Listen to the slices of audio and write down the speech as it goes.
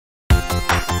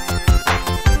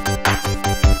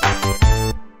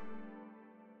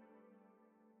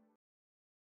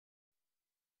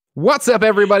What's up,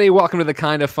 everybody? Welcome to the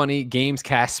Kind of Funny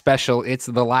Gamescast special. It's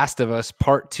The Last of Us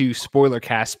Part 2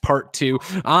 Spoilercast Part 2.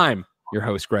 I'm your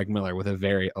host, Greg Miller, with a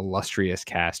very illustrious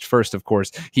cast. First, of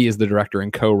course, he is the director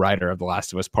and co-writer of The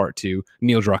Last of Us Part 2,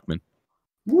 Neil Druckmann.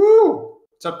 Woo!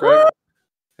 What's up, Greg?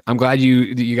 I'm glad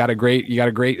you got a great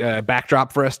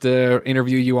backdrop for us to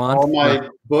interview you on. All my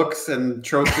books and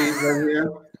trophies right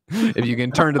here. If you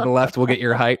can turn to the left, we'll get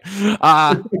your height.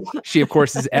 She, of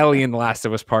course, is Ellie in The Last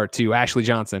of Us Part 2. Ashley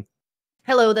Johnson.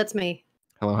 Hello, that's me.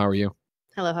 Hello, how are you?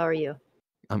 Hello, how are you?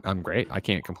 I'm great. I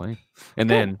can't complain. And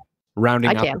then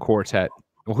rounding out the quartet.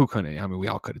 Well, who couldn't? I mean, we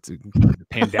all could. It's a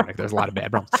pandemic. There's a lot of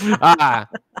bad problems.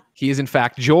 He is, in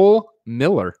fact, Joel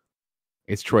Miller.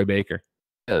 It's Troy Baker.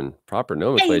 And proper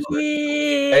nomenclature.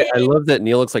 I love that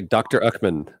Neil looks like Dr.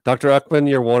 Uckmann. Dr. Uckmann,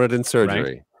 you're wanted in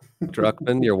surgery. Right? Dr.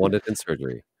 Uckmann, you're wanted in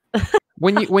surgery.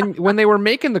 When they were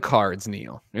making the cards,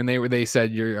 Neil, and they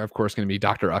said you're of course going to be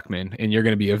Dr. Uckmann and you're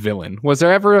going to be a villain. Was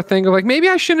there ever a thing of like, maybe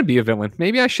I shouldn't be a villain?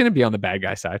 Maybe I shouldn't be on the bad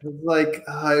guy side? Like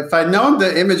if I'd known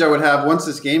the image I would have once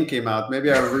this game came out,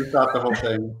 maybe I would rethought the whole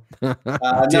thing. No,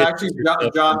 actually,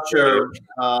 John Scher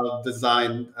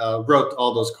wrote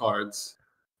all those cards.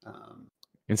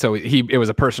 And so it was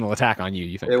a personal attack on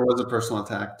you think? It was a personal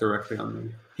attack directly on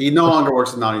me. He no longer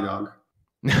works at Naughty Dog.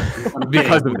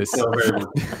 Because of this.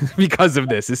 Because of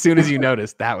this. As soon as you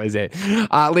noticed, that was it.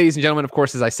 Ladies and gentlemen, of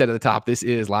course, as I said at the top, this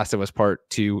is Last of Us Part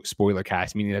 2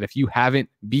 Spoilercast, meaning that if you haven't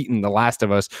beaten The Last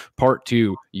of Us Part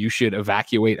 2, you should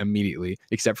evacuate immediately,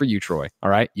 except for you, Troy. All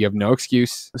right? You have no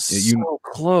excuse. So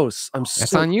close.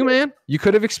 That's on you, man. You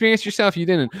could have experienced yourself. You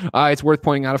didn't. It's worth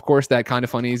pointing out, of course, that Kind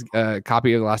of Funny's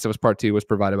copy of The Last of Us Part 2 was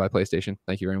provided by PlayStation.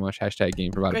 Thank you very much. Hashtag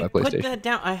game provided by PlayStation. Put that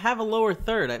down. I have a lower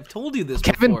third. I've told you this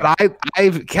Kevin, before. but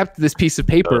I've kept this piece of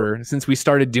paper since we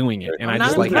started doing it, and I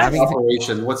just like having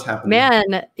operation. What's happening?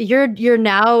 Man, you're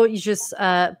now just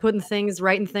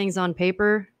writing things on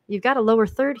paper. You've got a lower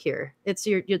third here. It's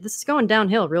this is going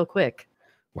downhill real quick.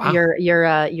 Wow.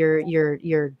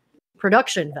 Your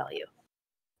production value.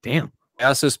 Damn. I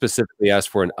also specifically asked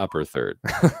for an upper third.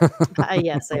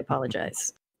 Yes, I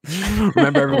apologize.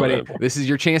 Remember, everybody, this is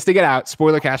your chance to get out.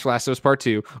 Spoilercast for Last of Us Part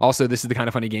 2. Also, this is the Kind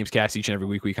of Funny Gamescast. Each and every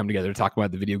week we come together to talk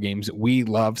about the video games we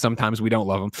love. Sometimes we don't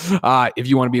love them. If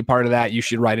you want to be a part of that, you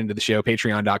should write into the show,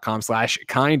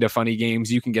 patreon.com/kindoffunnygames.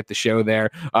 You can get the show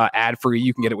there ad-free.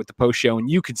 You can get it with the post show, and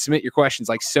you can submit your questions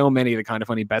like so many of the Kind of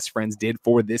Funny best friends did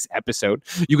for this episode.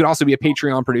 You could also be a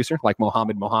Patreon producer like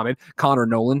Mohammed, Connor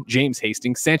Nolan, James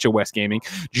Hastings, Sancho West Gaming,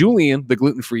 Julian, the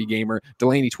gluten-free gamer,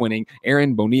 Delaney Twinning,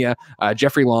 Aaron Bonilla,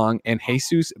 Jeffrey Long, and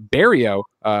Jesus Barrio,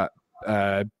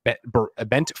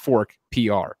 Bent Fork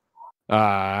PR.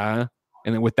 And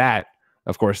then with that,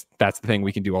 of course, that's the thing.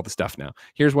 We can do all the stuff now.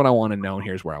 Here's what I want to know, and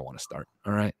here's where I want to start.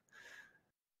 All right.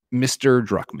 Mr.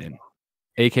 Druckmann,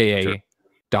 a.k.a. Sure.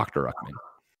 Dr. Uckmann.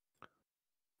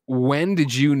 When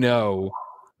did you know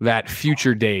that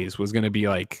Future Days was going to be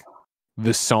like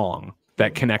the song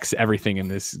that connects everything in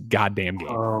this goddamn game?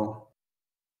 Oh.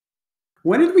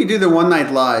 When did we do the One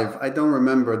Night Live? I don't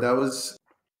remember. That was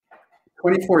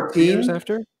 2014. Years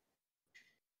after?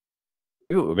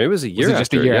 Ooh, maybe it was a year after.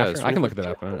 Just a year after. Yeah, I can look that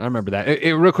up. I remember that.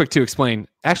 Real quick to explain.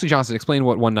 Ashley Johnson, explain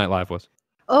what One Night Live was.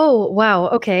 Oh, wow.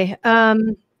 Okay.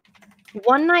 One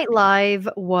Night Live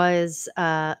was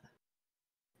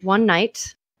one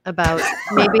night about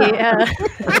maybe...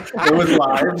 It was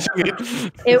live.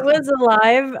 It was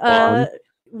live.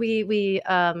 We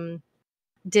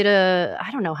did I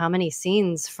don't know how many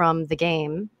scenes from the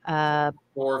game. 4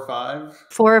 or 5.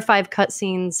 4 or 5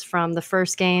 cutscenes from the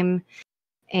first game,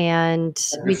 and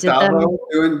we did them.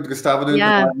 Gustavo doing the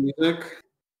live music,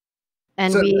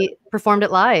 and we performed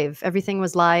it live. Everything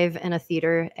was live in a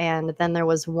theater, and then there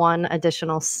was one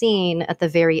additional scene at the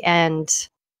very end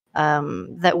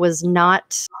that was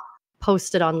not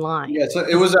posted online. Yeah, so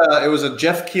it was a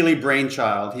Jeff Keighley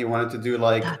brainchild. He wanted to do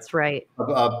that's right.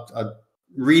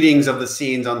 Readings of the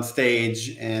scenes on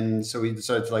stage, and so we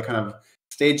decided to kind of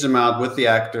stage them out with the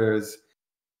actors.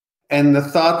 And the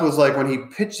thought was when he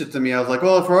pitched it to me, I was like,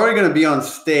 well, if we're already going to be on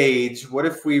stage, what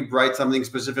if we write something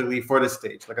specifically for the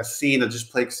stage, like a scene that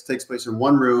just takes place in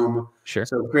one room? Sure.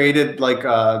 So created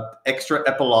a extra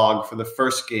epilogue for the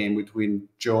first game between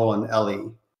Joel and Ellie,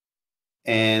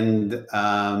 and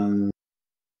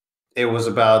it was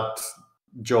about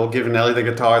Joel giving Ellie the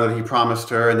guitar that he promised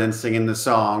her, and then singing the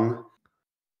song.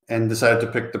 And decided to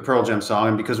pick the Pearl Jam song,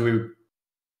 and because we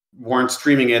weren't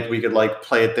streaming it, we could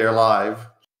play it there live.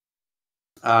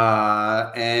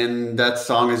 And that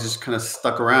song is just kind of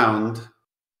stuck around,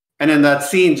 and then that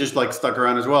scene just stuck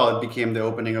around as well. It became the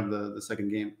opening of the second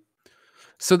game.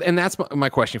 So, and that's my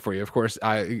question for you. Of course,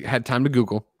 I had time to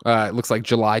Google. It looks like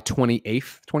July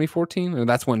 28th, 2014. And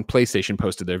that's when PlayStation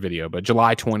posted their video. But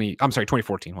I'm sorry,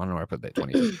 2014. I don't know where I put that.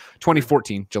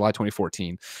 2014, July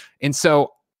 2014. And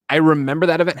so I remember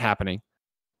that event happening.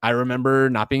 I remember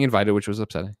not being invited, which was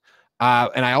upsetting.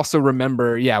 And I also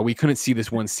remember, we couldn't see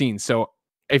this one scene. So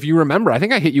if you remember, I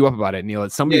think I hit you up about it, Neil.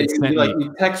 It's somebody sent me.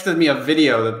 You texted me a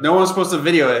video that no one's supposed to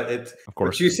video it. Of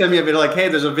course. But you sent me a video like, hey,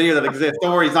 there's a video that exists.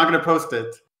 Don't worry, he's not going to post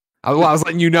it. I was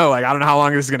letting you know, like, I don't know how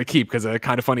long this is going to keep because a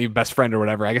kind of funny best friend or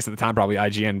whatever, I guess at the time, probably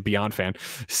IGN Beyond fan,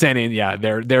 sent in,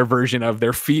 their version of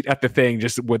their feet at the thing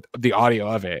just with the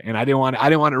audio of it. And I didn't want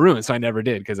to ruin it, so I never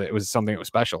did because it was something that was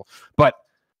special. But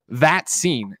that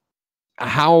scene,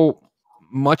 how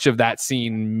much of that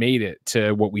scene made it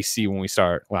to what we see when we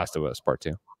start Last of Us Part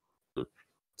 2?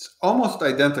 It's almost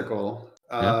identical.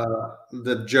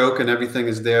 The joke and everything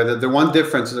is there. The one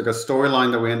difference is like a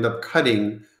storyline that we end up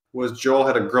cutting was Joel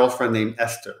had a girlfriend named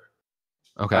Esther.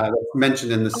 Okay. That's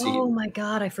mentioned in the scene. Oh my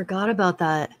God, I forgot about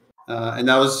that. And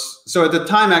that was, so at the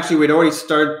time, actually, we'd already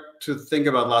started to think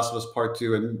about Last of Us Part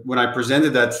 2. And when I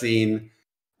presented that scene,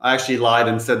 I actually lied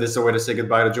and said this is a way to say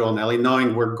goodbye to Joel and Ellie,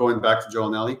 knowing we're going back to Joel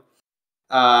and Ellie.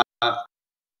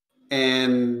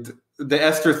 And the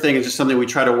Esther thing is just something we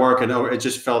try to work, and it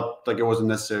just felt like it wasn't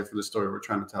necessary for the story we're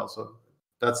trying to tell. So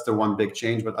that's the one big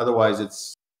change. But otherwise,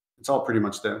 it's all pretty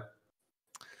much there.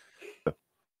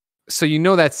 So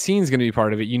that scene's going to be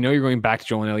part of it. You're going back to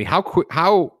Joel and Ellie.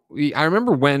 I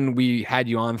remember when we had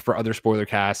you on for other spoiler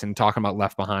casts and talking about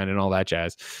Left Behind and all that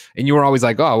jazz, and you were always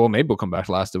like, "Oh, well, maybe we'll come back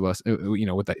to Last of Us."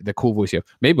 With the cool voice you have,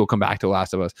 maybe we'll come back to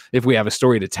Last of Us if we have a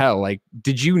story to tell. Like,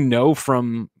 did you know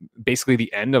from basically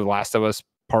the end of Last of Us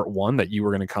Part 1 that you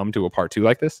were going to come to a Part 2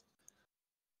 like this?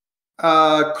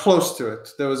 Close to it.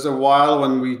 There was a while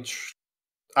when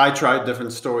I tried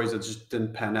different stories that just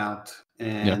didn't pan out,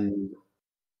 and.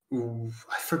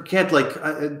 I forget, like,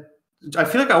 I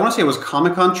feel like I want to say it was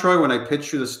Comic-Con, Troy, when I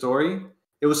pitched you the story.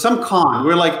 It was some con.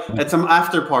 We were like at some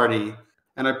after party,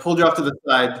 and I pulled you off to the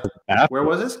side. Where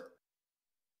was it? It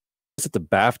was at the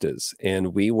BAFTAs,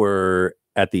 and we were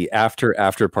at the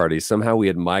after party. Somehow we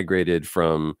had migrated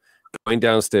from going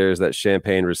downstairs, that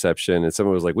champagne reception, and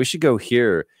someone was like, we should go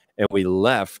here. And we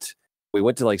left. We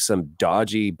went to like some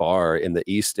dodgy bar in the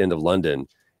East End of London.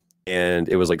 And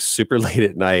it was like super late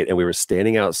at night, and we were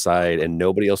standing outside and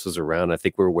nobody else was around. I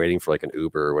think we were waiting for like an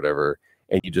Uber or whatever.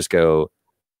 And you just go,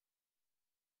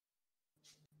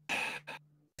 I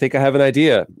think I have an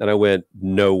idea. And I went,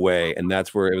 no way. And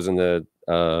that's where it was in the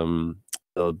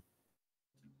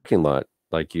parking lot.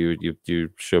 Like you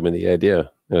showed me the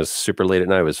idea. It was super late at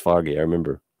night. It was foggy. I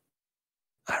remember.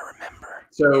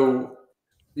 So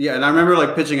yeah. And I remember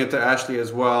like pitching it to Ashley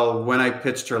as well when I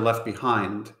pitched her Left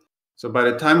Behind. So by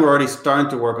the time we're already starting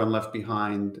to work on Left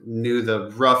Behind, knew the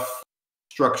rough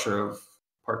structure of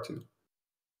Part 2.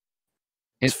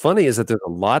 It's funny is that there's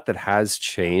a lot that has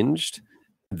changed.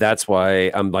 That's why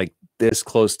I'm like this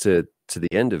close to the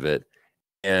end of it.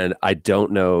 And I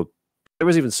don't know. There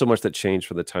was even so much that changed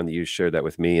from the time that you shared that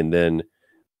with me. And then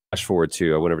flash forward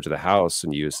to, I went over to the house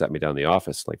and you sat me down in the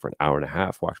office like for an hour and a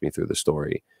half, walked me through the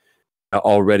story.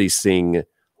 Already seeing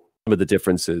some of the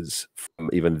differences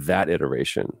from even that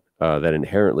iteration. That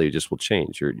inherently just will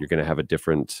change. You're going to have a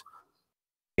different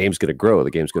game's going to grow. The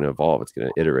game's going to evolve. It's going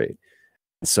to iterate.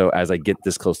 And so as I get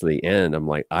this close to the end, I'm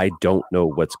like, I don't know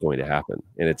what's going to happen.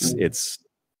 And it's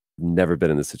never been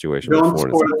in this situation before. Don't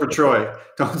spoil it for Troy.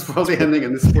 Don't spoil the ending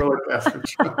in the Spoilercast for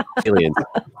Troy. Aliens.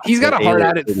 He's got a heart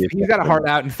out. He's got a heart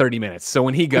out in 30 minutes. So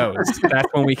when he goes, that's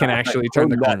when we can actually turn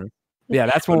the corner. Yeah,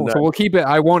 that's when. So we'll keep it.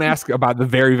 I won't ask about the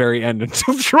very, very end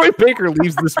until Troy Baker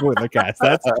leaves the Spoilercast.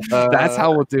 That's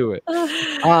how we'll do it.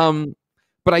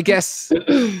 But I guess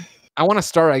I want to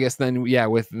start. I guess then,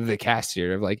 with the cast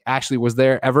here. Of like, Ashley, was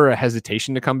there ever a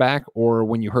hesitation to come back, or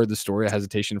when you heard the story, a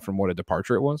hesitation from what a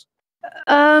departure it was?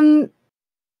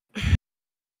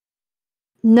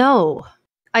 No,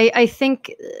 I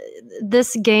think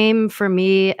this game for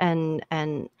me and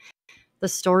the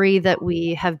story that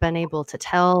we have been able to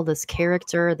tell, this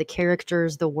character, the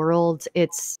characters, the world,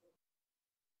 it's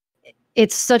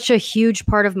such a huge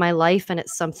part of my life, and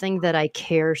it's something that I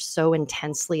care so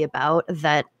intensely about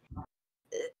that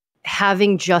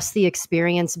having just the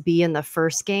experience be in the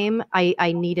first game,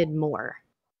 I needed more.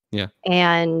 Yeah.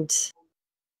 And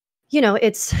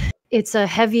it's a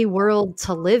heavy world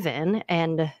to live in,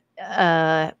 and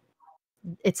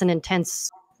it's an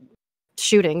intense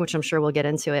shooting, which I'm sure we'll get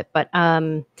into it, but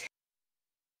I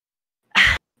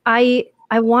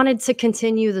wanted to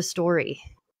continue the story,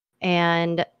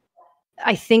 and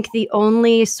I think the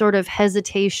only sort of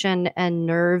hesitation and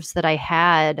nerves that I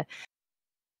had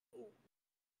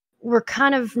were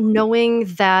kind of knowing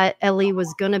that Ellie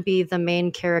was going to be the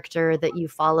main character that you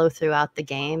follow throughout the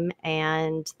game,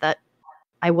 and that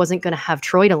I wasn't going to have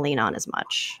Troy to lean on as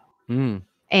much.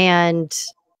 And,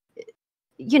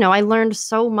 you know, I learned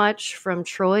so much from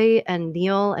Troy and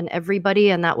Neil and everybody.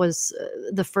 And that was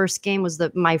the first game was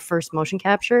my first motion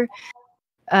capture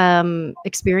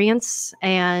experience.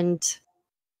 And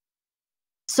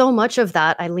so much of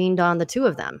that, I leaned on the two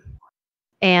of them.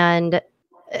 And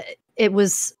it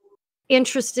was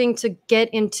interesting to get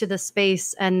into the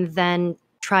space and then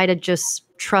try to just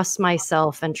trust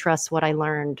myself and trust what I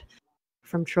learned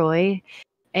from Troy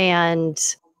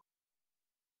and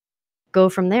go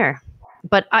from there.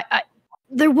 But I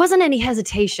there wasn't any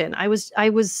hesitation. I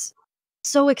was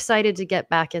so excited to get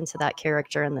back into that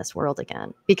character in this world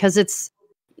again, because it's,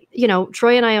 you know,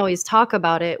 Troy and I always talk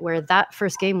about it, where that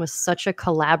first game was such a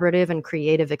collaborative and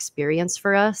creative experience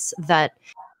for us that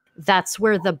that's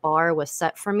where the bar was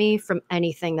set for me from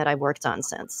anything that I've worked on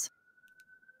since.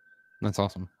 That's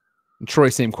awesome. Troy,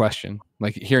 same question.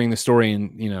 Like hearing the story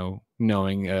and, you know,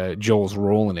 knowing Joel's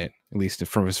role in it, at least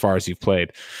from as far as you've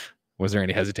played, was there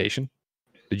any hesitation?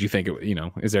 Did you think it, you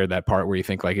know, is there that part where you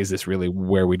think like, is this really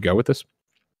where we'd go with this?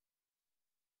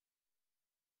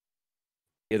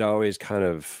 It always kind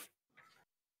of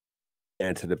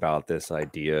answered about this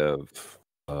idea of,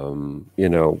 you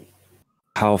know,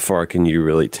 how far can you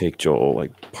really take Joel?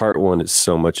 Like part one is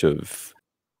so much of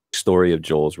the story of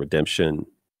Joel's redemption,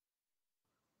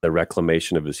 the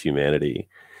reclamation of his humanity.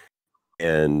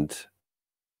 And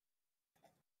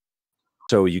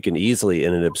so you can easily,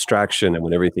 in an abstraction and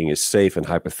when everything is safe and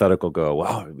hypothetical, go,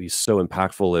 wow, it'd be so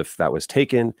impactful if that was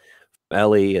taken from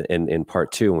Ellie in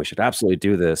part two, and we should absolutely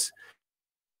do this.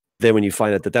 Then when you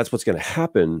find out that that's what's going to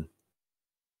happen,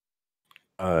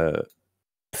 I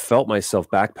felt myself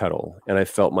backpedal, and I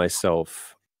felt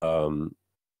myself come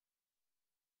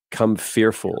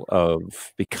fearful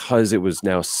of, because it was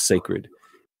now sacred,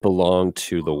 belonged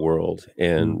to the world,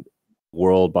 and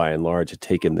world by and large had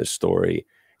taken this story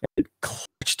and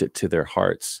clutched it to their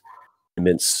hearts. It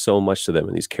meant so much to them,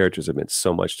 and these characters have meant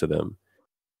so much to them.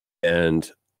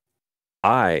 And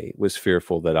I was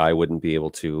fearful that I wouldn't be able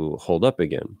to hold up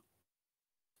again.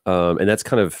 And that's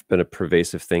kind of been a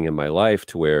pervasive thing in my life,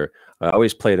 to where I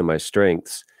always played in my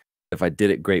strengths. If I did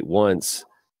it great once,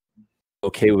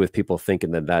 okay with people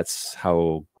thinking that that's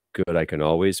how good I can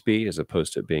always be, as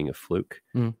opposed to it being a fluke.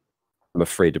 I'm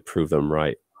afraid to prove them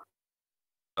right.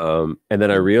 And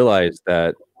then I realized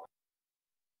that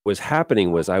what was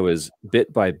happening was I was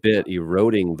bit by bit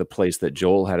eroding the place that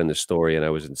Joel had in the story, and I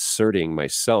was inserting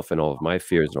myself and all of my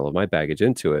fears and all of my baggage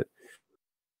into it.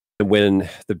 And when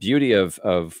the beauty of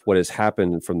what has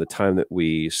happened from the time that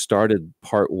we started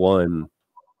part one,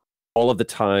 all of the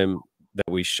time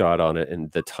that we shot on it,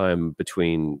 and the time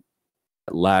between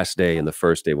last day and the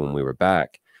first day when we were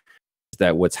back, is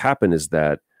that what's happened is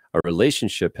that a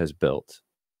relationship has built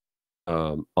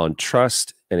on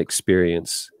trust and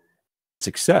experience,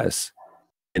 success.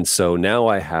 And so now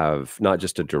I have not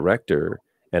just a director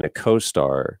and a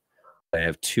co-star, I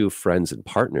have two friends and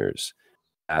partners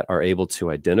that are able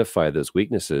to identify those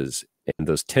weaknesses and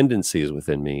those tendencies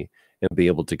within me, and be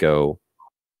able to go,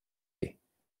 hey,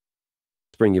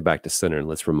 let's bring you back to center and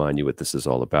let's remind you what this is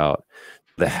all about.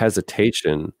 The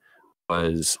hesitation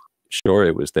was, sure,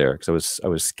 it was there, because I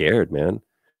was scared, man.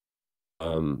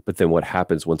 But then what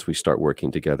happens once we start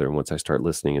working together, and once I start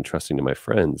listening and trusting to my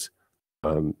friends,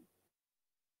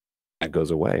 that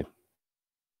goes away.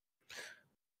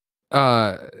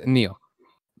 Neil,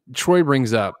 Troy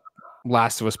brings up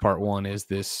Last of Us Part 1 is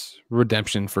this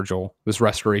redemption for Joel, this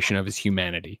restoration of his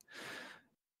humanity.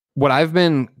 What I've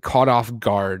been caught off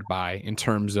guard by in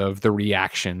terms of the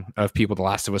reaction of people to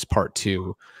Last of Us Part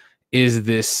 2 is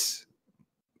this,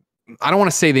 I don't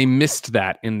want to say they missed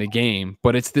that in the game,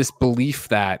 but it's this belief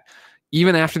that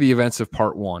even after the events of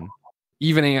Part 1,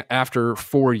 even after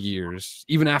 4 years,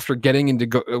 even after getting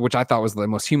into, which I thought was the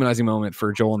most humanizing moment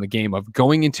for Joel in the game, of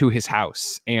going into his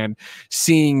house and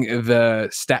seeing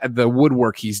the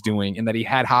woodwork he's doing, and that he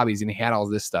had hobbies and he had all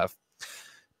this stuff.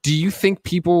 Do you think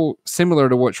people, similar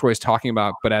to what Troy's talking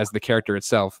about, but as the character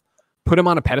itself, put him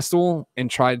on a pedestal and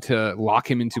tried to lock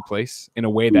him into place in a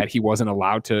way that he wasn't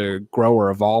allowed to grow or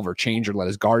evolve or change or let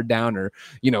his guard down? Or,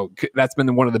 you know, that's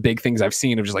been one of the big things I've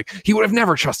seen of just like, he would have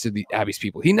never trusted the Abby's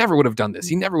people. He never would have done this.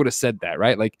 He never would have said that,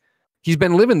 right? Like, he's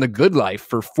been living the good life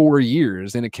for 4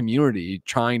 years in a community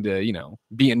trying to, you know,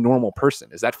 be a normal person.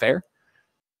 Is that fair?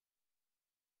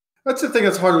 That's the thing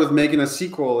that's hard with making a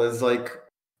sequel, is like,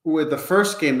 with the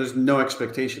first game, there's no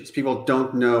expectations. People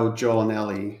don't know Joel and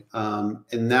Ellie.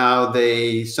 And now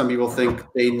some people think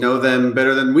they know them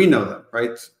better than we know them,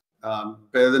 right?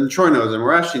 better than Troy knows them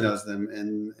or Ashley knows them,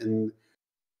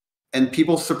 and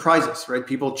people surprise us, right?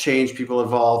 People change, people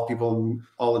evolve, people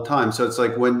all the time. So it's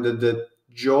like when the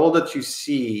Joel that you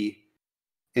see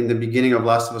in the beginning of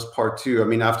Last of Us Part 2, I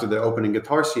mean, after the opening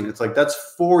guitar scene, it's like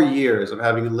that's 4 years of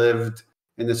having lived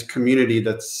in this community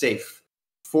that's safe.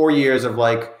 4 years of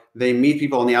like, they meet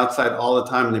people on the outside all the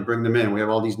time and they bring them in. We have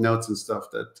all these notes and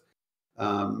stuff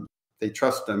that they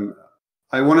trust them.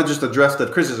 I want to just address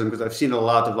that criticism because I've seen a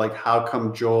lot of like, how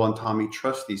come Joel and Tommy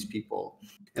trust these people?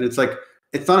 And it's like,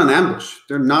 it's not an ambush.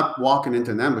 They're not walking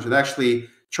into an ambush. And actually,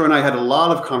 Troy and I had a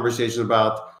lot of conversations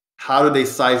about how do they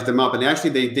size them up. And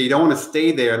actually, they don't want to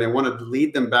stay there. They want to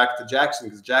lead them back to Jackson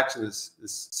because Jackson is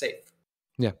safe.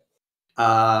 Yeah.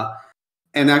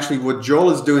 And actually, what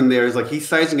Joel is doing there is like he's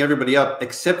sizing everybody up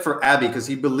except for Abby because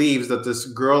he believes that this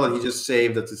girl that he just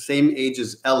saved that's the same age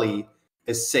as Ellie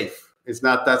is safe. It's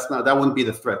not. That wouldn't be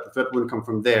the threat. The threat wouldn't come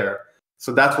from there.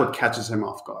 So that's what catches him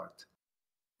off guard.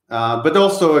 But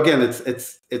also, again,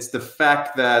 it's the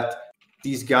fact that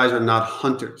these guys are not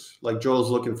hunters. Like Joel's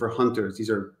looking for hunters.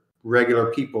 These are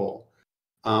regular people,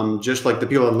 just like the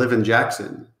people that live in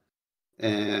Jackson.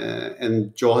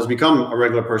 And Joel has become a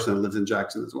regular person that lives in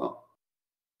Jackson as well.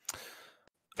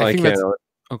 I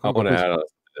want to add on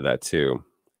to that too.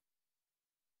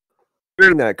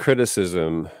 Hearing that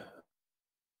criticism,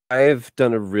 I've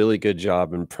done a really good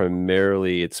job, and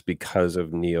primarily it's because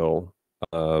of Neil.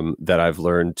 That I've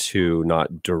learned to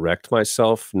not direct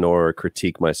myself nor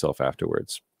critique myself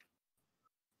afterwards.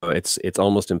 It's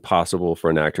almost impossible for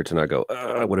an actor to not go,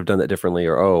 I would have done that differently,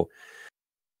 or oh.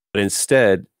 But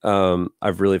instead,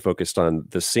 I've really focused on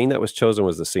the scene that was chosen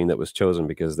was the scene that was chosen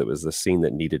because it was the scene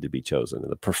that needed to be chosen.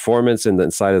 And the performance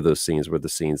inside of those scenes were the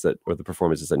scenes that were the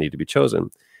performances that need to be chosen.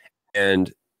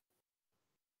 And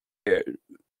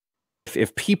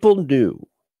if people knew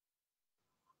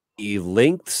the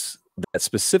lengths that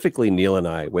specifically Neil and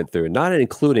I went through, not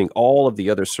including all of the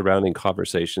other surrounding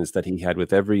conversations that he had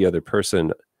with every other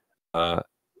person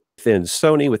within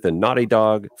Sony, within Naughty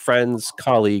Dog, friends,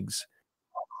 colleagues,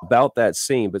 about that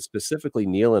scene, but specifically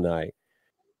Neil and I,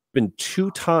 been 2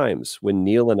 times when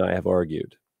Neil and I have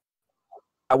argued.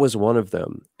 I was one of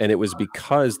them, and it was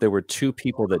because there were 2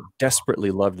 people that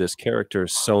desperately loved this character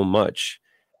so much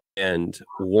and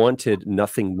wanted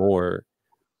nothing more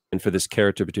than for this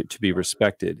character to be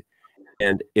respected.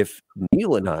 And if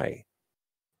Neil and I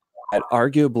had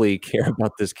arguably care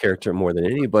about this character more than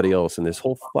anybody else in this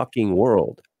whole fucking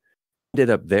world, ended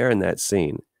up there in that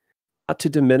scene, not to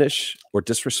diminish or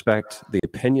disrespect the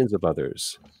opinions of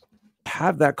others,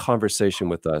 have that conversation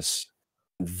with us,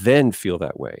 then feel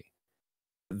that way.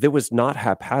 That was not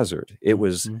haphazard. It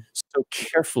was so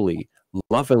carefully,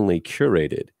 lovingly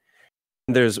curated.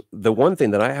 And there's the one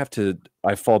thing that I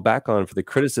fall back on for the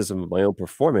criticism of my own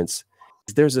performance.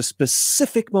 There's a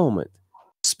specific moment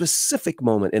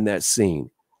in that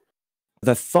scene.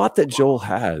 The thought that Joel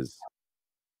has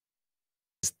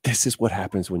is, this is what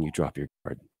happens when you drop your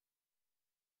guard.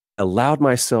 I allowed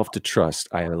myself to trust.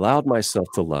 I allowed myself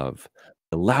to love.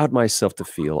 I allowed myself to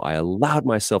feel. I allowed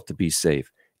myself to be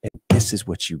safe. And this is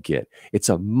what you get. It's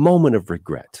a moment of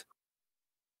regret.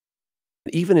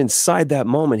 Even inside that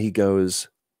moment, he goes,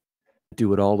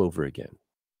 do it all over again.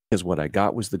 Because what I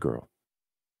got was the girl.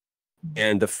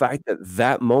 And the fact that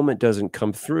that moment doesn't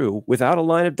come through without a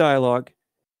line of dialogue,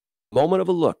 moment of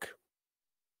a look,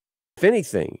 if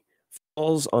anything,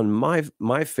 falls on my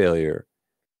failure to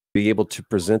be able to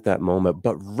present that moment.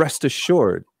 But rest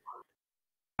assured,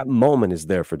 that moment is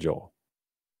there for Joel.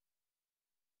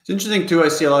 It's interesting too. I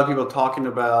see a lot of people talking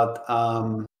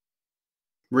about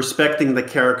respecting the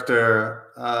character.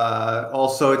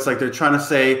 Also, it's like they're trying to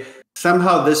say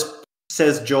somehow this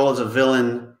says Joel is a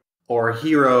villain or a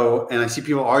hero, and I see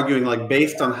people arguing like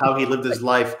based on how he lived his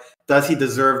life, does he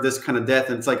deserve this kind of death?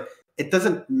 And it's like it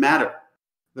doesn't matter.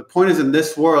 The point is, in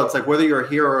this world, it's like whether you're a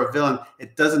hero or a villain,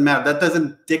 it doesn't matter. That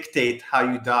doesn't dictate how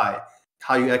you die,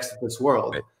 how you exit this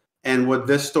world. Right. And what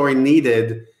this story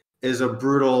needed is a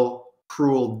brutal,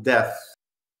 cruel death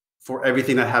for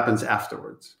everything that happens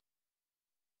afterwards.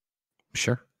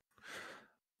 Sure.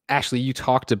 Ashley, you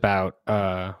talked about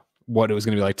what it was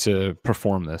going to be like to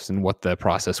perform this and what the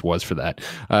process was for that.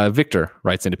 Victor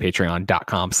writes into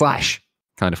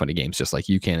patreon.com/kindoffunnygames, just like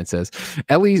you can. It says,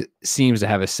 Ellie seems to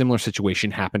have a similar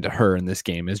situation happen to her in this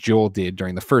game as Joel did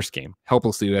during the first game,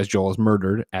 helplessly as Joel is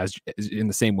murdered, as in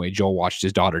the same way Joel watched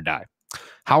his daughter die.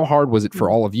 How hard was it for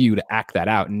all of you to act that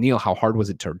out? And Neil, how hard was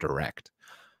it to direct?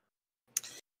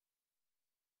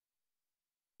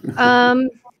 That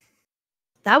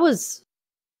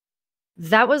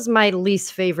was my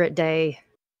least favorite day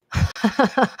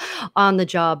on the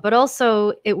job, but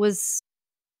also it was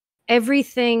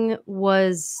everything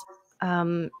was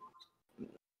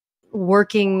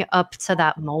working up to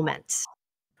that moment.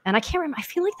 And I can't remember. I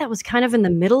feel like that was kind of in the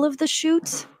middle of the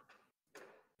shoot.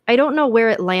 I don't know where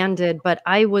it landed, but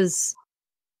I was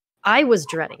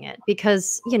dreading it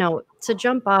because, you know, to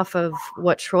jump off of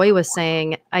what Troy was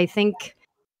saying, I think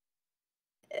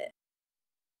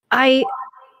I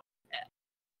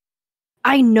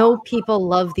know people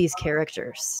love these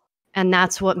characters, and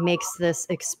that's what makes this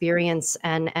experience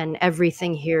and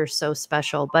everything here so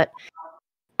special. But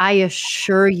I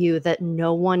assure you that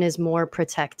no one is more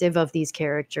protective of these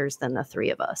characters than the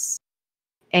three of us.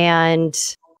 And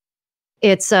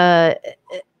it's there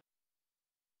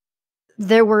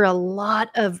were a lot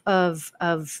of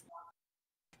that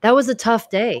was a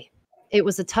tough day. It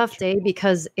was a tough day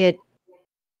because it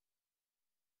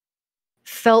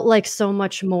felt like so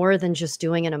much more than just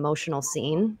doing an emotional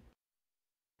scene.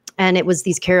 And it was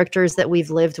these characters that we've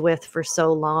lived with for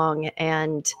so long,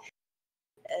 and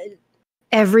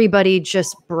everybody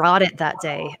just brought it that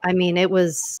day. I mean, it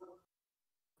was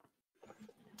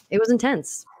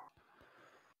intense.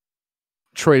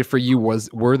 Troy, for you,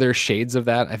 were there shades of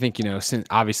that? I think, you know, since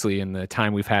obviously in the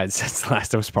time we've had since The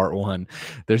Last of Us Part 1,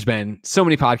 there's been so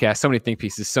many podcasts, so many think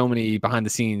pieces, so many behind the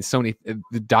scenes, so many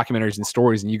documentaries and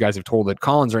stories, and you guys have told at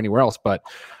Collins or anywhere else. But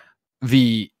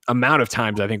the amount of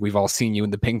times I think we've all seen you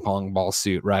in the ping pong ball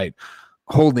suit, right?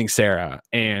 Holding Sarah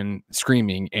and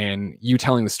screaming, and you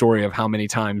telling the story of how many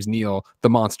times Neil, the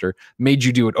monster, made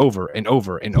you do it over and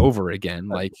over and over again.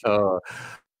 Like, that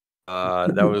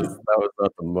was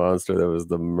not the monster. That was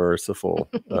the merciful.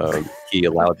 He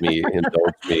allowed me,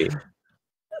 indulged me.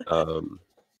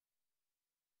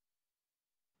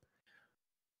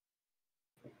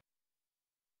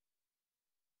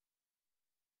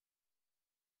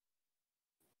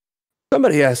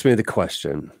 Somebody asked me the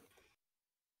question.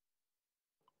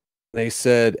 They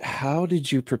said, "How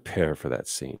did you prepare for that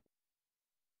scene?"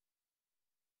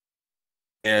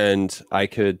 And I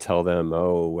could tell them,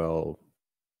 "Oh, well,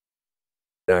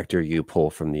 actor, you pull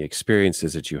from the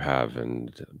experiences that you have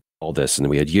and all this, and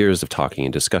we had years of talking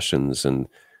and discussions and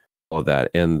all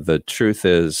that." And the truth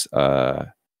is,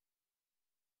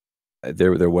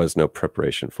 there was no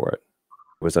preparation for it.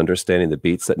 It was understanding the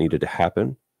beats that needed to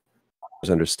happen. It was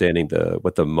understanding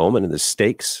what the moment and the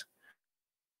stakes.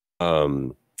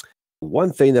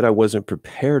 One thing that I wasn't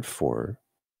prepared for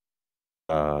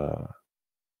was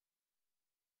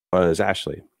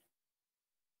Ashley.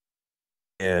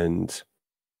 And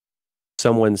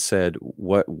someone said,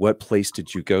 what place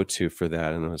did you go to for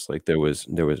that? And I was like, there was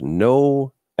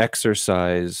no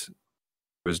exercise,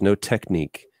 there was no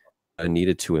technique I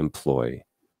needed to employ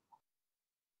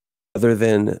other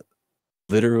than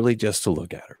literally just to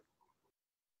look at her.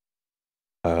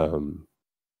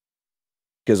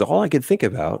 Because all I could think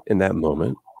about in that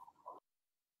moment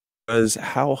was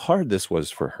how hard this was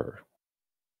for her.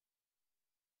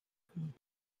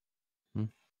 Hmm.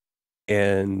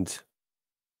 And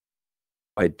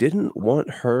I didn't want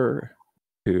her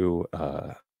to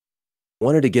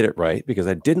wanted to get it right because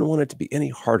I didn't want it to be any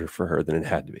harder for her than it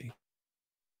had to be.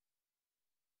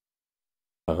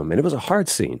 And it was a hard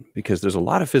scene because there's a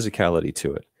lot of physicality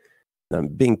to it.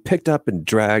 Being picked up and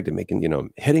dragged and making,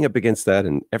 hitting up against that,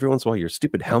 and every once in a while your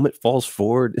stupid helmet falls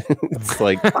forward. It's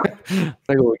like, I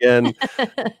go again.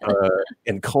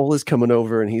 And Cole is coming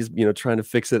over and he's, trying to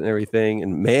fix it and everything.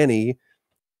 And Manny,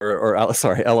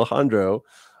 Alejandro,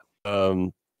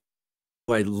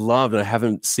 who I love, and I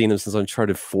haven't seen him since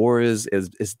Uncharted 4, is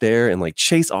there, and like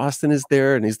Chase Austin is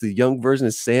there, and he's the young version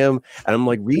of Sam, and I'm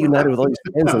like reunited with all these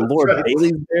friends, and Laura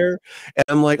Bailey's there, and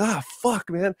I'm like, fuck,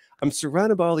 man, I'm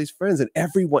surrounded by all these friends, and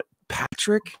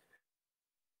Patrick,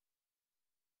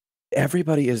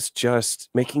 everybody is just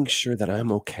making sure that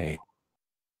I'm okay.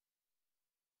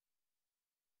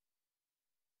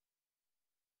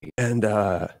 And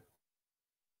no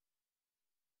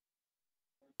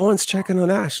one's checking on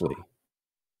Ashley.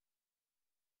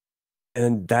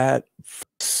 And that, for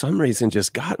some reason,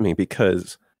 just got me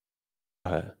because,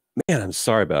 man, I'm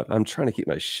sorry I'm trying to keep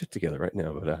my shit together right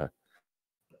now, but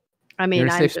I mean,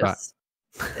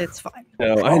 it's fine.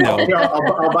 No, I know.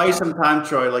 I'll buy you some time,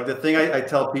 Troy. Like the thing I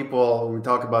tell people when we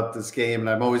talk about this game, and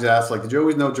I'm always asked, like, did you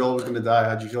always know Joel was going to die?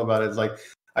 How'd you feel about it? It's like,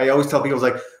 I always tell people,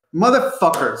 it's like,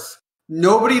 motherfuckers,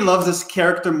 nobody loves this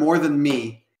character more than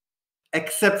me,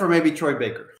 except for maybe Troy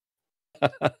Baker.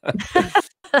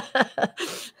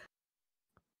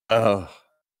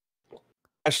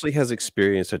 Ashley has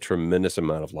experienced a tremendous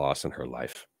amount of loss in her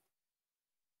life.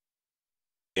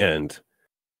 And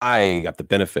I got the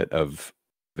benefit of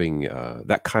having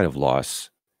that kind of loss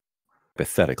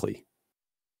pathetically,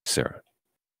 Sarah.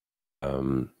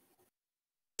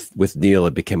 with Neil,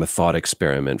 it became a thought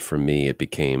experiment. For me, it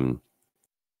became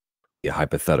a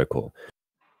hypothetical.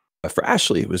 But for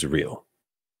Ashley, it was real.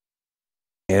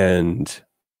 And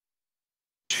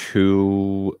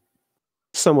to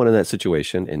someone in that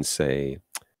situation and say,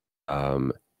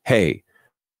 hey,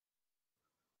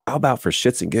 how about for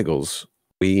shits and giggles,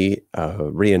 we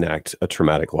reenact a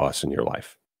traumatic loss in your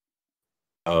life?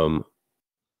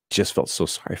 Just felt so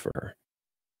sorry for her.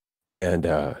 And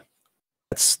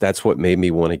that's what made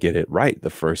me want to get it right the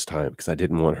first time, because I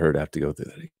didn't want her to have to go through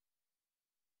that again.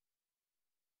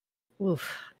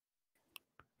 Oof.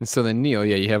 And so then, Neil,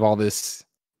 yeah, you have all this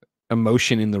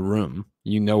emotion in the room.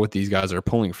 You know what these guys are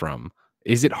pulling from.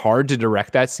 Is it hard to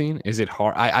direct that scene? Is it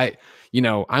hard? I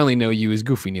only know you as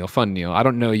Goofy Neil, Fun Neil. I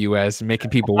don't know you as making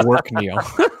people work Neil.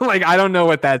 Like, I don't know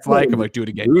what that's like. I'm like, do it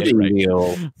again. Get it right.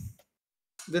 Neil.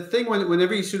 The thing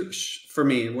whenever you shoot, for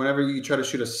me, whenever you try to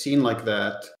shoot a scene like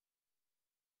that,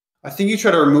 I think you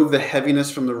try to remove the heaviness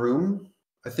from the room.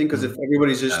 I think because if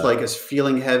everybody's just like is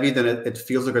feeling heavy, then it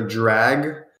feels like a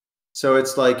drag. So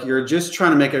it's like you're just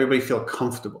trying to make everybody feel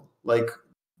comfortable. Like,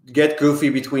 get goofy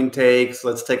between takes.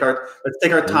 Let's take our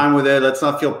time with it. Let's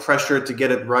not feel pressure to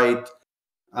get it right.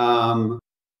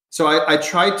 So I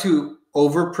try to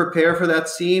over prepare for that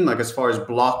scene, like as far as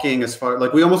blocking,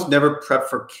 like we almost never prep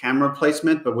for camera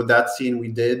placement, but with that scene we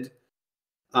did.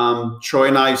 Troy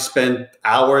and I spent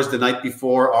hours the night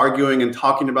before arguing and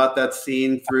talking about that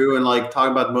scene through, and like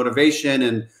talking about motivation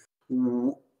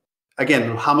and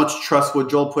again, how much trust would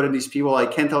Joel put in these people? I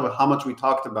can't tell how much we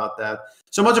talked about that.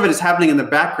 So much of it is happening in the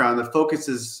background. The focus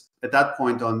is at that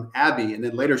point on Abby, and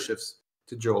then later shifts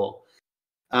to Joel.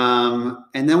 And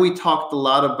then we talked a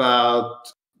lot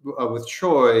about with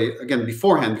Troy again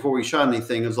beforehand, before we shot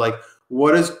anything. It was like,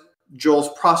 what is Joel's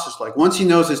process like? Once he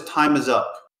knows his time is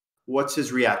up, what's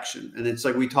his reaction? And it's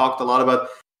like we talked a lot about.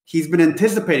 He's been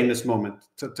anticipating this moment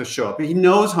to show up. He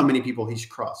knows how many people he's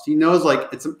crossed. He knows like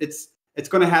it's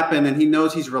going to happen, and he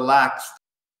knows he's relaxed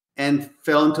and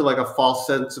fell into like a false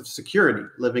sense of security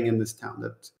living in this town.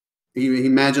 That he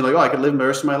imagined like, oh, I could live the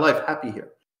rest of my life happy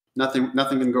here. Nothing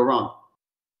can go wrong.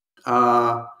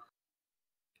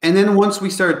 And then once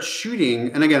we started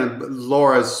shooting, and again,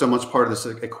 Laura is so much part of this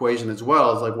equation as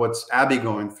well, is like what's Abby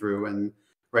going through, and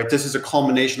right, this is a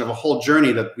culmination of a whole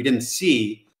journey that we didn't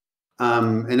see,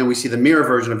 and then we see the mirror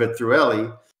version of it through Ellie.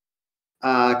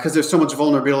 Because there's so much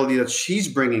vulnerability that she's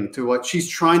bringing to what she's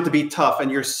trying to be tough, and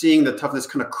you're seeing the toughness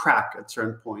kind of crack at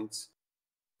certain points.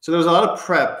 So there was a lot of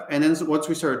prep, and then once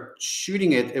we started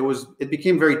shooting it, it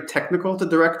became very technical to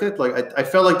direct it. Like I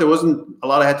felt like there wasn't a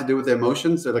lot I had to do with the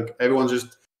emotions. So like everyone's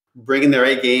just bringing their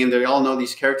A game. They all know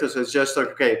these characters. So it's just like,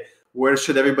 okay, where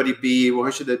should everybody be?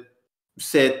 Where should it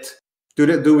sit?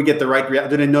 Do we get the right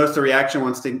do they notice the reaction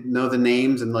once they know the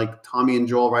names? And like Tommy and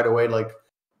Joel right away, like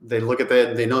they look at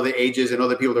that, they know the ages, they know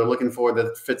the people they're looking for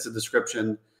that fits the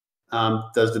description.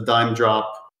 Does the dime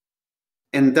drop?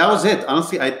 And that was it.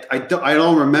 Honestly, I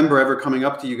don't remember ever coming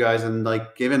up to you guys and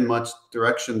like giving much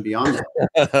direction beyond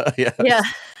that. Yes. Yeah.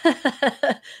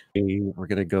 We're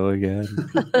gonna go again.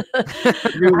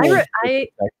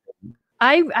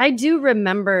 I do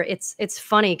remember. It's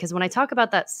funny because when I talk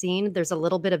about that scene, there's a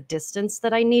little bit of distance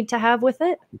that I need to have with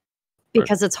it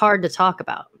because it's hard to talk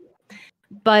about.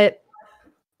 But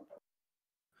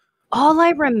all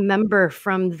I remember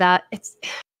from that,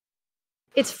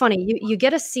 it's funny. You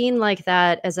get a scene like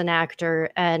that as an actor,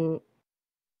 and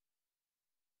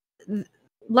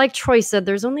like Troy said,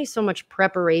 there's only so much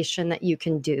preparation that you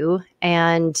can do,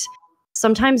 and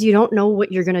sometimes you don't know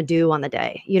what you're going to do on the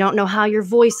day. You don't know how your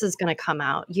voice is going to come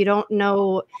out. You don't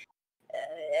know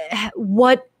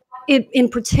what it in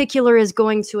particular is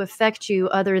going to affect you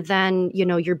other than,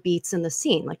 your beats in the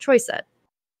scene, like Troy said.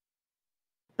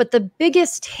 But the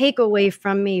biggest takeaway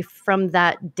from me from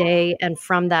that day and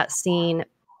from that scene,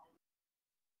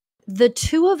 the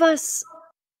two of us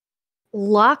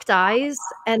locked eyes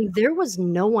and there was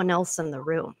no one else in the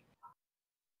room.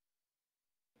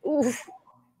 Oof.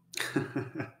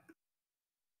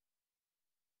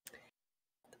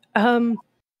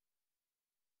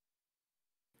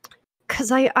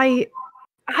 Because I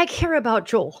care about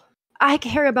Joel. I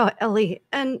care about Ellie.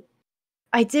 And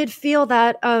I did feel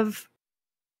that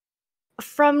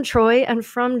from Troy and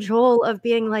from Joel of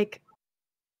being like,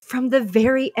 from the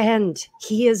very end,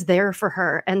 he is there for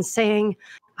her and saying,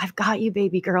 I've got you,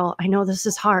 baby girl. I know this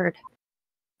is hard,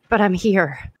 but I'm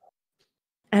here.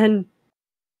 And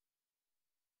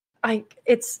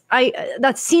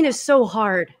that scene is so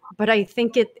hard, but I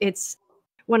think it's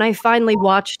when I finally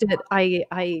watched it,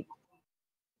 I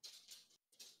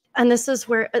and this is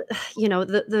where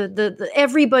the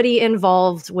everybody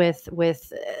involved with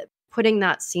putting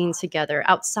that scene together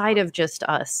outside of just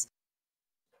us.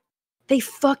 They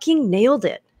fucking nailed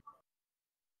it.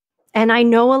 And I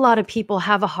know a lot of people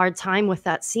have a hard time with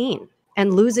that scene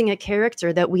and losing a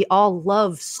character that we all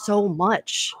love so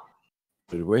much.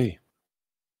 Good way.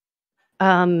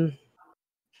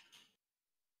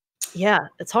 Yeah,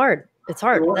 it's hard. It's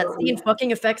hard. That scene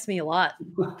fucking affects me a lot.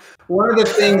 One of the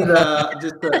things,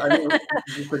 just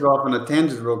to go off on a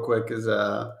tangent real quick, is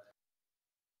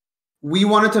we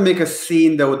wanted to make a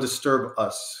scene that would disturb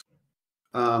us.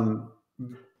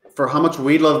 For how much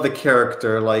we love the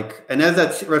character, like, and as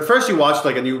that at first you watch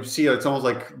like and you see it's almost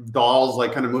like dolls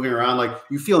like kind of moving around, like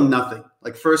you feel nothing.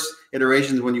 Like first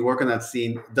iterations when you work on that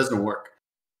scene, it doesn't work.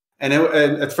 And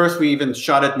at first we even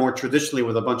shot it more traditionally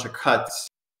with a bunch of cuts,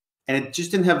 and it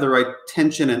just didn't have the right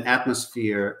tension and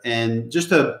atmosphere. And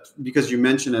because you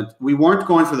mentioned it, we weren't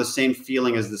going for the same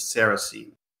feeling as the Sarah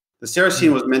scene. The Sarah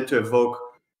scene was meant to evoke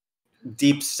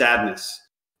deep sadness.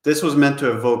 This was meant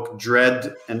to evoke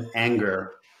dread and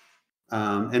anger.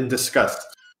 And disgust.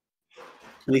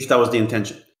 At least that was the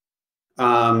intention.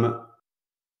 So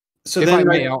if then, I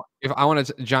may, if I want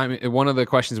to chime in, one of the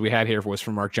questions we had here was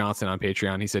from Mark Johnson on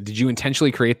Patreon. He said, "Did you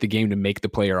intentionally create the game to make the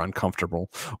player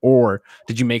uncomfortable, or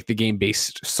did you make the game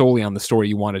based solely on the story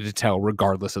you wanted to tell,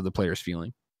 regardless of the player's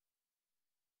feeling?"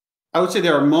 I would say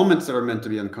there are moments that are meant to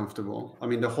be uncomfortable. I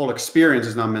mean, the whole experience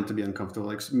is not meant to be uncomfortable.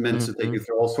 It's meant to take you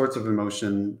through all sorts of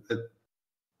emotion.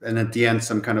 And at the end,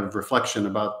 some kind of reflection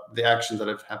about the actions that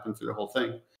have happened through the whole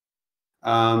thing.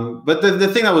 But the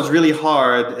thing that was really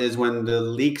hard is when the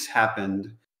leaks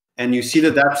happened and you see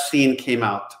that scene came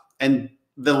out and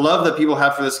the love that people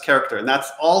have for this character, and that's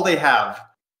all they have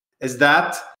is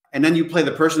that, and then you play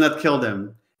the person that killed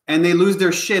him and they lose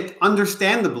their shit,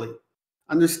 understandably.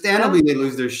 They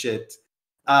lose their shit.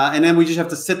 And then we just have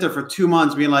to sit there for 2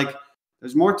 months being like,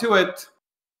 there's more to it,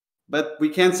 but we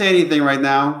can't say anything right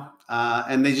now.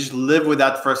 And they just live with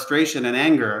that frustration and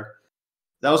anger.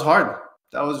 That was hard.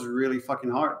 That was really fucking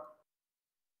hard.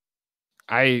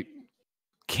 I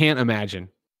can't imagine,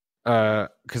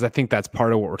 because I think that's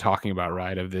part of what we're talking about,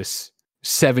 right? Of this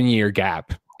 7-year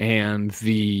gap and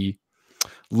the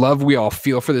love we all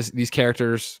feel for these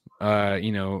characters. I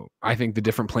think the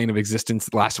different plane of existence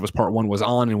The Last of Us Part 1 was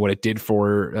on and what it did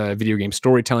for video game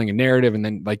storytelling and narrative. And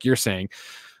then, like you're saying,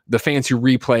 the fans who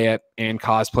replay it and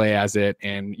cosplay as it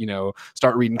and,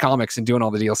 start reading comics and doing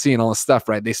all the DLC and all this stuff,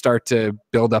 right? They start to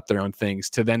build up their own things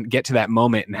to then get to that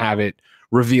moment and have it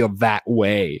revealed that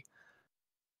way.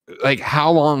 Like,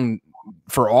 how long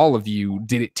for all of you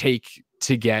did it take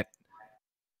to get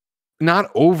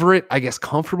not over it, I guess,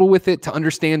 comfortable with it, to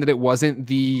understand that it wasn't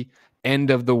the end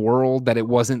of the world, that it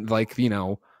wasn't like,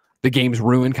 the game's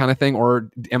ruined kind of thing? Or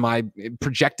am I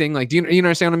projecting? Like, do you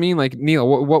understand what I mean? Like, Neil,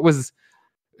 what was...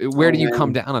 Where do you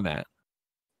come down on that?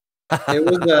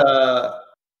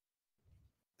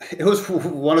 It was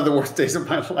one of the worst days of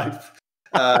my life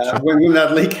when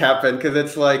that leak happened, because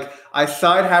it's like I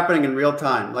saw it happening in real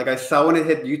time. Like I saw when it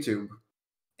hit YouTube,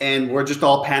 and we're just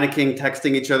all panicking,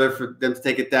 texting each other for them to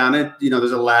take it down. And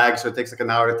there's a lag, so it takes like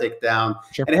an hour to take it down.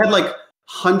 Sure. And it had like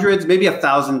hundreds, maybe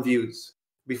 1,000 views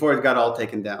before it got all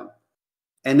taken down.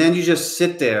 And then you just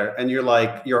sit there, and you're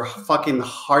like, your fucking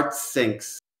heart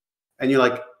sinks. And you're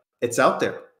like, it's out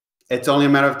there. It's only a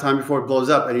matter of time before it blows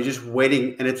up. And you're just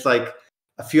waiting. And it's like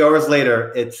a few hours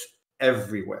later, it's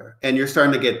everywhere. And you're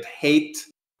starting to get hate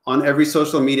on every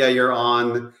social media you're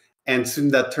on. And soon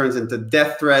that turns into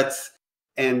death threats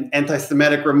and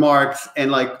anti-Semitic remarks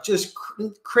and like just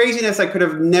craziness I could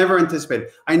have never anticipated.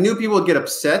 I knew people would get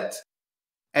upset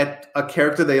at a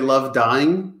character they love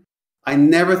dying. I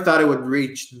never thought it would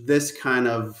reach this kind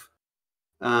of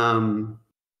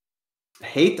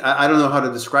hate. I don't know how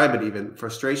to describe it. Even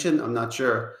frustration. I'm not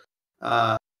sure.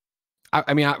 I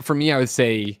mean, for me, I would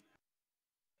say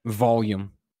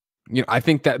volume. I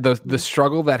think that the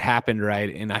struggle that happened,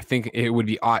 right? And I think it would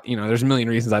be, there's a million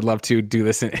reasons I'd love to do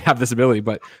this and have this ability,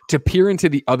 but to peer into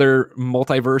the other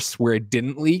multiverse where it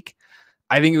didn't leak,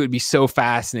 I think it would be so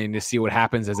fascinating to see what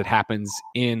happens as it happens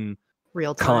in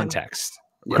real time context.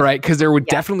 Yeah. Right? Because there would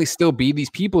definitely still be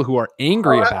these people who are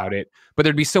angry about it, but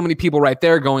there'd be so many people right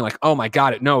there going like, "Oh my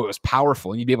god, it was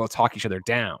powerful," and you'd be able to talk each other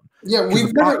down. Yeah,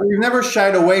 we've never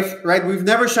shied away, right? We've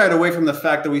never shied away from the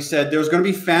fact that we said there's going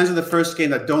to be fans of the first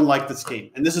game that don't like this game,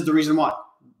 and this is the reason why,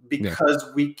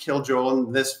 because we killed Joel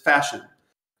in this fashion.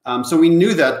 So we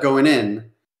knew that going in.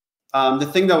 The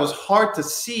thing that was hard to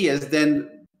see is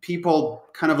then people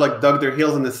kind of like dug their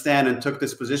heels in the sand and took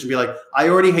this position, be like, I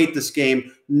already hate this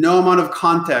game. No amount of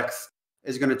context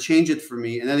is going to change it for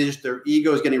me. And then their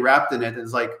ego is getting wrapped in it. And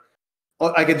it's like,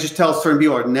 I could just tell certain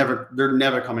people they're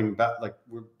never coming back. Like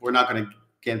we're not going to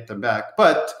get them back.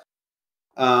 But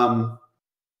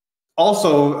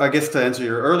also, I guess to answer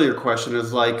your earlier question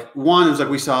is like, one is like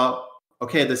we saw,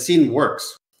 okay, the scene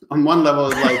works. On one level,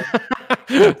 it's like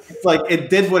it's like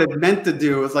it did what it meant to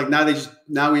do. It's like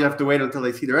now we have to wait until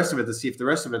they see the rest of it to see if the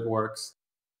rest of it works.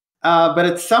 But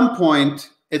at some point,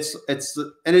 it's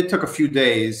and it took a few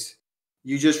days.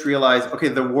 You just realize, okay,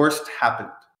 the worst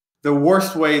happened. The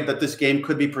worst way that this game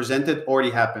could be presented already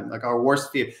happened. Like our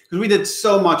worst fear, because we did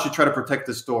so much to try to protect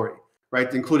the story,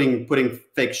 right? Including putting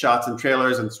fake shots in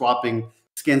trailers and swapping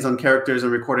skins on characters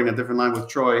and recording a different line with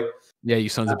Troy. Yeah, you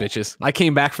sons of bitches. I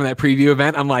came back from that preview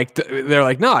event. I'm like, they're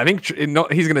like, no, I think he's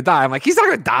going to die. I'm like, he's not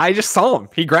going to die. I just saw him.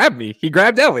 He grabbed me. He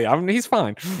grabbed Ellie. He's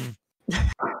fine.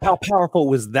 How powerful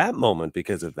was that moment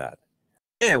because of that?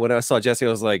 Yeah, when I saw Jesse, I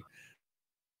was like,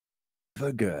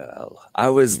 the girl.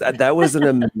 That was an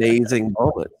amazing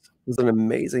moment. It was an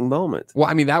amazing moment. Well,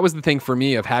 I mean, that was the thing for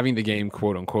me of having the game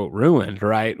quote unquote ruined,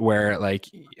 right? Where like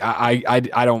I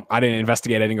didn't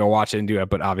investigate, I didn't go watch it and do it,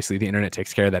 but obviously the internet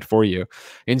takes care of that for you.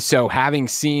 And so having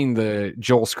seen the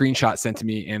Joel screenshot sent to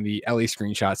me and the Ellie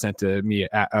screenshot sent to me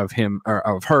of him or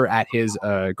of her at his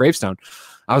gravestone,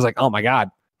 I was like, oh my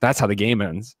God, that's how the game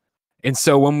ends. And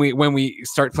so when we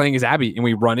start playing as Abby and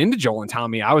we run into Joel and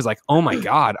Tommy, I was like, oh my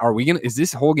God, is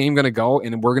this whole game gonna go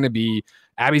and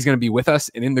Abby's gonna be with us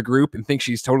and in the group and think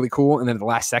she's totally cool? And then at the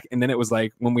last second, and then it was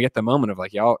like when we get the moment of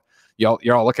like, you're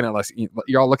all looking at us,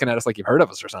 you're all looking at us like you've heard of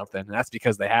us or something. And that's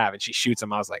because they have. And she shoots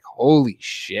him. I was like, holy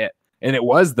shit. And it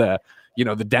was the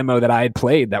demo that I had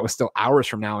played that was still hours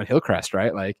from now in Hillcrest,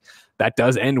 right? Like that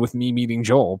does end with me meeting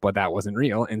Joel, but that wasn't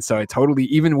real. And so it totally,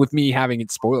 even with me having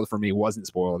it spoiled for me, wasn't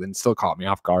spoiled and still caught me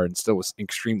off guard and still was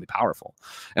extremely powerful.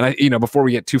 And I, before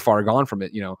we get too far gone from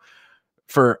it,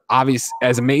 for obvious,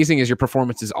 as amazing as your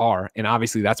performances are, and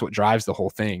obviously that's what drives the whole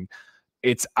thing.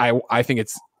 I think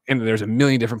it's, and there's a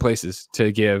million different places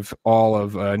to give all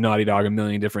of Naughty Dog a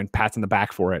million different pats in the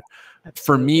back for it. Absolutely.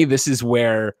 For me, this is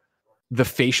where the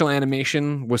facial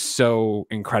animation was so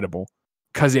incredible,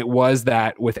 because it was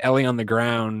that with Ellie on the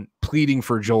ground pleading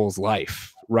for Joel's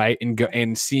life, right?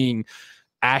 And seeing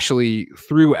Ashley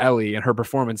through Ellie and her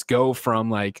performance go from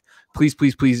like, please,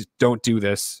 please, please don't do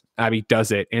this. Abby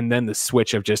does it. And then the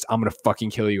switch of just, I'm going to fucking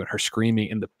kill you. And her screaming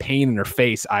and the pain in her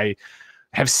face. I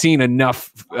have seen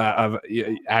enough of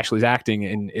Ashley's acting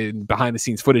and behind the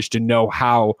scenes footage to know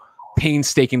how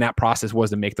painstaking that process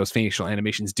was to make those facial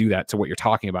animations do that to what you're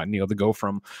talking about, Neil, to go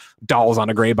from dolls on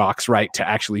a gray box, right, to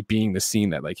actually being the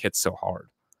scene that like hits so hard.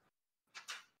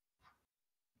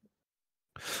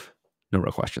 No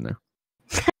real question there.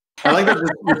 I like that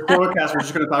the Spoilercast, we're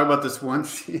just going to talk about this one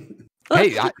scene.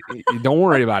 Hey, don't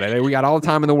worry about it. We got all the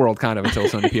time in the world, kind of, until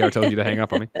Sony PR tells you to hang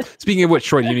up on me. Speaking of which,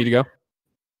 Troy, do you need to go?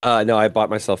 No, I bought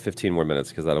myself 15 more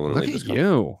minutes because I don't want to leave this. Look at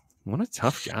you. What a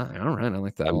tough guy. All right, I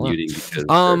like that. I'm muting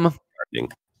because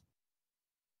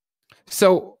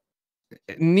so,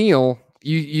 Neil,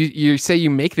 you say you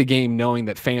make the game knowing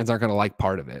that fans aren't going to like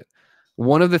part of it.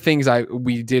 One of the things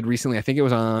we did recently, I think it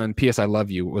was on PS I Love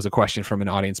You, was a question from an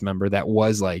audience member that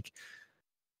was like,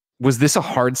 was this a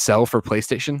hard sell for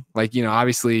PlayStation? Like,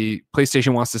 obviously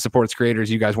PlayStation wants to support its creators.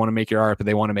 You guys want to make your art, but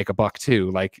they want to make a buck too.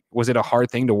 Like, was it a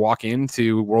hard thing to walk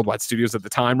into Worldwide Studios at the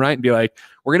time, right? And be like,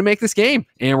 we're going to make this game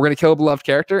and we're going to kill a beloved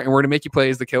character and we're going to make you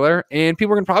play as the killer. And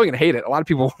people are probably going to hate it. A lot of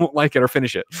people won't like it or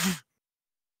finish it.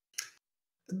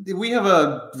 We have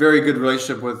a very good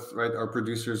relationship with our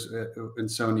producers in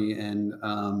Sony.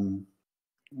 And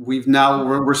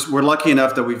we're lucky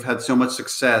enough that we've had so much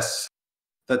success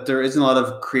that there isn't a lot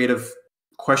of creative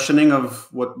questioning of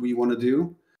what we want to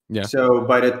do. Yeah. So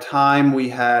by the time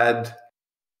I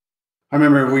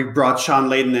remember we brought Sean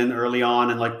Layden in early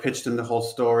on and like pitched him the whole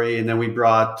story. And then we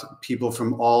brought people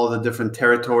from all of the different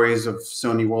territories of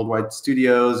Sony Worldwide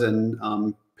Studios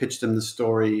and pitched them the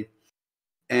story.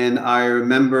 And I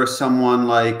remember someone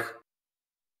like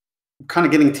kind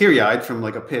of getting teary-eyed from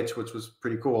like a pitch, which was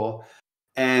pretty cool.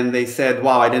 And they said,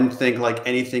 wow, I didn't think like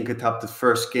anything could top the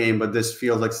first game, but this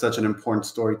feels like such an important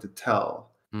story to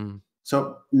tell. Mm.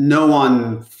 So no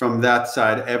one from that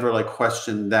side ever like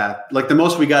questioned that. Like the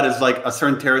most we got is like a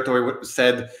certain territory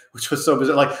said, which was so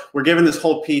bizarre. Like we're given this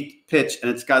whole pitch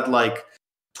and it's got like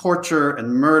torture and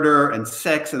murder and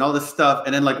sex and all this stuff.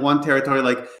 And then like one territory,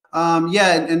 like,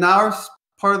 yeah, in our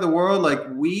part of the world, like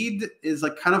weed is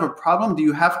like kind of a problem. Do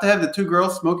you have to have the two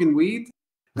girls smoking weed?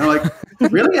 And I'm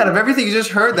like, really? Out of everything you just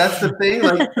heard, that's the thing?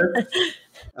 Like,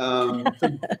 so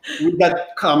we got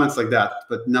comments like that,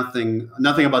 but nothing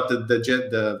about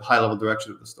the high level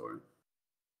direction of the story.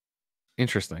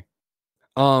 Interesting.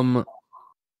 One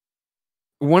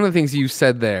of the things you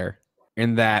said there,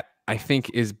 and that I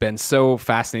think has been so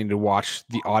fascinating to watch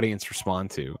the audience respond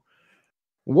to.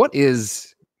 What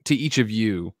is, to each of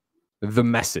you, the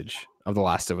message of The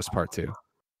Last of Us Part 2?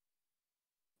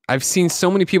 I've seen so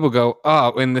many people go,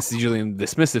 oh, and this is usually in the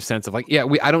dismissive sense of like, yeah,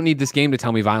 I don't need this game to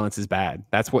tell me violence is bad.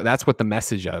 That's what the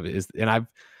message of it is. And I've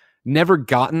never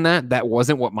gotten that. That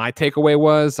wasn't what my takeaway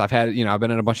was. I've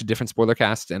been in a bunch of different spoiler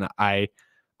casts, and I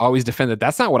always defend that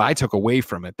that's not what I took away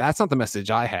from it. That's not the message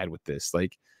I had with this.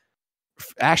 Like,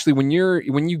 Ashley, when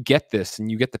you get this and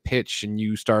you get the pitch and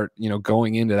you start,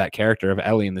 going into that character of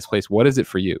Ellie in this place, what is it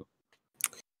for you?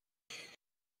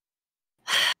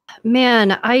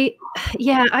 Man,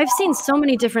 I've seen so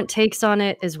many different takes on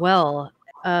it as well,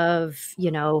 of,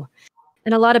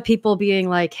 and a lot of people being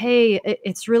like, hey,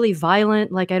 it's really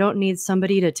violent. Like, I don't need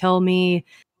somebody to tell me,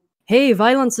 hey,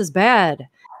 violence is bad.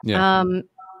 Yeah.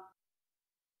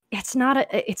 It's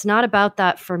not about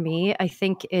that for me. I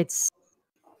think it's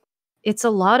a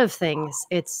lot of things.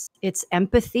 It's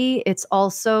empathy. It's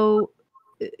also,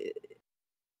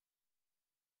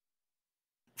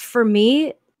 for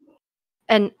me,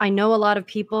 and I know a lot of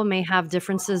people may have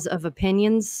differences of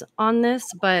opinions on this,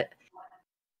 but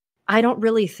I don't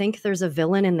really think there's a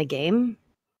villain in the game.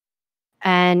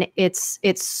 And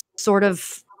it's sort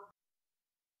of,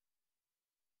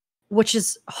 which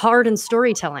is hard in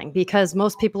storytelling, because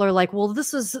most people are like, well,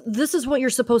 this is what you're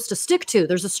supposed to stick to.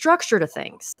 There's a structure to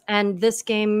things. And this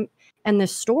game and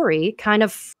this story kind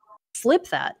of flip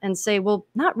that and say, well,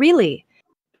 not really.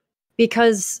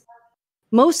 Because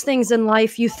most things in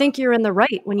life, you think you're in the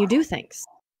right when you do things.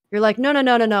 You're like, no.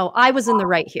 I was in the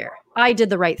right here. I did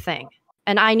the right thing.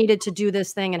 And I needed to do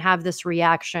this thing and have this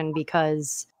reaction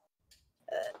because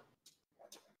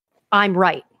I'm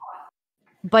right.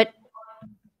 But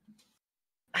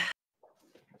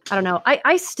I don't know.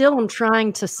 I still am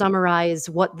trying to summarize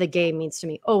what the game means to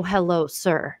me. Oh, hello,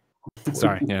 sir.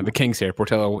 Sorry. Yeah, the king's here.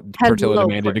 Portillo Hello,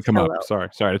 demanded to come up. Portillo.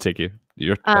 Sorry to take you.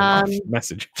 Your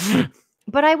message.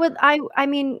 But I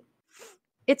mean,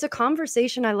 it's a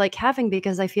conversation I like having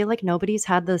because I feel like nobody's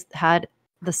had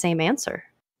the same answer.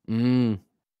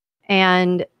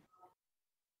 And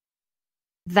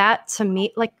that, to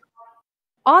me, like,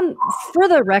 for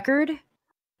the record,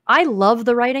 I love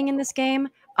the writing in this game.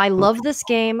 I love this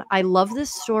game. I love this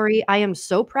story. I am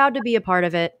so proud to be a part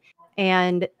of it.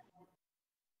 And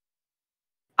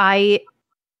I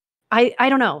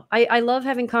don't know. I love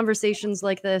having conversations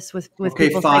like this with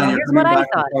people. Fine. Saying, here's what I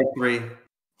thought.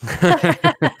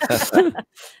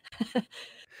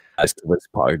 That's what's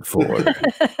part 4.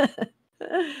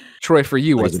 Troy, for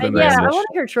you, what's the message? message? I want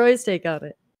to hear Troy's take on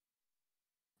it.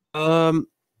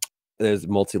 There's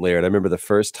multi-layered. I remember the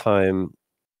first time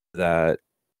that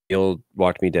Neil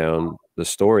walked me down the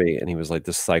story, and he was like,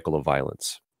 "This cycle of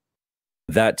violence."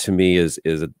 That to me is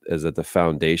at the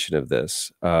foundation of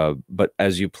this. But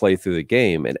as you play through the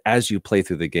game,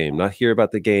 not hear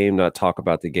about the game, not talk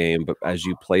about the game, but as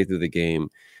you play through the game,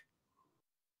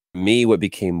 what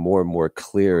became more and more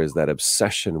clear is that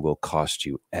obsession will cost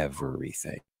you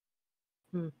everything.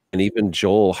 And even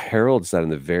Joel heralds that in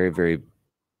the very, very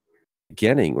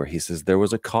beginning, where he says there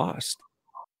was a cost.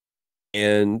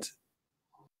 And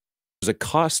there's a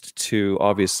cost to,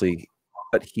 obviously,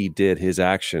 what he did, his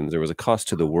actions. There was a cost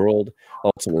to the world.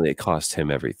 Ultimately, it cost him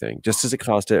everything. Just as it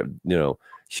cost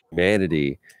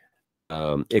humanity,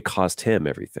 it cost him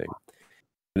everything.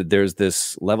 There's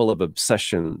this level of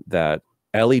obsession that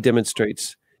Ellie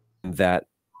demonstrates, that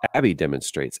Abby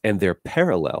demonstrates, and they're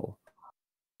parallel,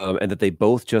 and that they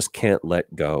both just can't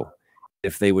let go.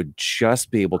 If they would just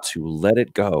be able to let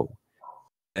it go,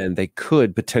 and they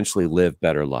could potentially live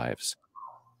better lives.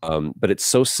 But it's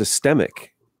so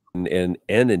systemic and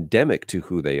endemic to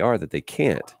who they are that they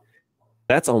can't.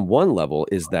 That's on one level,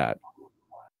 is that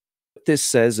what this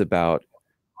says about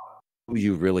who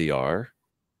you really are,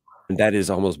 and that is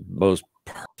almost most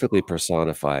perfectly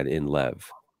personified in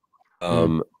Lev.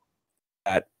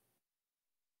 That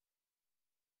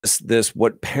this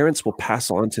what parents will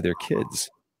pass on to their kids,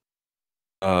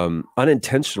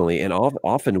 unintentionally, and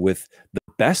often with the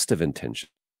best of intention,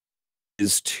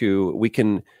 is we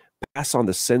can pass on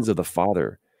the sins of the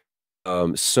father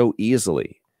so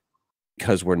easily,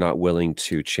 because we're not willing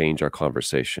to change our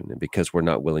conversation, and because we're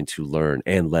not willing to learn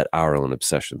and let our own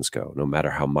obsessions go, no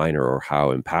matter how minor or how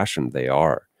impassioned they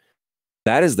are.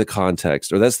 That is the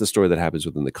context, or that's the story that happens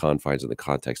within the confines of the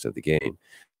context of the game.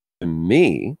 To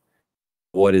me,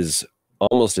 what is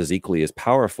almost as equally as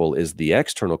powerful is the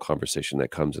external conversation that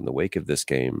comes in the wake of this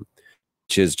game,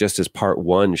 which is, just as part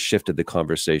 1 shifted the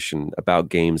conversation about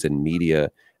games and media,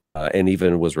 and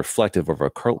even was reflective of our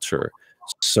culture,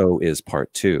 so is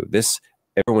part 2. This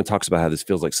everyone talks about how this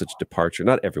feels like such a departure.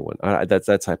 Not everyone.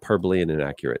 That's hyperbole and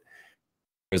inaccurate.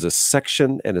 There's a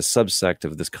section and a subsect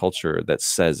of this culture that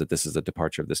says that this is a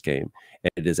departure of this game.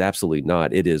 And it is absolutely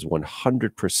not. It is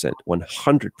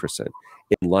 100%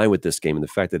 in line with this game. And the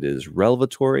fact that it is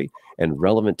revelatory and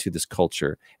relevant to this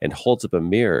culture and holds up a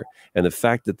mirror. And the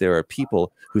fact that there are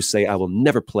people who say, I will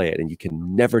never play it and you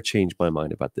can never change my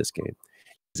mind about this game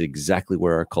is exactly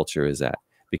where our culture is at.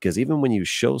 Because even when you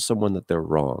show someone that they're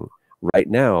wrong, right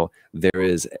now,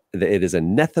 it is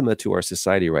anathema to our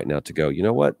society right now to go, you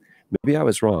know what? Maybe I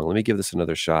was wrong. Let me give this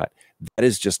another shot. That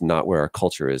is just not where our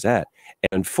culture is at.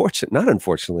 And not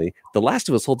unfortunately, The Last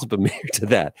of Us holds up a mirror to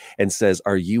that and says,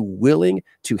 are you willing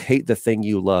to hate the thing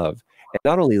you love? And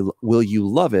not only will you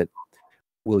love it,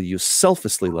 will you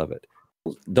selflessly love it?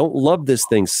 Don't love this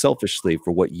thing selfishly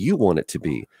for what you want it to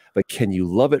be, but can you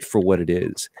love it for what it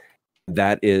is?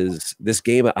 That is this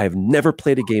game. I've never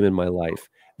played a game in my life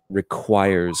that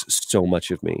requires so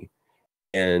much of me.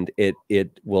 And it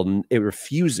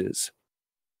refuses to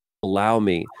allow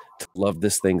me to love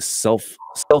this thing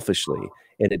selfishly,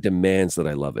 and it demands that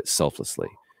I love it selflessly.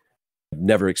 I've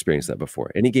never experienced that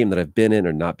before. Any game that I've been in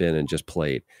or not been in, just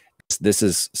played, this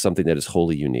is something that is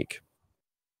wholly unique.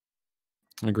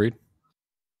 Agreed.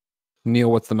 Neil,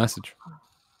 what's the message?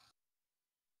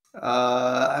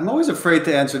 I'm always afraid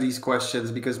to answer these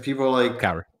questions because people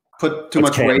Coward. Put too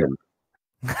much weight.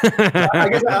 I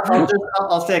guess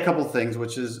I'll say a couple things,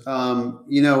 which is,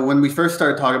 when we first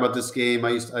started talking about this game,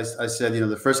 I said,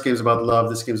 the first game's about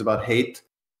love, this game's about hate.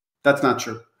 That's not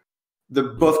true.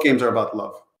 Both games are about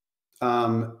love.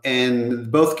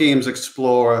 And both games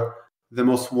explore the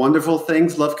most wonderful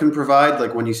things love can provide,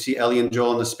 like when you see Ellie and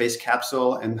Joel in the space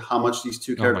capsule and how much these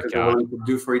two characters are willing to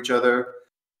do for each other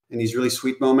in these really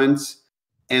sweet moments.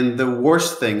 And the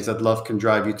worst things that love can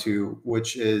drive you to,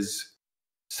 which is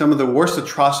some of the worst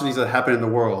atrocities that happen in the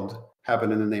world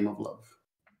happen in the name of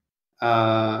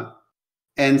love.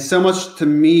 And so much to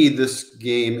me, this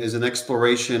game is an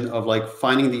exploration of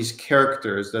finding these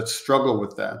characters that struggle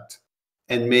with that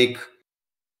and make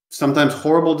sometimes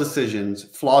horrible decisions,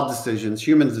 flawed decisions,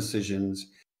 human decisions,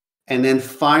 and then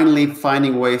finally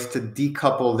finding ways to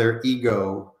decouple their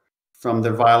ego from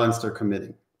the violence they're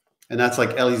committing. And that's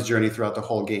Ellie's journey throughout the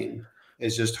whole game.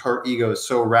 It's just her ego is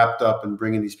so wrapped up in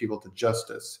bringing these people to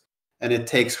justice. And it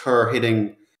takes her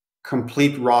hitting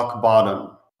complete rock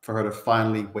bottom for her to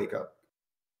finally wake up.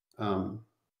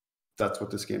 That's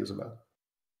what this game is about.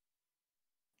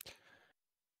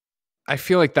 I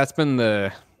feel like that's been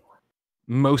the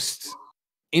most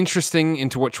interesting,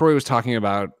 into what Troy was talking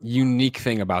about, unique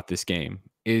thing about this game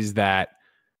is that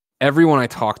everyone I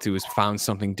talked to has found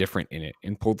something different in it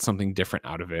and pulled something different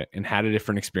out of it and had a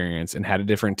different experience and had a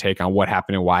different take on what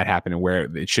happened and why it happened and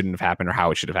where it shouldn't have happened or how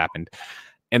it should have happened.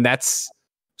 And that's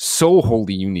so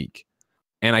wholly unique.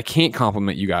 And I can't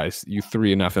compliment you guys, you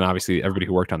three, enough, and obviously everybody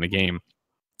who worked on the game,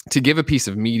 to give a piece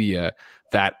of media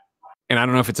that, and I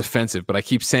don't know if it's offensive, but I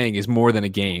keep saying is more than a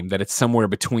game, that it's somewhere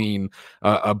between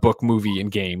a book, movie,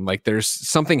 and game. There's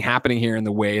something happening here in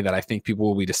the way that I think people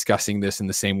will be discussing this in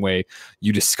the same way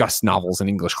you discuss novels in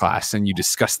English class and you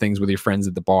discuss things with your friends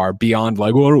at the bar beyond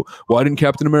well, why didn't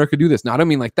Captain America do this? No, I don't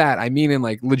mean like that. I mean in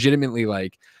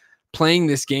legitimately playing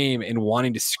this game and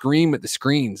wanting to scream at the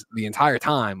screens the entire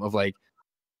time of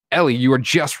Ellie, you are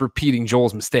just repeating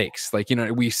Joel's mistakes.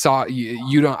 We saw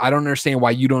you don't. I don't understand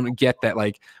why you don't get that.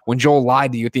 When Joel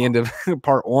lied to you at the end of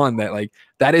part one,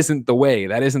 that isn't the way.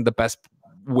 That isn't the best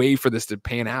way for this to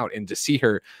pan out. And to see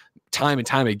her time and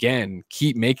time again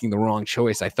keep making the wrong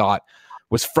choice, I thought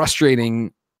was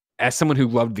frustrating as someone who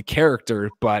loved the character,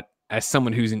 but as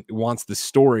someone who wants the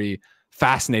story,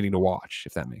 fascinating to watch.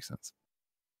 If that makes sense.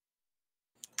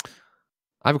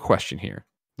 I have a question here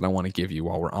that I want to give you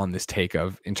while we're on this take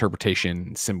of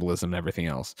interpretation, symbolism, and everything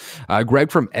else.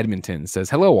 Greg from Edmonton says,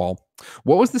 hello all.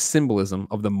 What was the symbolism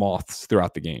of the moths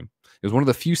throughout the game? It was one of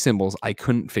the few symbols I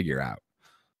couldn't figure out.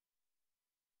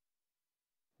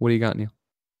 What do you got, Neil?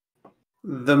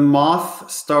 The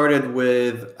moth started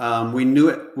with, we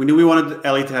knew we wanted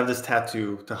Ellie to have this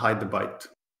tattoo to hide the bite.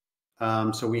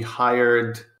 So we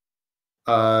hired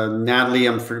Natalie,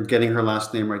 I'm forgetting her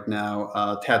last name right now,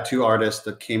 a tattoo artist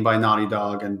that came by Naughty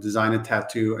Dog and designed a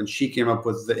tattoo, and she came up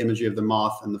with the imagery of the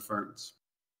moth and the ferns.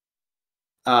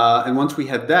 And once we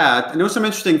had that, and there were some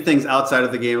interesting things outside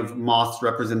of the game of moths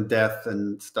represent death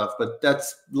and stuff, but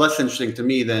that's less interesting to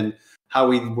me than how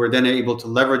we were then able to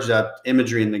leverage that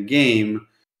imagery in the game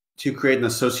to create an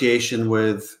association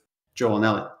with Joel and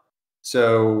Ellie.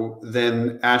 So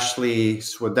then Ashley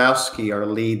Swadowski, our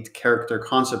lead character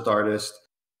concept artist,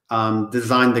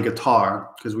 designed the guitar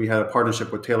because we had a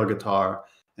partnership with Taylor Guitar.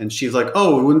 And she's like,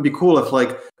 oh, it wouldn't be cool if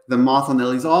like the moth on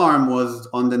Ellie's arm was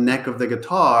on the neck of the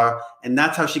guitar, and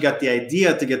that's how she got the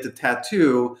idea to get the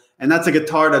tattoo, and that's a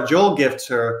guitar that Joel gifts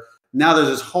her. Now there's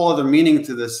this whole other meaning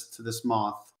to this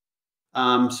moth.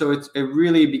 So it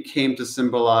really became to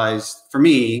symbolize for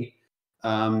me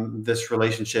this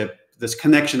relationship, this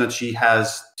connection that she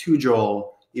has to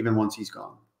Joel even once he's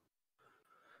gone.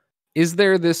 Is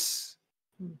there this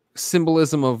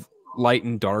symbolism of light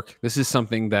and dark? This is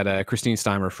something that Christine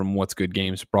Steimer from What's Good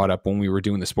Games brought up when we were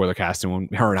doing the spoiler cast and when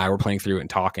her and I were playing through it and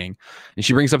talking. And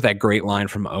she brings up that great line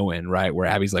from Owen, right, where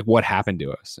Abby's like, "What happened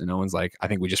to us?" And Owen's like, "I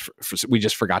think we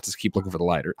just forgot to keep looking for the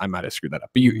light." Or I might have screwed that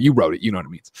up, but you wrote it. You know what it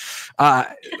means.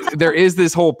 There is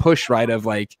this whole push, right, of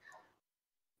like,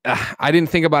 I didn't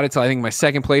think about it till I think my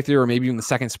second playthrough or maybe even the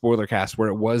second spoiler cast, where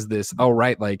it was this, oh,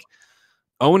 right, like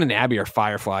Owen and Abby are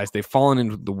fireflies. They've fallen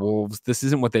into the wolves. This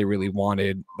isn't what they really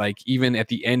wanted. Like, even at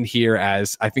the end here,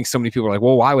 as I think so many people are like,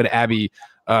 well, why would Abby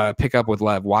pick up with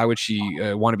Lev? Why would she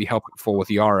want to be helpful with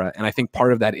Yara? And I think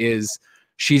part of that is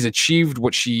she's achieved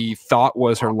what she thought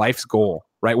was her life's goal,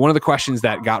 right? One of the questions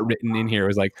that got written in here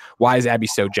was like, why is Abby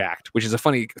so jacked? Which is a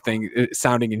funny thing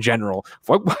sounding in general.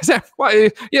 Why is that? Why?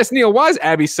 Yes, Neil, why is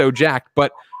Abby so jacked?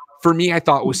 But for me, I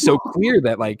thought it was so clear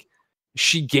that like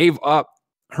she gave up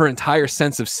her entire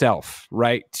sense of self,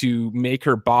 right, to make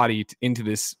her body into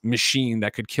this machine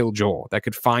that could kill Joel, that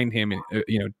could find him and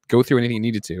go through anything he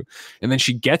needed to. And then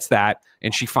she gets that,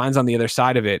 and she finds on the other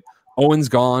side of it, Owen's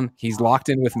gone. He's locked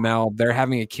in with Mel. They're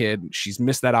having a kid. She's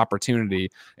missed that opportunity.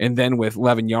 And then with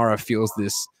Lev and Yara feels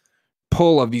this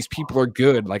pull of these people are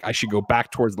good. Like, I should go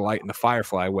back towards the light in the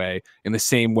Firefly way, in the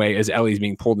same way as Ellie's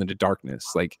being pulled into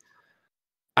darkness. Like,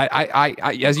 I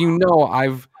as you know,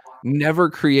 I've never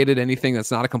created anything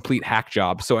that's not a complete hack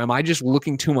job. So am I just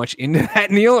looking too much into that,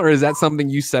 Neil, or is that something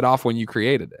you set off when you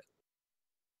created it?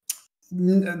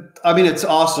 I mean, it's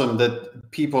awesome that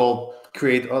people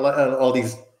create all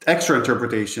these extra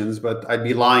interpretations, but I'd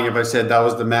be lying if I said that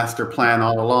was the master plan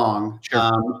all along.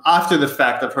 Sure. After the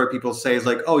fact, I've heard people say it's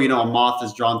like, oh, a moth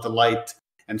is drawn to light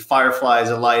and firefly is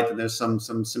a light, and there's some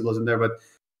symbolism there. But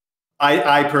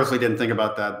I personally didn't think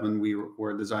about that when we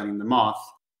were designing the moth.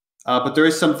 But there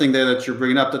is something there that you're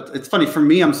bringing up. That it's funny for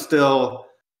me. I'm still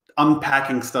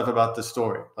unpacking stuff about the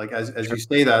story. Like as you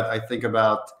say that, I think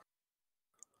about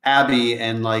Abby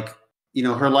and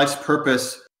her life's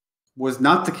purpose was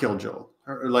not to kill Joel.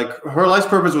 Her life's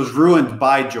purpose was ruined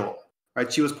by Joel.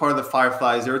 Right? She was part of the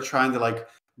Fireflies. They were trying to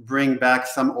bring back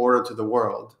some order to the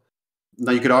world.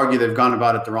 Now you could argue they've gone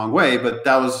about it the wrong way, but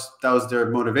that was their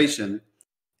motivation.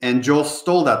 And Joel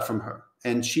stole that from her,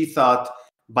 and she thought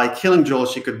by killing Joel,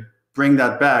 she could bring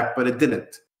that back, but it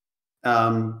didn't.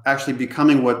 Actually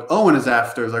becoming what Owen is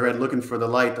after, as I read, looking for the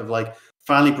light of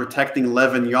finally protecting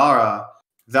Lev and Yara,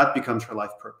 that becomes her life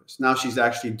purpose. Now she's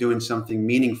actually doing something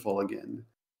meaningful again,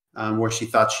 where she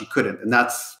thought she couldn't. And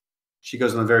she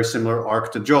goes on a very similar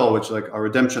arc to Joel, which is a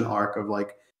redemption arc of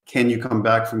can you come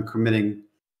back from committing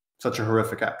such a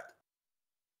horrific act?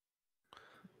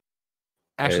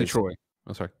 Actually, Troy.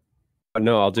 Oh, sorry.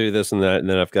 No, I'll do this and that, and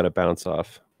then I've got to bounce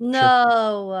off. No.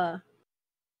 Sure.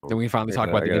 Then we can finally talk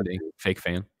about the ending. Fake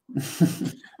fan.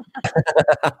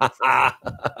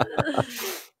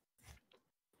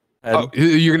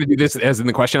 You're going to do this as in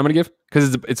the question I'm going to give?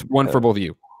 Because it's one for both of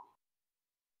you.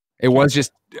 It was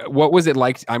just, what was it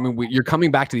like? I mean, you're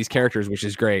coming back to these characters, which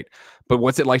is great, but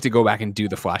what's it like to go back and do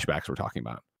the flashbacks we're talking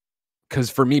about? Because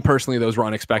for me personally, those were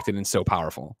unexpected and so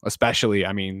powerful. Especially,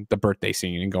 I mean, the birthday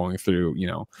scene and going through,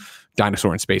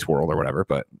 dinosaur and space world or whatever.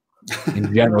 But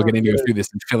in general, getting to go through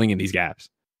this and filling in these gaps.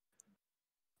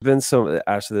 There's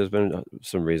been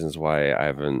some reasons why I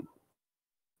haven't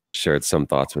shared some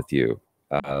thoughts with you.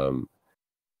 I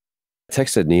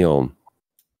texted Neil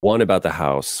one about the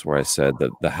house, where I said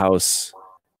that the house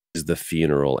is the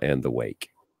funeral and the wake.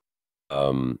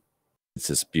 It's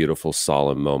this beautiful,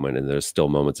 solemn moment, and there's still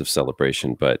moments of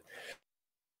celebration, but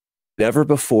never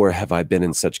before have I been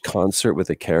in such concert with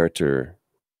a character,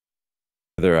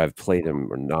 whether I've played him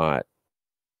or not,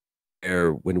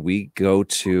 where when we go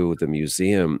to the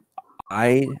museum,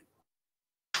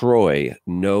 Troy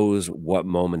knows what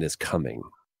moment is coming.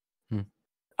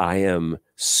 I am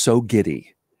so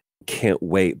giddy, can't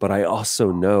wait, but I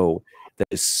also know that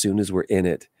as soon as we're in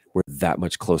it, we're that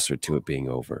much closer to it being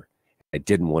over. I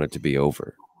didn't want it to be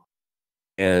over.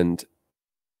 And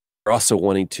you're also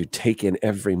wanting to take in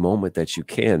every moment that you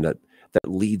can that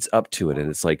leads up to it. And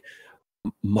it's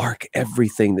mark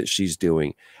everything that she's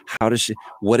doing.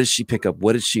 What does she pick up?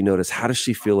 What did she notice? How does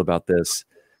she feel about this?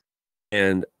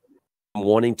 And I'm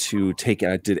wanting to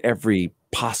I did every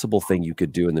possible thing you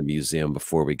could do in the museum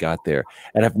before we got there.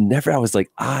 And I was like,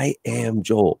 I am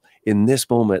Joel. In this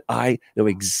moment, I know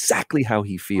exactly how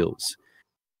he feels.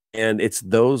 And it's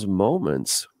those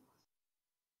moments,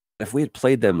 if we had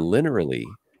played them linearly,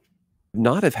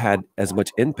 not have had as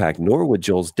much impact, nor would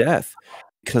Joel's death,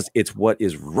 because it's what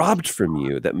is robbed from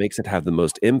you that makes it have the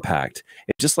most impact.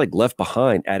 And just like Left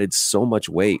Behind added so much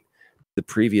weight to the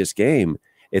previous game,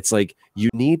 it's like you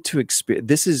need to experience.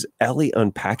 This is Ellie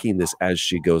unpacking this as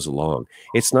she goes along.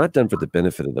 It's not done for the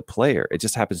benefit of the player. It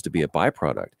just happens to be a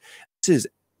byproduct.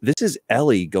 This is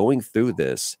Ellie going through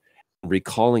this,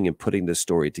 recalling and putting this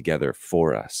story together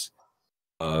for us.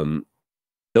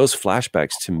 Those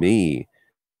flashbacks to me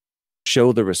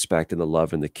show the respect and the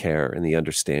love and the care and the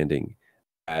understanding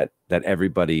that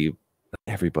everybody,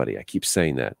 I keep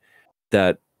saying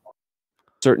that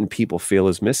certain people feel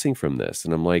is missing from this.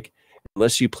 And I'm like,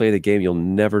 unless you play the game, you'll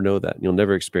never know that. You'll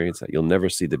never experience that. You'll never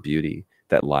see the beauty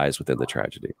that lies within the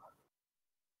tragedy.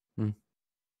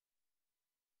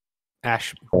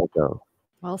 Ash,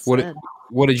 well said.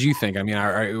 What did you think? I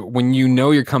mean, when you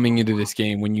know you're coming into this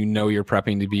game, when you know you're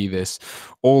prepping to be this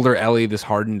older Ellie, this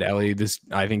hardened Ellie, this,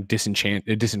 I think,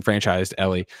 disenfranchised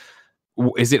Ellie,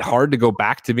 is it hard to go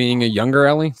back to being a younger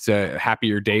Ellie, to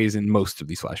happier days in most of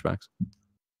these flashbacks?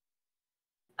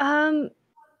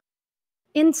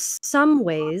 In some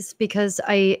ways, because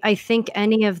I think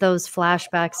any of those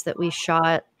flashbacks that we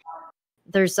shot,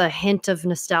 there's a hint of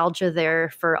nostalgia there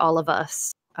for all of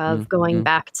us, of going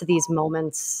back to these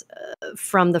moments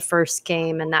from the first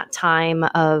game and that time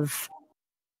of,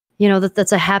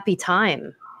 that's a happy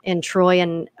time in Troy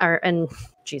and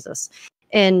Jesus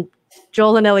and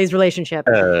Joel and Ellie's relationship.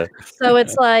 So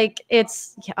it's like,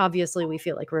 obviously we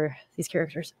feel like we're these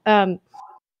characters.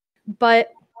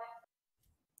 But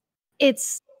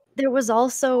there was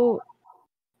also,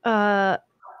 I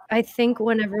think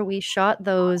whenever we shot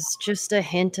those, just a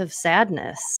hint of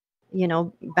sadness,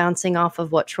 bouncing off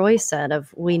of what Troy said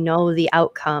of, we know the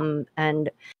outcome and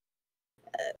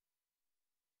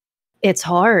it's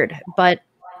hard, but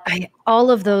all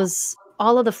of the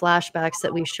flashbacks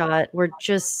that we shot were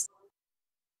just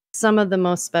some of the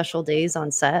most special days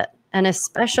on set. And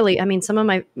especially, I mean,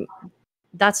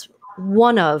 that's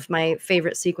one of my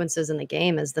favorite sequences in the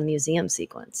game is the museum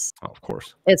sequence. Oh, of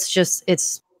course. It's just,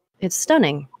 it's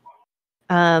stunning.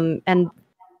 And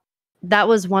that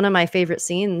was one of my favorite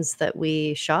scenes that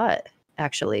we shot,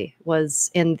 actually,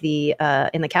 was in the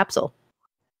capsule.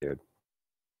 Dude.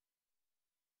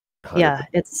 Yeah,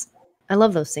 I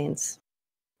love those scenes.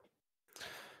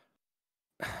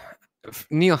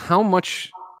 Neil, how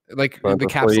much, like, the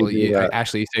capsule,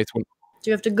 Ashley, you say it's one. Do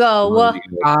you have to go?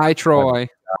 Hi, Troy.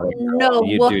 No.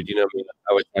 Dude, you know me.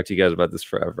 I would talk to you guys about this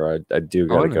forever. I do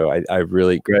gotta go. I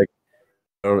really, Greg,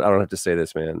 I don't have to say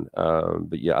this, man.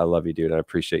 But yeah, I love you, dude. I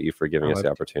appreciate you for giving us the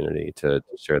opportunity to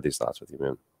share these thoughts with you,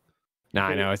 man. No,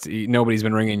 I know nobody's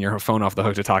been ringing your phone off the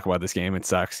hook to talk about this game. It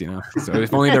sucks, So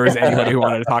if only there was anybody who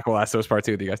wanted to talk about Last of Us Part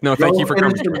 2 with you guys. No, thank you for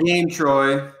coming. Finish the game,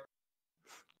 Troy.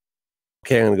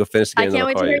 Okay, I'm gonna go finish the game. I can't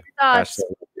wait to hear your thoughts.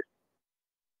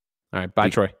 All right, bye,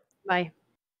 Troy. Bye.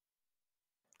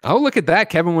 Oh, look at that!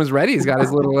 Kevin was ready. He's got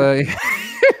his little.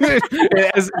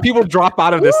 As people drop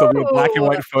out of this, there'll be a black and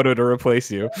white photo to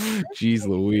replace you. Jeez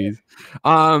Louise.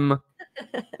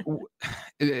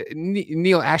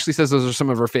 Neil, Ashley says those are some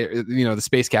of her favorite, the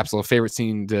space capsule favorite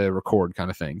scene to record kind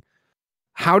of thing.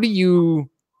 How do you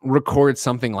record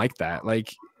something like that?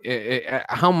 Like,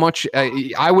 how much?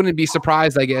 I wouldn't be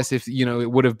surprised, I guess, if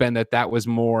it would have been that was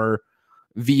more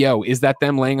VO. Is that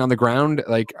them laying on the ground?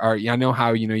 Like, I know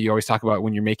how you always talk about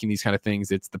when you're making these kind of things,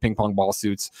 it's the ping pong ball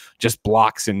suits, just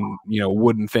blocks and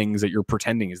wooden things that you're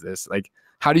pretending is this. Like,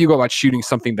 how do you go about shooting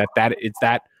something that it's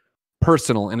that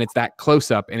personal and it's that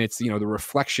close up and it's the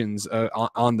reflections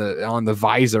on the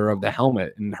visor of the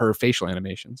helmet and her facial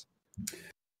animations?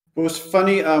 It was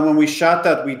funny when we shot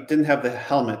that, we didn't have the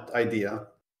helmet idea,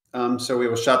 so we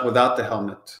were shot without the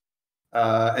helmet.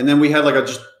 And then we had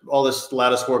just all this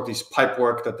lattice work, these pipe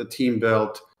work that the team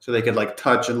built so they could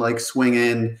touch and swing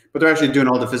in, but they're actually doing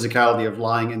all the physicality of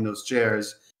lying in those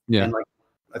chairs. Yeah. And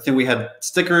I think we had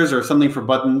stickers or something for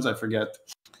buttons. I forget.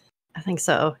 I think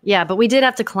so. Yeah. But we did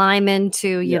have to climb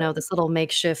into, this little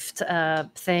makeshift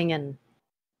thing and,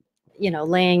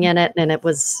 laying in it. And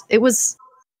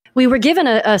we were given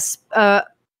a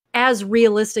as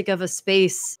realistic of a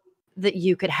space that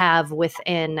you could have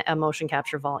within a motion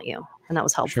capture volume. And that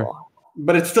was helpful. Sure.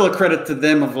 But it's still a credit to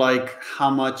them of how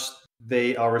much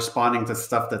they are responding to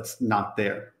stuff that's not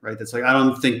there, right? It's I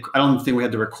don't think we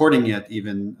had the recording yet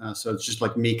even. So it's just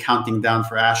me counting down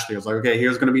for Ashley. I was like, okay,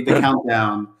 here's going to be the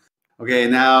countdown. Okay,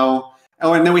 now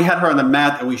Oh, and then we had her on the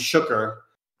mat and we shook her.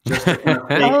 Just to kind of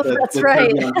fake that's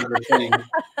right.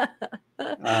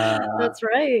 That's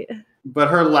right. But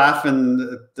her laughing,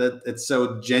 that it's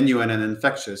so genuine and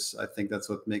infectious. I think that's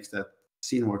what makes that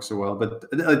scene work so well. But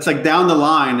it's like down the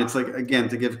line, it's like, again,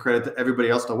 to give credit to everybody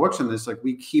else that works on this, like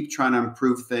we keep trying to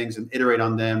improve things and iterate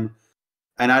on them.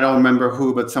 And I don't remember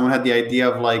who, but someone had the idea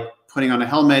of like putting on a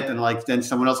helmet, and like then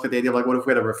someone else got the idea of like, what if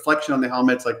we had a reflection on the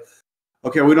helmet? It's like,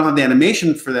 okay, we don't have the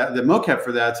animation for that, the mocap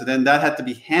for that. So then that had to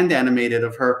be hand animated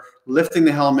of her lifting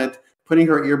the helmet, putting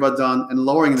her earbuds on, and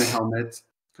lowering the helmet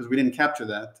because we didn't capture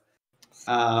that.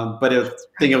 But I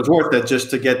think it was worth it just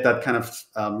to get that kind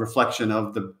of reflection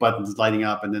of the buttons lighting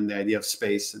up, and then the idea of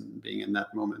space and being in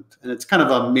that moment. And it's kind of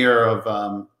a mirror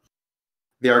of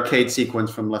the arcade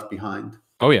sequence from Left Behind.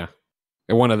 Oh yeah,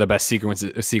 and one of the best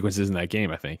sequences in that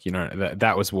game. I think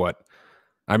that was what.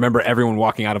 I remember everyone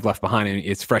walking out of Left Behind, and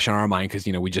it's fresh in our mind because,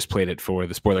 we just played it for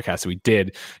the spoiler cast that we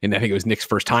did. And I think it was Nick's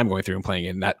first time going through and playing it.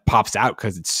 And that pops out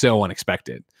because it's so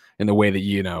unexpected in the way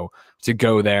that, to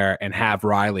go there and have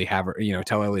Riley have her,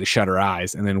 tell Ellie to shut her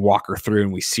eyes and then walk her through,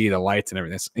 and we see the lights and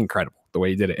everything. It's incredible the way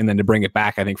you did it. And then to bring it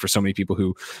back, I think for so many people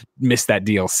who missed that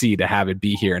DLC, to have it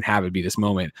be here and have it be this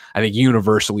moment, I think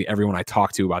universally everyone I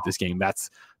talk to about this game, that's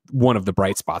one of the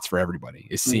bright spots for everybody,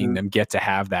 is seeing them get to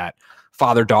have that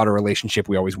father-daughter relationship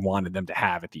we always wanted them to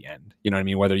have at the end. You know what I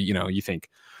mean? Whether, you think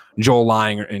Joel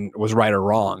lying and was right or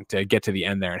wrong, to get to the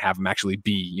end there and have them actually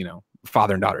be,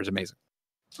 father and daughter is amazing.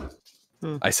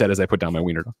 I said as I put down my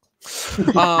wiener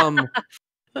dog.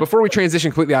 Before we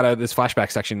transition completely out of this flashback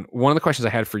section, one of the questions I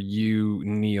had for you,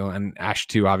 Neil, and Ash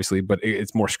too, obviously, but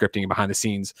it's more scripting and behind the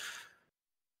scenes.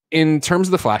 In terms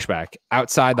of the flashback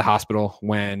outside the hospital,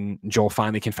 when Joel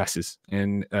finally confesses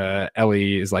and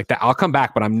Ellie is like, "I'll come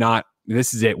back, but I'm not.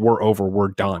 This is it. We're over. We're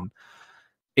done."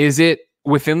 Is it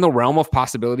within the realm of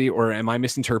possibility, or am I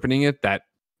misinterpreting it, that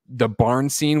the barn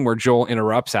scene where Joel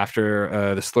interrupts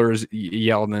after the slurs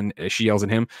yelled and then she yells at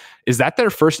him, is that their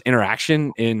first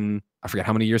interaction in, I forget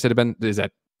how many years it had been? Is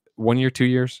that 1 year, 2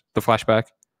 years? The flashback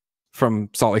from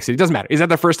Salt Lake City? It doesn't matter. Is that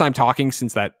their first time talking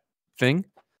since that thing?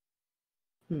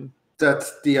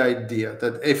 That's the idea.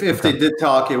 That if they did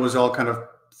talk, it was all kind of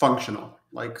functional,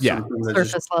 like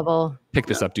surface level. Pick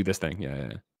this up, do this thing.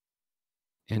 Yeah.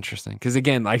 Interesting. Because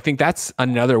again, I think that's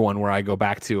another one where I go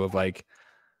back to of like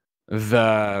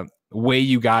the way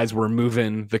you guys were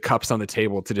moving the cups on the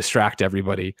table to distract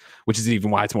everybody, which is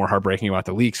even why it's more heartbreaking about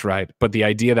the leaks, right? But the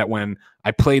idea that when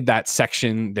I played that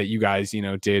section that you guys,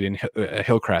 did in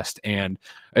Hillcrest, and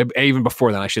even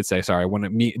before then, I should say, sorry,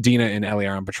 when Dina and Ellie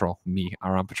are on patrol,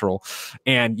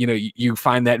 and you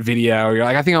find that video, you're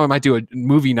like, I think I might do a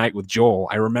movie night with Joel.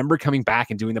 I remember coming back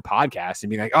and doing the podcast and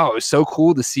being like, oh, it was so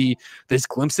cool to see this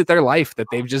glimpse at their life that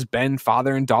they've just been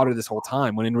father and daughter this whole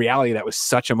time, when in reality that was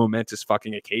such a momentous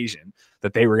fucking occasion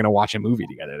that they were going to watch a movie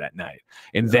together that night.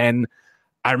 And then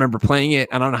I remember playing it.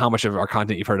 I don't know how much of our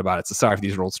content you've heard about it, so sorry if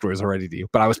these are old stories already to you,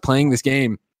 but I was playing this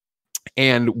game,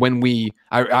 and when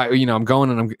I'm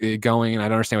going and I'm going and I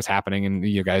don't understand what's happening, and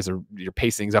you guys your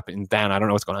pacing's up and down. I don't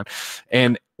know what's going on.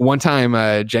 And one time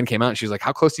Jen came out and she was like,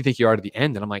 "How close do you think you are to the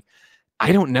end?" And I'm like,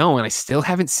 "I don't know." And I still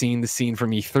haven't seen the scene from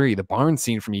E3, the barn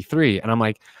scene from E3. And I'm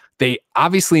like, they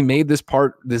obviously made this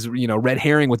part, this red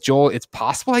herring with Joel. It's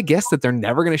possible, I guess, that they're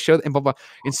never going to show that, and blah blah.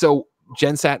 And so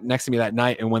Jen sat next to me that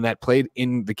night, and when that played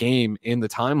in the game, in the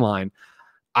timeline,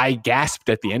 I gasped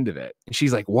at the end of it. And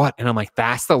she's like, "What?" And I'm like,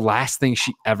 that's the last thing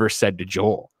she ever said to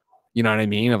Joel. You know what I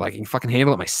mean? Of like, I can fucking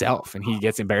handle it myself. And he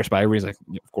gets embarrassed by everybody. He's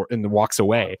like, of course, and then walks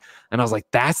away. And I was like,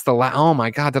 that's the oh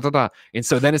my God, da, da, da. And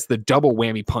so then it's the double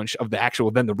whammy punch of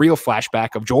the real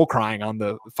flashback of Joel crying on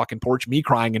the fucking porch, me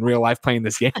crying in real life playing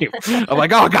this game. I'm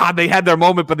like, oh God, they had their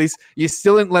moment, but you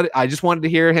still didn't let it. I just wanted to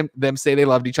hear them say they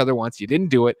loved each other once. You didn't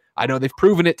do it. I know they've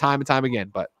proven it time and time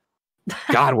again, but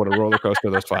God, what a roller coaster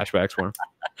those flashbacks were.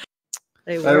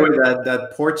 By the way,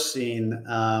 that porch scene,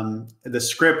 the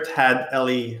script had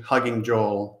Ellie hugging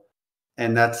Joel,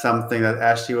 and that's something that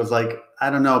Ashley was like, I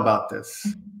don't know about this.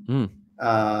 And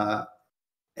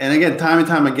again, time and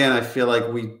time again, I feel like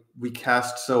we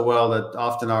cast so well that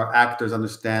often our actors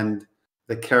understand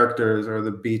the characters or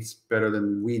the beats better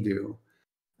than we do.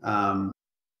 And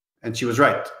she was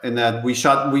right in that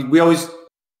we always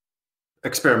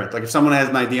experiment. Like if someone has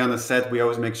an idea on the set, we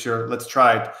always make sure, let's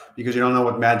try it, because you don't know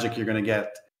what magic you're going to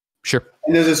get. Sure.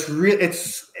 And there's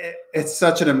this it's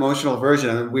such an emotional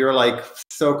version. And we were like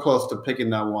so close to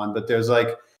picking that one, but there's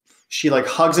like, she like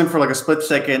hugs him for like a split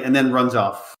second and then runs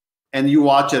off. And you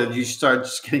watch it and you start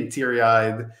just getting teary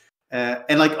eyed.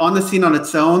 And like on the scene on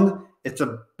its own, it's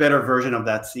a better version of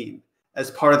that scene.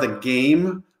 As part of the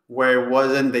game where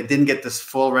they didn't get this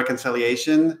full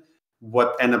reconciliation,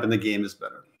 what end up in the game is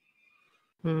better.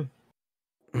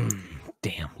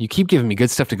 Damn, you keep giving me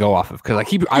good stuff to go off of because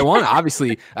I want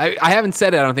obviously I haven't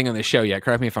said it I don't think on this show yet.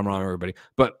 Correct me if I'm wrong, everybody,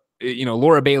 but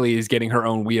Laura Bailey is getting her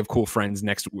own We Have Cool Friends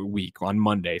next week on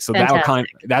Monday. So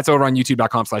that's over on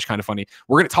youtube.com/kindoffunny.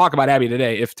 We're going to talk about Abby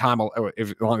today if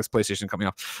as long as PlayStation coming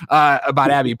off about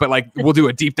Abby, but like we'll do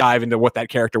a deep dive into what that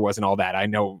character was and all that. I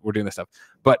know we're doing this stuff,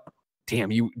 but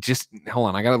damn, you just hold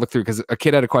on. I got to look through because a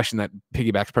kid had a question that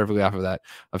piggybacks perfectly off of that,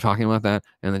 of talking about that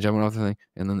and then jumping off the thing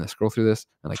and then I scroll through this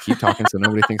and I keep talking so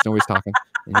nobody thinks nobody's talking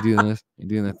and you doing this, you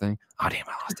doing that thing. Oh, damn,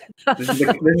 I lost it. This is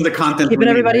the content. Keeping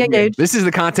everybody engaged. This is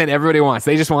the content everybody wants.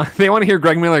 They want to hear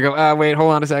Greg Miller go, wait,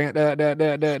 hold on a second.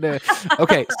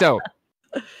 Okay, so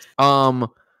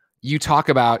you talk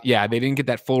about, they didn't get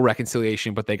that full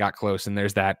reconciliation, but they got close. And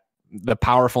there's the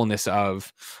powerfulness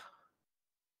of,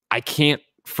 I can't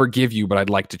forgive you, but I'd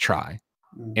like to try,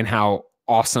 and how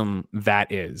awesome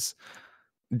that is.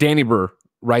 Danny Burr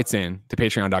writes in to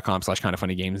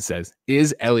patreon.com/kindoffunnygames and says,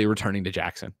 is Ellie returning to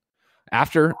Jackson?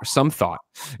 After some thought,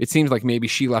 it seems like maybe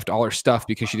she left all her stuff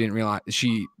because she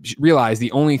realized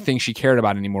the only thing she cared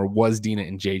about anymore was Dina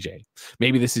and JJ.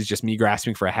 Maybe this is just me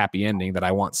grasping for a happy ending that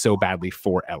I want so badly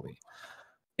for Ellie.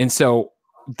 And so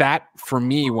that for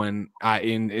me, when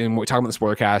in we're talking about the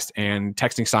Spoilercast and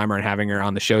texting Seimer and having her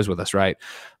on the shows with us, right?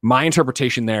 My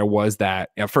interpretation there was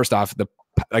that, first off,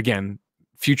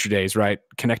 future days, right?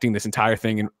 Connecting this entire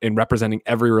thing and representing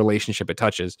every relationship it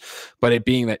touches, but it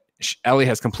being that Ellie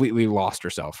has completely lost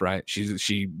herself, right?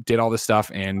 She did all this stuff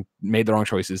and made the wrong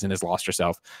choices and has lost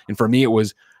herself. And for me, it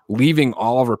was leaving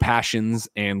all of her passions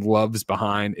and loves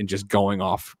behind and just going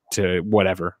off to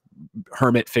whatever,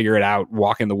 hermit, figure it out,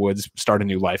 walk in the woods, start a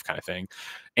new life kind of thing.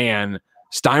 And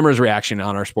Steimer's reaction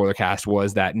on our Spoilercast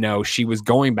was that no, she was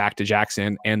going back to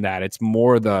Jackson, and that it's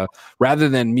more rather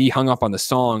than me hung up on the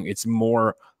song, it's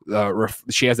more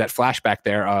she has that flashback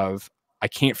there of, I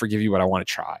can't forgive you, but I want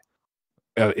to try.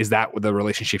 Is that the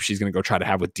relationship she's going to go try to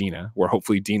have with Dina, where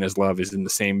hopefully Dina's love is in the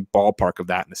same ballpark of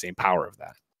that and the same power of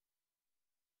that?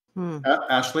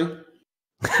 Ashley?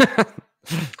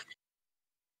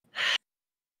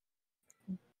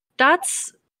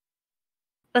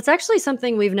 That's actually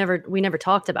something we never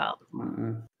talked about.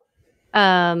 Mm-hmm.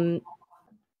 And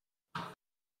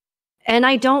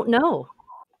I don't know.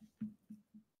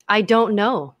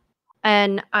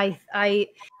 And I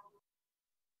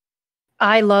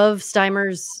love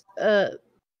Steimer's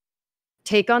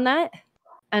take on that,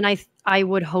 and I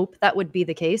would hope that would be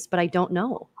the case, but I don't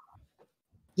know.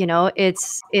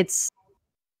 It's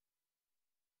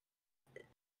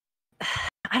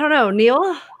I don't know,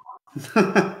 Neil.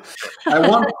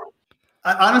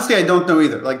 Honestly, I don't know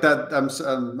either. Like that, I'm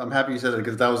happy you said it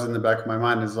because that was in the back of my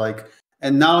mind. Is like,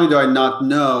 and not only do I not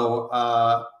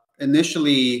know,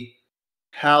 initially,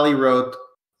 Hallie wrote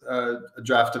a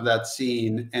draft of that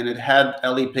scene, and it had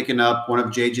Ellie picking up one of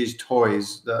JJ's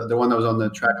toys, the one that was on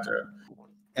the tractor,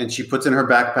 and she puts in her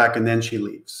backpack, and then she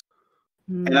leaves.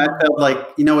 And I felt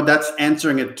like, that's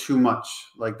answering it too much.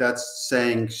 Like that's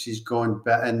saying she's going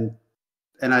back, and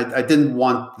I didn't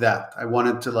want that. I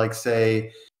wanted to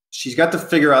say she's got to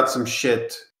figure out some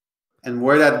shit, and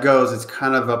where that goes, it's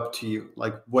kind of up to you.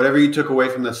 Like whatever you took away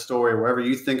from the story, wherever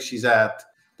you think she's at,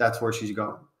 that's where she's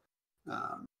going.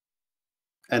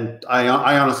 And I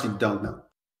honestly don't know.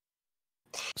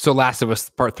 So Last of Us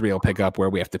Part 3 will pick up where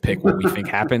we have to pick what we think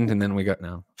happened, and then we go,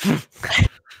 no.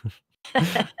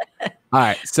 All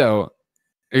right. So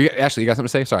Ashley, you got something to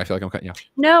say? Sorry, I feel like I'm cutting you off.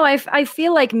 No, I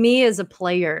feel like me as a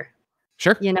player.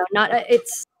 Sure.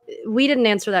 We didn't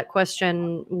answer that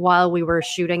question while we were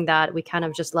shooting that. We kind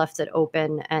of just left it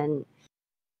open, and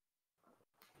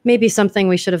maybe something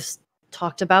we should have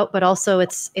talked about, but also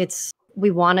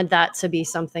we wanted that to be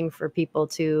something for people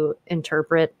to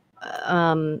interpret.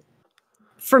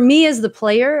 For me as the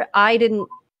player, I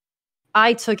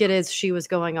took it as she was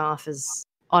going off as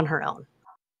on her own.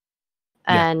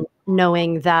 And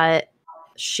knowing that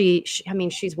she's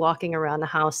walking around the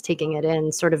house, taking it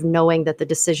in, sort of knowing that the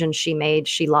decision she made,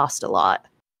 she lost a lot.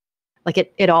 Like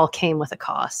it all came with a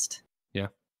cost. Yeah.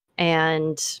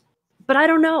 But I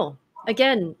don't know.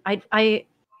 Again, I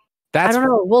don't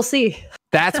know. We'll see.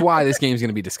 That's why this game's going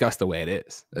to be discussed the way it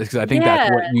is. Because I think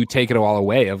that's what you take it all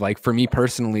away of. Like for me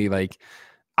personally, like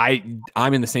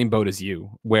I'm in the same boat as you,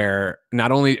 where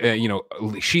not only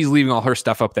she's leaving all her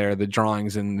stuff up there, the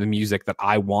drawings and the music that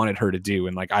I wanted her to do,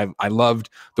 and like I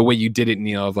loved the way you did it,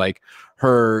 Neil. Of like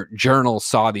her journal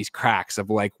saw these cracks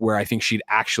of like where I think she'd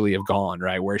actually have gone,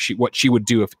 right? Where what she would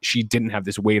do if she didn't have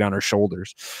this weight on her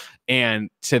shoulders,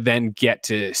 and to then get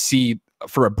to see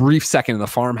for a brief second in the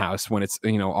farmhouse when it's,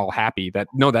 all happy, that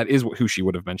no, that is who she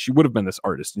would have been. She would have been this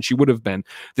artist, and she would have been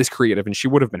this creative, and she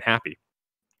would have been happy.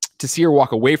 To see her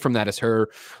walk away from that is her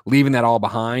leaving that all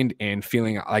behind and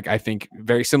feeling like, I think,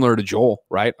 very similar to Joel,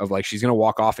 right? Of like, she's going to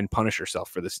walk off and punish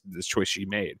herself for this choice she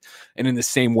made. And in the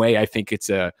same way, I think it's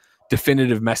a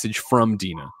definitive message from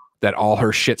Dina that all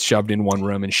her shit's shoved in one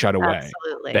room and shut away.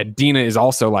 Absolutely. That Dina is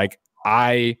also like,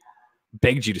 I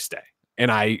begged you to stay.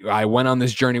 And I went on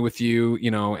this journey with you,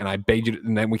 and I begged you,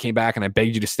 and then we came back and I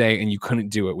begged you to stay, and you couldn't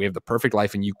do it. We have the perfect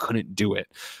life and you couldn't do it.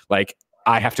 Like,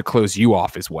 I have to close you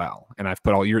off as well. And I've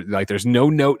put all your, like, there's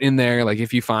no note in there. Like,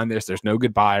 if you find this, there's no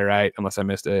goodbye, right? Unless I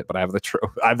missed it, but I have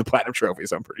the platinum trophy,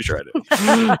 so I'm pretty sure I did.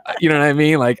 You know what I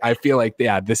mean? Like, I feel like,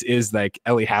 yeah, this is like,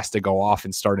 Ellie has to go off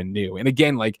and start anew. And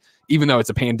again, like, even though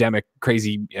it's a pandemic,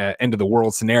 crazy end of the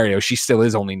world scenario, she still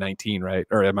is only 19, right?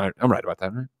 Or I'm right about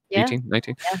that, right? Yeah. 18,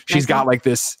 19. Yeah, She's 19. got like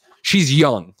this, she's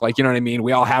young, like, you know what I mean?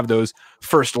 We all have those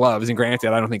first loves, and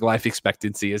granted, I don't think life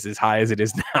expectancy is as high as it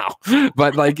is now,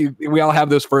 but like, we all have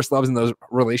those first loves and those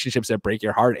relationships that break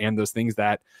your heart, and those things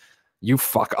that you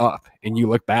fuck up and you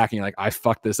look back and you're like, I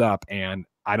fucked this up and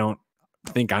I don't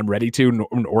think I'm ready to,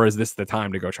 or is this the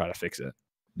time to go try to fix it?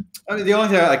 I mean, the only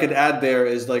thing I could add there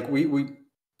is, like, we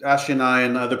Ashley and I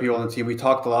and other people on the team, we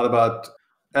talked a lot about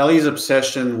Ellie's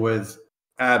obsession with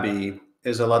Abby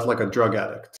is a lot like a drug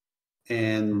addict.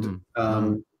 And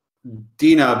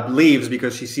Dina leaves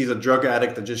because she sees a drug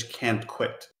addict that just can't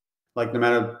quit. Like, no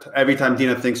matter, every time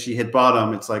Dina thinks she hit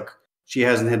bottom, it's like she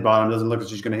hasn't hit bottom. Doesn't look like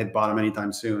she's going to hit bottom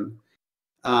anytime soon.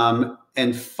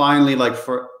 And finally, like,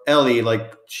 for Ellie,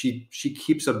 like, she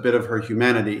keeps a bit of her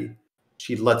humanity.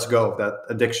 She lets go of that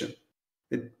addiction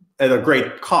at a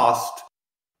great cost,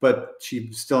 but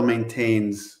she still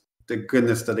maintains the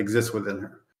goodness that exists within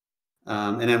her.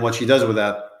 And then what she does with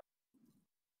that,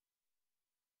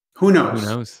 who knows? Who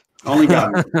knows? Only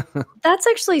God knows. That's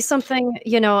actually something,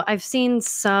 I've seen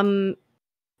some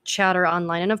chatter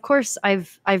online, and of course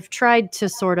I've tried to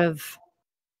sort of,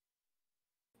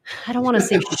 I don't want to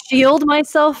say shield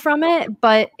myself from it,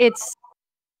 but it's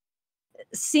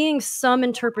seeing some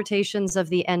interpretations of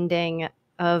the ending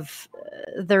of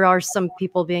there are some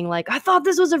people being like, I thought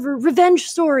this was a revenge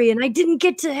story and I didn't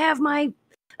get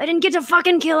to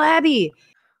fucking kill Abby.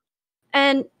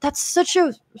 And that's such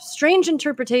a strange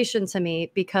interpretation to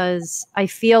me, because I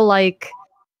feel like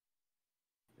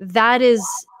that is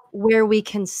where we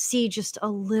can see just a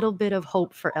little bit of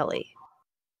hope for Ellie,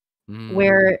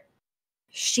 where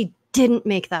she didn't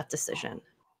make that decision.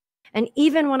 And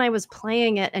even when I was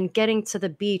playing it and getting to the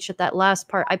beach at that last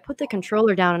part, I put the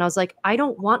controller down and I was like, I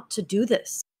don't want to do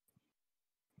this.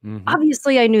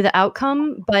 Obviously, I knew the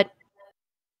outcome, but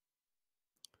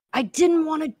I didn't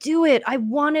want to do it. I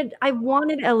wanted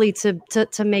Ellie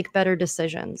to make better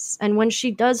decisions. And when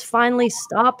she does finally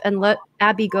stop and let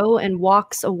Abby go and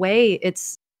walks away,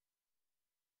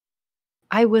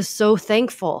 I was so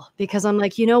thankful, because I'm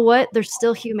like, you know what? There's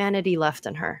still humanity left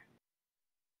in her.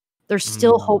 There's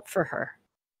still hope for her.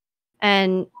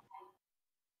 And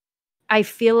I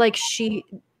feel like she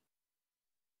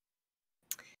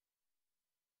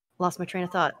lost my train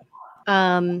of thought.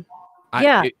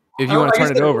 Yeah. If you want to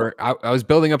turn it over, I was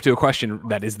building up to a question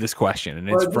that is this question, and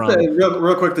it's from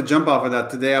real quick to jump off of that.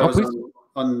 Today I was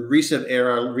on Reset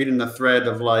Era reading a thread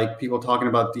of like people talking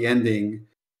about the ending,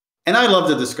 and I love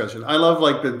the discussion. I love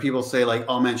like when people say like,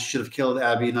 "Oh man, she should have killed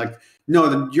Abby," and like, no,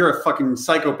 then you're a fucking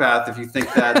psychopath if you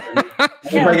think that.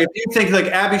 Yeah. Like, if you think like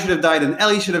Abby should have died and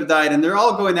Ellie should have died, and they're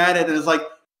all going at it, and it's like,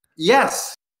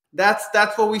 yes,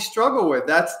 that's what we struggle with.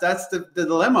 That's the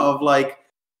dilemma of like,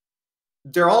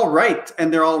 they're all right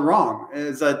and they're all wrong.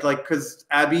 Is that like, because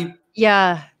Abby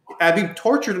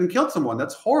tortured and killed someone.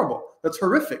 That's horrible. That's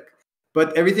horrific.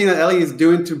 But everything that Ellie is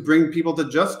doing to bring people to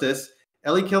justice,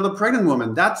 Ellie killed a pregnant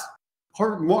woman. That's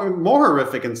more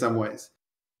horrific in some ways.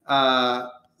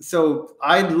 So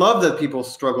I love that people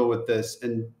struggle with this,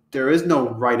 and there is no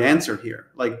right answer here.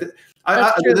 Like the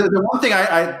one thing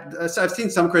I've seen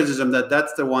some criticism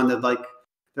that's the one that like,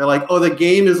 they're like, oh, the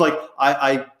game is like,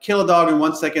 I kill a dog in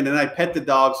 1 second and I pet the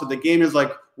dog, so the game is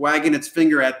like wagging its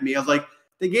finger at me. I was like,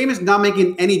 the game is not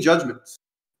making any judgments.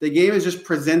 The game is just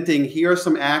presenting, here are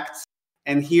some acts,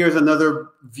 and here's another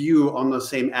view on those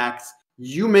same acts.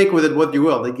 You make with it what you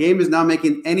will. The game is not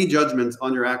making any judgments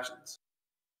on your actions.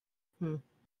 The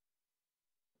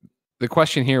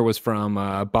question here was from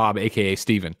Bob, aka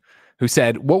Steven, who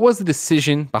said, what was the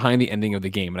decision behind the ending of the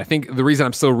game? And I think the reason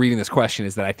I'm still reading this question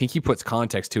is that I think he puts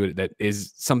context to it that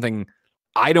is something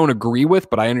I don't agree with,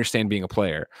 but I understand being a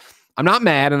player. I'm not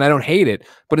mad and I don't hate it,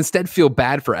 but instead feel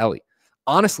bad for Ellie.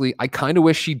 Honestly, I kind of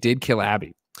wish she did kill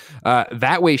Abby.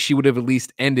 That way, she would have at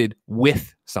least ended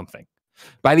with something.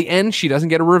 By the end, she doesn't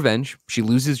get a revenge. She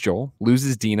loses Joel,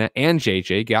 loses Dina and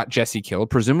JJ, got Jesse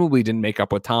killed, presumably didn't make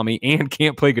up with Tommy, and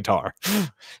can't play guitar.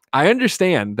 I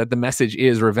understand that the message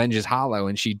is revenge is hollow,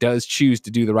 and she does choose to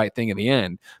do the right thing in the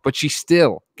end, but she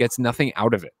still gets nothing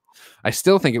out of it. I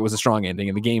still think it was a strong ending,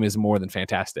 and the game is more than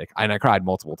fantastic, and I cried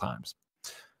multiple times.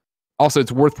 Also,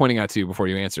 it's worth pointing out, too, before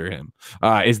you answer him,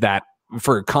 is that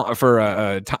for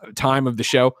time of the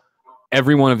show,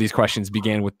 every one of these questions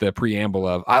began with the preamble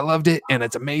of "I loved it and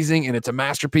it's amazing and it's a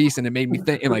masterpiece and it made me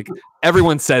think." And like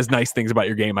everyone says nice things about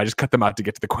your game. I just cut them out to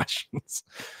get to the questions.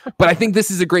 But I think this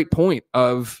is a great point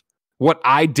of what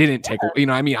I didn't take. You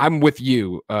know, I mean, I'm with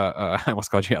you. I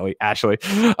almost called you Ellie, Ashley.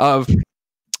 Of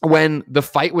when the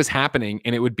fight was happening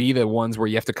and it would be the ones where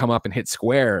you have to come up and hit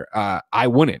square. I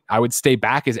wouldn't. I would stay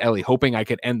back as Ellie, hoping I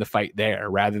could end the fight there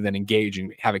rather than engage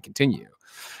and have it continue.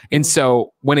 And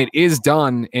so when it is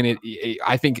done, and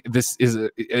I think this is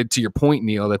to your point,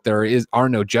 Neil, that are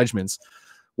no judgments.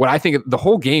 What I think the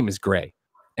whole game is gray.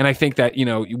 And I think that, you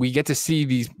know, we get to see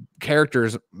these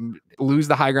characters lose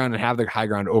the high ground and have the high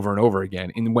ground over and over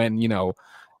again. And when, you know,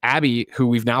 Abby, who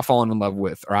we've now fallen in love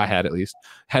with, or I had at least,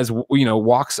 has, you know,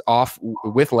 walks off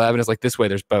with Lev and is like, this way,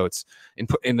 there's boats.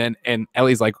 And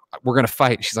Ellie's like, we're going to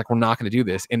fight. She's like, we're not going to do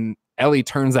this. And Ellie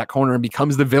turns that corner and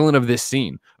becomes the villain of this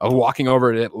scene of walking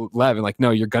over to Lev and like,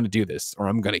 no, you're going to do this or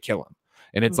I'm going to kill him.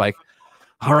 And it's like,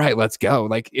 all right, let's go.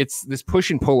 Like it's this push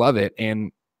and pull of it.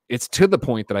 And it's to the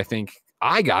point that I think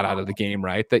I got out of the game,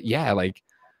 right? That, yeah, like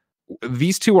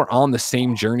these two are on the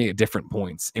same journey at different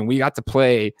points. And we got to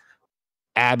play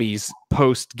Abby's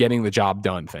post getting the job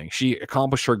done thing. She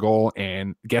accomplished her goal,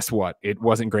 and guess what? It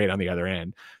wasn't great on the other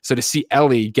end. So to see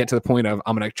Ellie get to the point of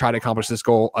I'm going to try to accomplish this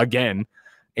goal again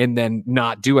and then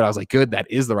not do it, I was like, good, that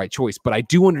is the right choice. But I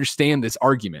do understand this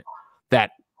argument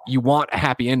that you want a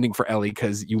happy ending for Ellie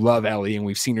because you love Ellie and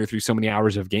we've seen her through so many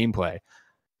hours of gameplay.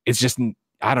 It's just,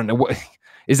 I don't know what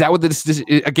is that what this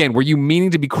again, were you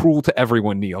meaning to be cruel to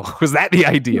everyone, Neil? Was that the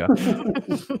idea?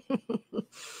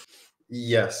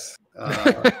 Yes.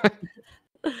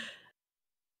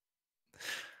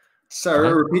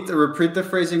 Sorry, repeat the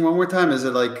phrasing one more time. Is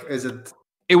it?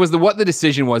 It was what the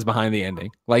decision was behind the ending.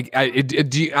 Like,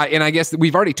 and I guess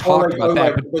we've already talked about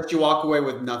that. But you walk away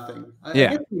with nothing. I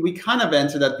guess we kind of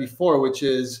answered that before, which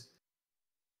is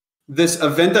this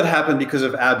event that happened because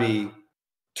of Abby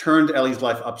turned Ellie's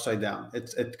life upside down.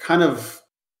 It kind of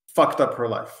fucked up her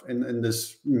life in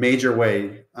this major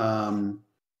way.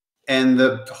 And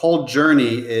the whole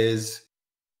journey is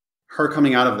her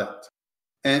coming out of that.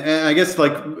 And I guess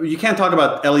like you can't talk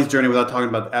about Ellie's journey without talking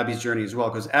about Abby's journey as well,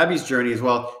 because Abby's journey as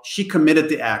well, she committed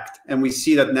the act. And we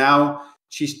see that now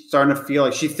she's starting to feel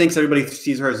like she thinks everybody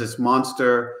sees her as this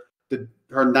monster.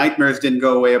 Her nightmares didn't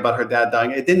go away about her dad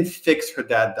dying. It didn't fix her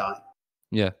dad dying.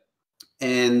 Yeah.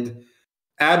 And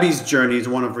Abby's journey is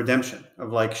one of redemption,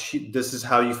 of like, this is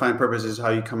how you find purpose, this is how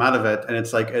you come out of it. And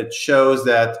it's like, it shows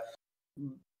that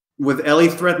with Ellie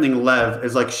threatening Lev,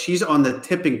 is like she's on the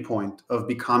tipping point of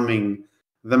becoming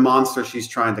the monster she's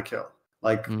trying to kill.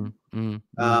 Like,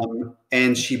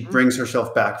 and she brings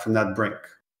herself back from that brink.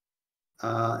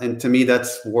 And to me,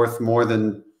 that's worth more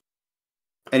than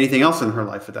anything else in her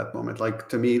life at that moment. Like,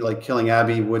 to me, like killing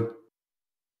Abby would,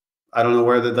 I don't know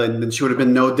where then she would have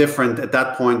been no different at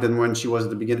that point than when she was at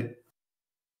the beginning.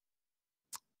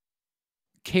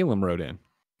 Caleb wrote in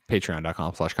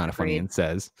patreon.com/kindafunny and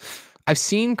says, I've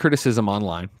seen criticism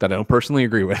online that I don't personally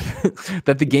agree with,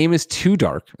 that the game is too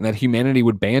dark and that humanity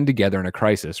would band together in a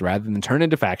crisis rather than turn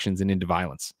into factions and into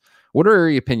violence. What are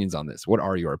your opinions on this? What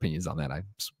are your opinions on that? I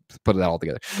put that all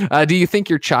together. Do you think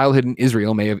your childhood in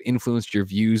Israel may have influenced your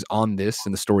views on this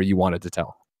and the story you wanted to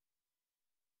tell?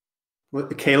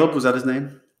 What, Caleb, was that his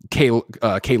name? Calum.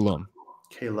 Callum,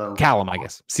 I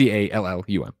guess.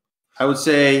 Callum. I would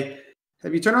say,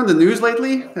 have you turned on the news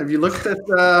lately? Have you looked at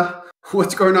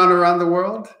what's going on around the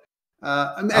world?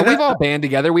 We've all band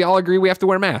together. We all agree we have to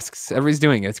wear masks. Everybody's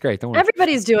doing it. It's great. Don't worry.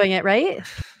 Everybody's doing it, right?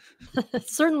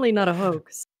 It's certainly not a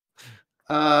hoax.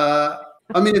 I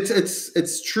mean,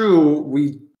 it's true.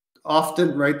 We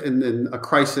often, right, in a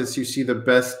crisis, you see the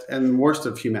best and worst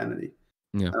of humanity.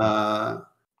 Yeah.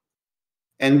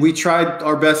 And we tried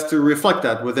our best to reflect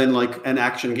that within like an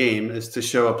action game, is to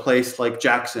show a place like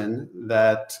Jackson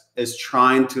that is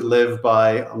trying to live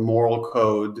by a moral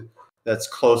code that's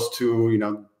close to, you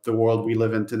know, the world we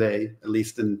live in today, at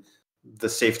least in the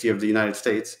safety of the United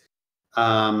States.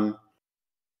 And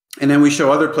then we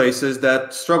show other places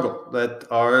that struggle, that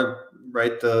are,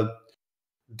 right, the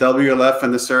WLF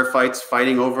and the Seraphites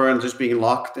fighting over and just being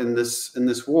locked in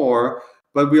this war,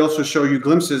 But we also show you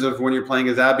glimpses of when you're playing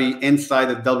as Abby inside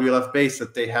the WLF base,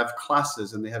 that they have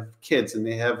classes and they have kids and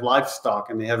they have livestock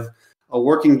and they have a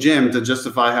working gym to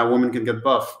justify how women can get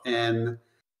buff, and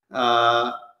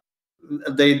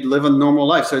they live a normal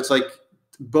life. So it's like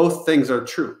both things are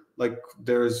true. Like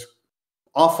there's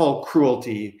awful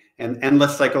cruelty and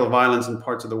endless cycle of violence in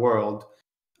parts of the world,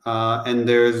 and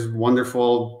there's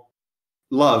wonderful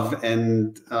love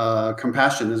and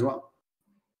compassion as well.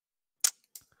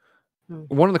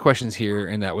 One of the questions here,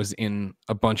 and that was in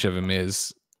a bunch of them,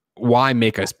 is why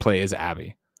make us play as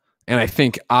Abby? And I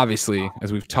think, obviously,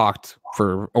 as we've talked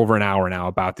for over an hour now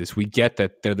about this, we get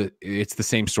that it's the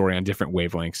same story on different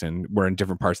wavelengths, and we're in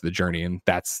different parts of the journey, and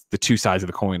that's the two sides of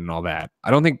the coin and all that.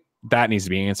 I don't think that needs to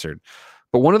be answered.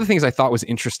 But one of the things I thought was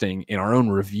interesting in our own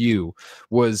review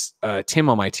was Tim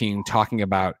on my team talking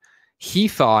about, he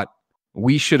thought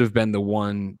we should have been the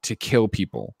one to kill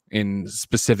people in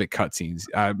specific cutscenes,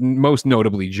 most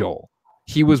notably Joel.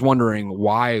 He was wondering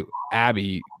why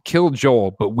Abby killed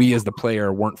Joel, but we as the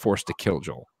player weren't forced to kill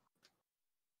Joel.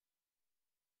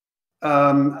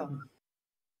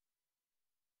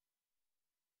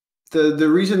 The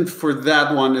reason for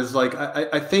that one is like,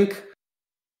 I think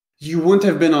you wouldn't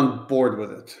have been on board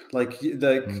with it. Like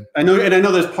I know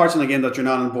there's parts in the game that you're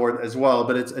not on board as well,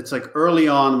 but it's like early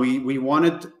on we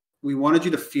wanted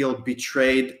you to feel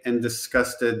betrayed and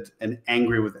disgusted and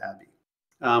angry with Abby,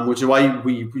 which is why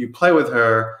you play with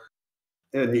her.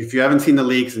 And if you haven't seen the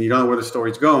leaks and you don't know where the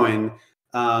story's going,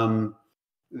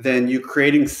 then you're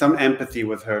creating some empathy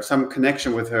with her, some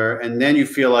connection with her, and then you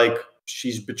feel like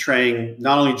she's betraying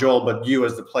not only Joel but you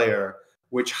as the player,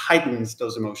 which heightens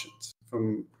those emotions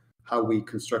from how we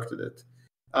constructed it.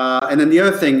 And then the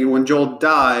other thing, when Joel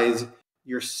dies,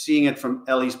 you're seeing it from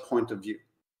Ellie's point of view.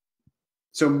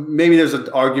 So maybe there's an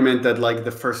argument that like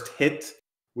the first hit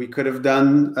we could have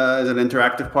done as an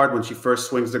interactive part when she first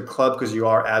swings the club, because you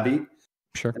are Abby.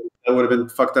 Sure. That would have been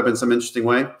fucked up in some interesting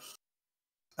way.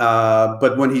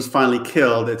 But when he's finally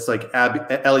killed, it's like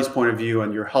Ellie's point of view,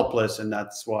 and you're helpless, and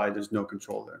that's why there's no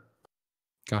control there.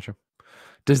 Gotcha.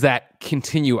 Does that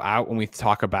continue out when we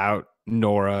talk about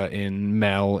Nora and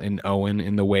Mel and Owen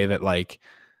in the way that, like,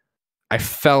 I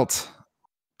felt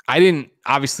I didn't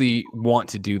obviously want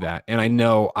to do that. And I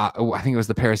know, I think it was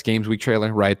the Paris Games Week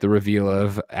trailer, right? The reveal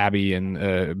of Abby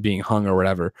and being hung or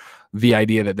whatever. The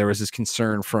idea that there was this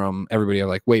concern from everybody of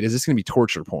like, wait, is this going to be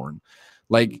torture porn?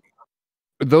 Like,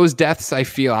 those deaths, I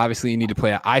feel, obviously you need to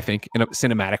play, I think, in a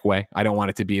cinematic way. I don't want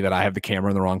it to be that I have the camera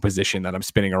in the wrong position, that I'm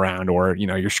spinning around, or, you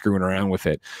know, you're screwing around with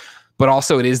it. But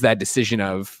also it is that decision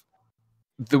of,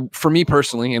 for me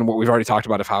personally, and what we've already talked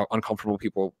about of how uncomfortable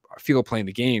people feel playing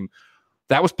the game,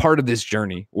 that was part of this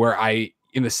journey where I,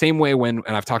 in the same way when,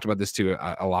 and I've talked about this too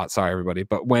a lot, sorry everybody,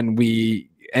 but when we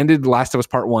ended Last of Us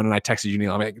Part 1 and I texted you,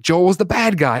 Neil, I'm like, Joel was the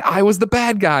bad guy, I was the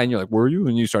bad guy, and you're like, were you?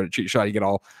 And you started to get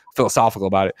all philosophical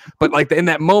about it. But like in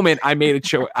that moment, I made it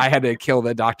show I had to kill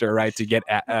the doctor, right, to get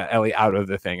Ellie out of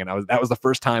the thing, and that was the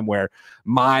first time where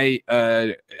my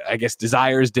I guess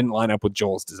desires didn't line up with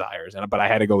Joel's desires, but I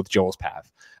had to go with Joel's path.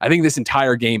 I think this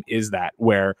entire game is that,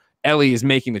 where Ellie is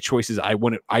making the choices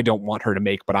I don't want her to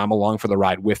make, but I'm along for the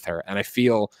ride with her. And I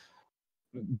feel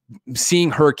seeing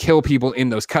her kill people in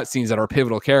those cutscenes that are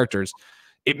pivotal characters,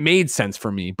 it made sense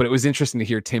for me, but it was interesting to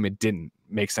hear Tim, it didn't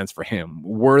make sense for him.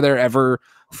 Were there ever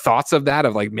thoughts of that,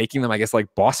 of like making them, I guess, like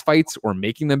boss fights, or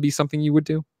making them be something you would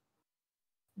do?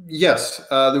 Yes,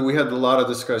 we had a lot of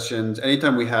discussions.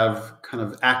 Anytime we have kind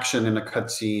of action in a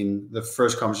cutscene, the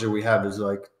first conversation we have is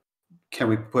like, can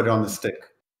we put it on the stick?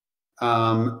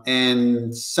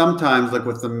 And sometimes, like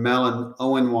with the Mel and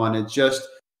Owen one,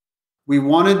 we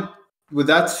wanted, with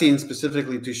that scene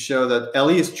specifically, to show that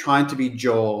Ellie is trying to be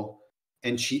Joel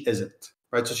and she isn't,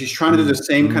 right? So she's trying to do the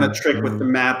same kind of trick with the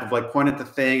map of like point at the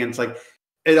thing, and it's like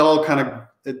it all kind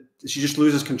of, she just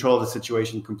loses control of the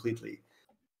situation completely.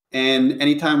 And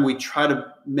anytime we try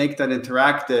to make that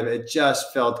interactive, it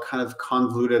just felt kind of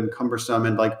convoluted and cumbersome,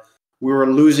 and like we were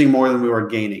losing more than we were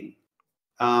gaining.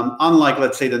 Unlike,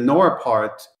 let's say, the Nora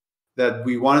part, that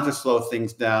we wanted to slow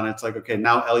things down. It's like, okay,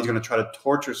 now Ellie's going to try to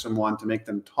torture someone to make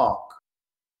them talk.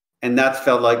 And that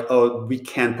felt like, oh, we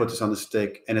can put this on the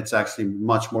stick. And it's actually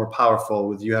much more powerful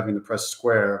with you having to press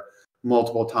square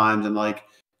multiple times. And like,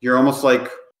 you're almost like,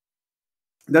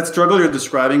 that struggle you're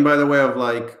describing, by the way, of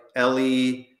like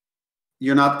Ellie,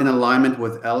 you're not in alignment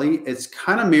with Ellie. It's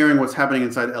kind of mirroring what's happening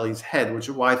inside Ellie's head, which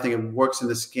is why I think it works in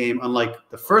this game. Unlike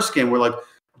the first game, where like,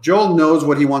 Joel knows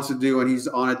what he wants to do and he's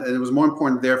on it, and it was more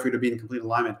important there for you to be in complete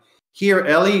alignment. Here,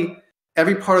 Ellie,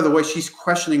 every part of the way, she's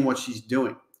questioning what she's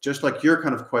doing, just like you're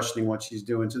kind of questioning what she's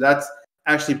doing. So that's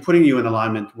actually putting you in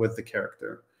alignment with the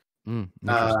character.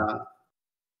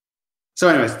 So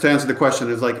anyways, to answer the question,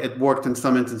 is like it worked in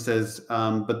some instances,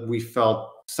 but we felt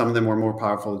some of them were more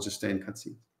powerful to just stay in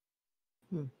cutscenes.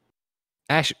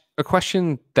 Ash, a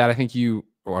question that I think you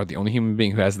are the only human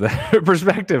being who has that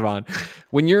perspective on.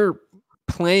 When you're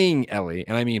playing Ellie,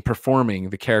 and I mean performing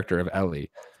the character of Ellie,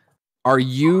 are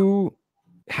you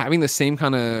having the same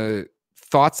kind of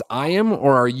thoughts I am,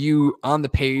 or are you on the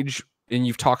page and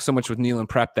you've talked so much with Neil and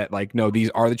Prep that like, no, these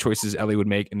are the choices Ellie would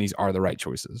make and these are the right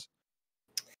choices?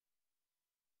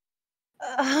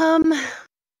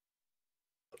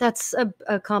 That's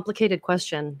a complicated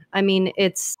question. I mean,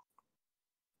 it's,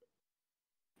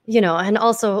 you know, and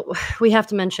also we have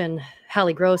to mention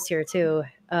Hallie Gross here too.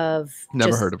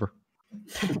 Never heard of her.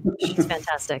 She's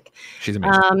fantastic. She's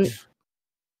amazing.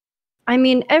 I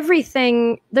mean,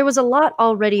 everything, there was a lot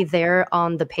already there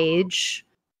on the page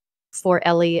for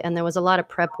Ellie, and there was a lot of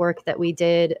prep work that we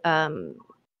did,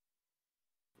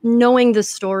 knowing the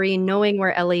story, knowing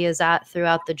where Ellie is at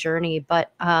throughout the journey.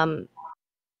 But I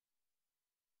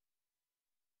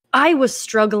was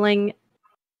struggling.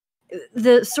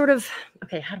 The sort of,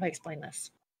 okay, how do I explain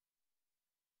this?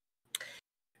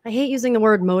 I hate using the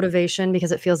word motivation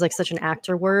because it feels like such an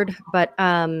actor word, but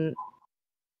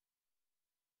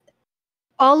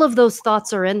all of those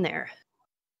thoughts are in there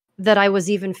that I was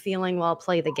even feeling while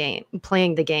playing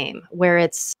the game, where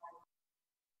it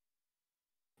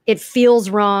feels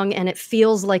wrong and it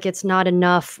feels like it's not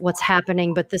enough what's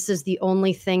happening, but this is the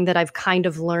only thing that I've kind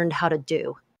of learned how to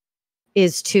do,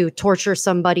 is to torture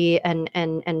somebody and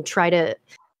try to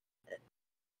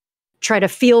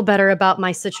feel better about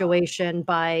my situation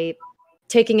by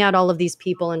taking out all of these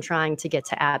people and trying to get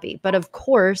to Abby. But of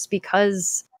course,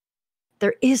 because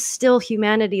there is still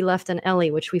humanity left in Ellie,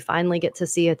 which we finally get to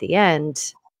see at the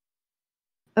end,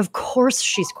 of course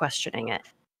she's questioning it.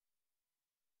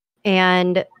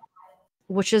 And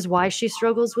which is why she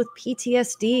struggles with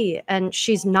PTSD, and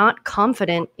she's not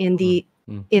confident in the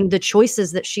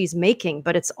choices that she's making,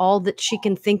 but it's all that she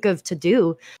can think of to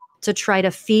do to try to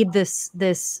feed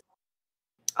this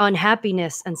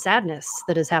unhappiness and sadness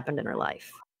that has happened in her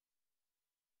life.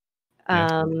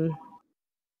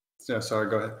 So sorry,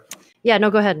 go ahead. Yeah,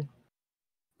 no, go ahead.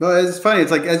 No, it's funny.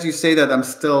 It's like, as you say that, I'm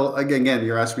still, again,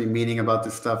 you're asking me meaning about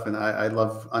this stuff, and I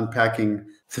love unpacking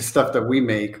the stuff that we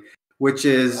make, which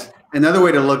is another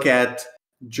way to look at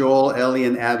Joel, Ellie,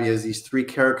 and Abby as these three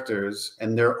characters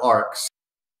and their arcs,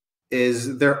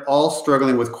 is they're all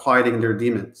struggling with quieting their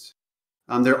demons.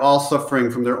 They're all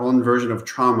suffering from their own version of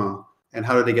trauma, and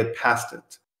how do they get past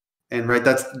it? And right,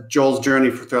 that's Joel's journey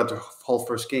throughout the whole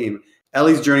first game.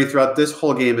 Ellie's journey throughout this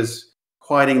whole game is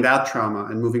quieting that trauma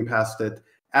and moving past it.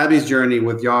 Abby's journey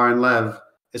with Yar and Lev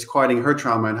is quieting her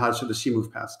trauma, and how does she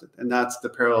move past it? And that's the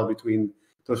parallel between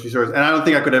those two stories. And I don't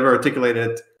think I could ever articulate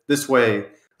it this way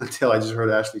until I just heard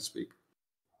Ashley speak.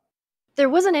 There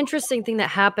was an interesting thing that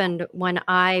happened when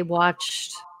I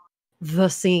watched the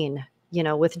scene, you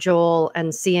know, with Joel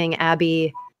and seeing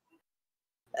Abby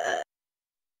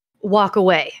walk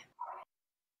away.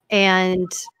 And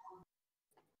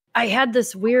I had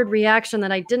this weird reaction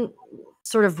that I didn't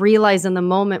sort of realize in the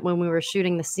moment when we were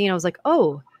shooting the scene. I was like,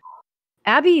 oh,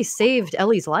 Abby saved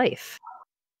Ellie's life.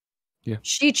 Yeah.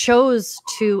 She chose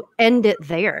to end it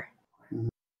there.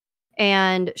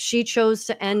 And she chose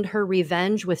to end her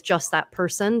revenge with just that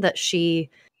person that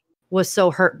she was so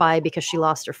hurt by because she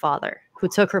lost her father, who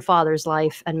took her father's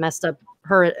life and messed up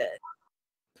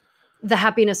the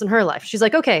happiness in her life. She's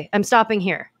like, okay, I'm stopping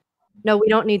here. No, we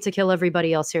don't need to kill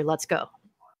everybody else here. Let's go.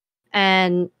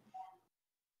 And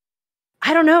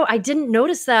I don't know. I didn't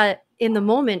notice that in the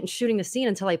moment shooting the scene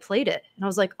until I played it. And I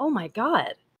was like, oh my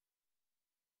God.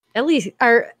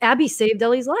 Abby saved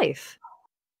Ellie's life.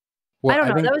 Well, I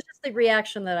don't know. That was just the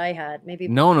reaction that I had. Maybe.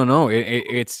 No.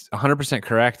 It's 100%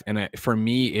 correct. And for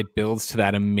me, it builds to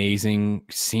that amazing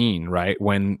scene, right?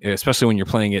 Especially when you're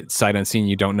playing it sight unseen,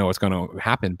 you don't know what's going to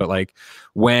happen. But like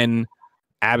when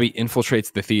Abby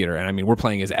infiltrates the theater, and I mean, we're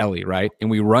playing as Ellie, right?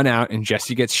 And we run out and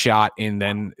Jesse gets shot, and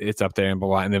then it's up there and blah,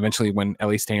 blah. And eventually when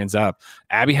Ellie stands up,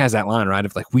 Abby has that line, right?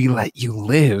 Of like, we let you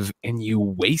live and you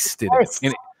wasted it.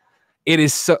 And it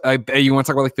is so, you want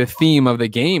to talk about like the theme of the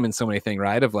game and so many things,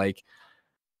 right? Of like,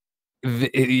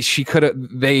 they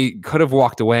could have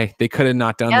walked away. They could have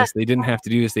not done this. They didn't have to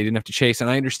do this. They didn't have to chase. And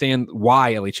I understand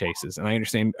why Ellie chases. And I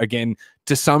understand, again,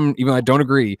 to some, even though I don't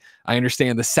agree, I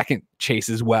understand the second chase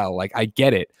as well. Like, I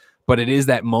get it. But it is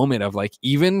that moment of like,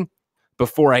 even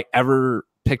before I ever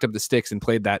picked up the sticks and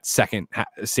played that second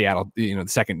Seattle, the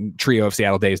second trio of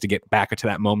Seattle Days to get back to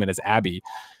that moment as Abby,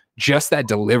 just that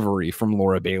delivery from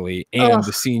Laura Bailey and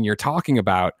the scene you're talking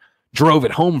about drove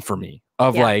it home for me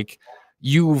of like,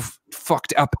 you've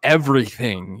fucked up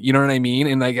everything. You know what I mean?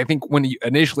 And like, I think when it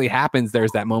initially happens,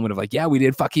 there's that moment of like, yeah, we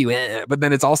did, fuck you. But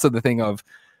then it's also the thing of,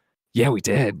 yeah, we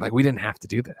did. Like, we didn't have to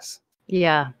do this.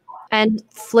 Yeah. And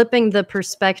flipping the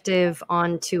perspective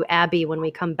onto Abby when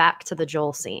we come back to the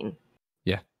Joel scene.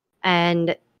 Yeah.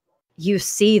 And you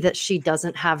see that she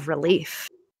doesn't have relief.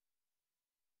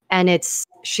 And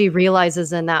she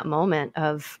realizes in that moment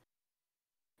of,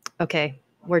 okay,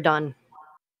 we're done.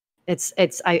 I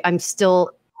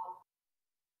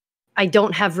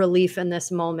don't have relief in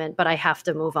this moment, but I have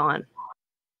to move on.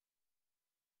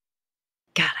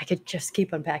 God, I could just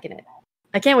keep unpacking it.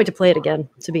 I can't wait to play it again,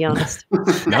 to be honest.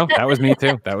 No, that was me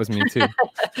too.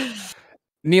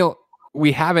 Neil,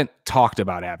 we haven't talked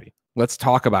about Abby. Let's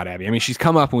talk about Abby. I mean, she's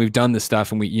come up and we've done this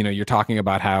stuff, and you're talking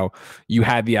about how you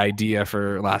had the idea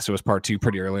for Last of Us Part 2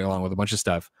 pretty early, along with a bunch of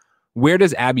stuff. Where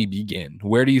does Abby begin?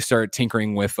 Where do you start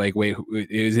tinkering with, like, wait,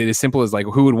 is it as simple as like,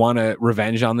 who would want to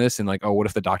revenge on this? And like, oh, what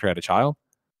if the doctor had a child?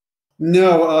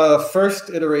 No, first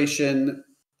iteration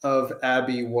of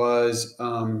Abby was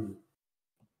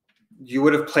you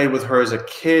would have played with her as a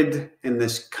kid in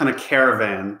this kind of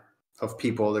caravan of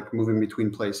people like moving between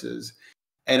places.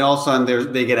 And all of a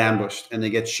sudden they get ambushed and they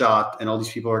get shot and all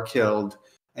these people are killed.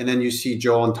 And then you see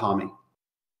Joel and Tommy.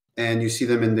 And you see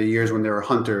them in the years when they were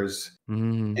hunters.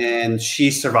 Mm. And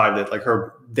she survived it. Like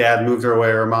her dad moved her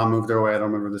away, her mom moved her away. I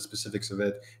don't remember the specifics of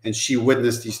it. And she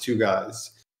witnessed these two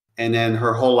guys. And then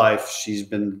her whole life, she's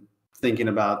been thinking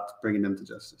about bringing them to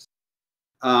justice.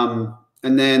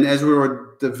 And then as we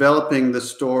were developing the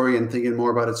story and thinking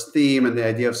more about its theme and the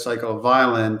idea of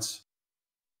psychoviolence,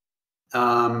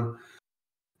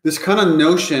 this kind of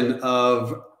notion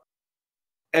of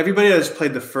everybody that has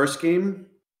played the first game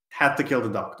had to kill the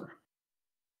doctor,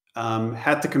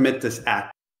 had to commit this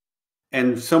act.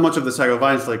 And so much of the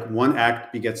psychoviolence, like one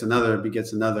act begets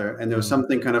another. And there was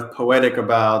something kind of poetic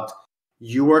about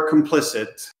you were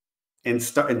complicit in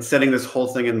setting this whole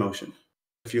thing in motion.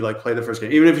 If you like play the first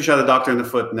game, even if you shot a doctor in the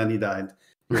foot and then he died,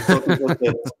 you're still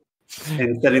complicit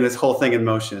in setting this whole thing in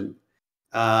motion.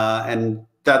 And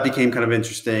that became kind of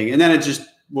interesting. And then it just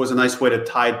was a nice way to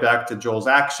tie it back to Joel's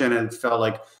action. And it felt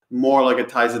like more like it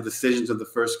ties the decisions of the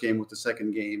first game with the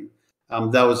second game.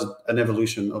 That was an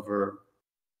evolution over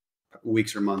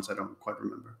weeks or months. I don't quite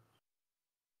remember.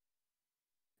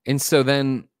 And so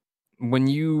then when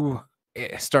you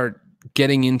start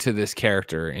getting into this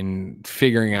character and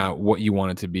figuring out what you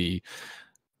want it to be,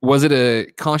 was it a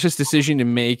conscious decision to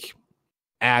make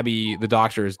Abby the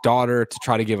doctor's daughter to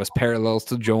try to give us parallels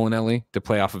to Joel and Ellie to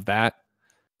play off of that?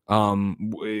 How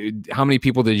many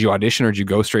people did you audition, or did you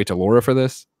go straight to Laura for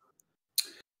this?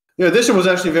 The audition was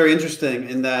actually very interesting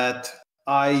in that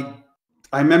I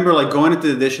remember like going into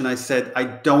the audition, I said, I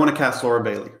don't want to cast Laura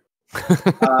Bailey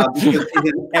because she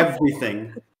did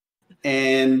everything.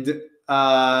 And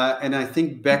I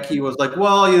think Becky was like,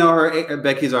 well, you know,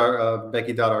 Becky's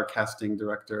Becky Dodd, our casting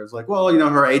director, is like, well, you know,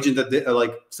 her agent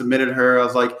that submitted her. I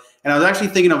was like, and I was actually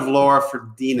thinking of Laura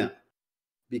for Dina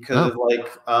because of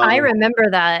like. I remember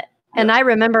that, and I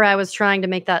remember I was trying to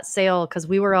make that sale because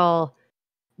we were all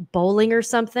bowling or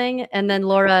something, and then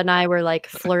Laura and I were like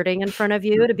flirting in front of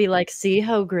you to be like, see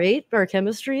how great our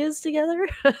chemistry is together.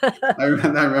 I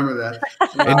remember that.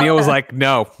 And Neil was like,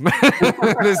 no,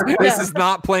 this is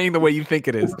not playing the way you think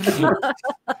it is.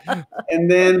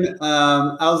 And then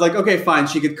I was like, okay, fine,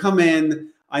 she could come in.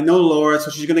 I know Laura,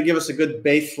 so she's going to give us a good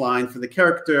baseline for the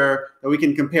character that we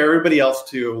can compare everybody else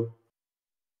to.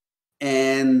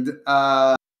 And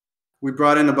we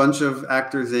brought in a bunch of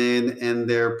actors in, and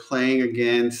they're playing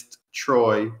against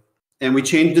Troy. And we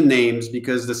changed the names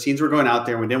because the scenes were going out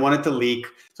there and we didn't want it to leak.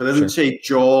 So it doesn't say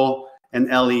Joel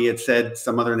and Ellie. It said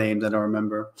some other names I don't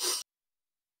remember.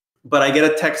 But I get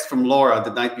a text from Laura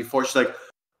the night before. She's like,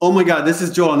 oh my God, this is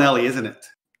Joel and Ellie, isn't it?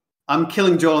 I'm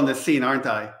killing Joel in this scene, aren't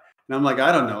I? And I'm like,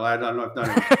 I don't know.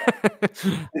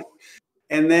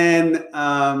 And then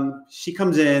she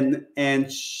comes in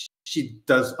and she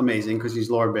does amazing because she's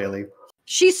Laura Bailey.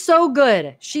 She's so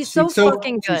good. She's so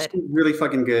fucking good. She's really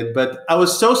fucking good. But I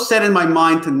was so set in my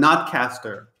mind to not cast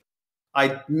her.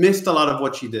 I missed a lot of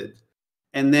what she did.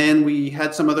 And then we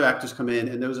had some other actors come in,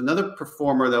 and there was another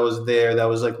performer that was there that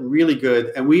was like really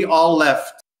good. And we all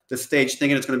left the stage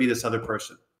thinking it's going to be this other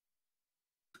person.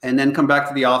 And then come back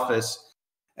to the office,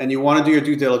 and you want to do your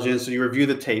due diligence. So you review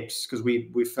the tapes because we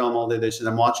film all the editions.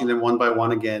 I'm watching them one by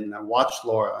one again. And I watched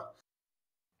Laura.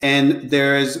 And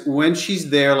there's when she's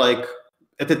there, like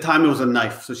at the time it was a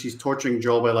knife, so she's torturing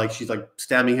Joel by she's like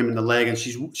stabbing him in the leg, and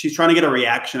she's trying to get a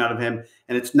reaction out of him,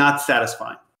 and it's not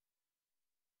satisfying.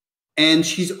 And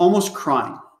she's almost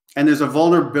crying, and there's a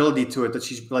vulnerability to it that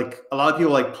she's like, a lot of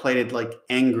people like played it like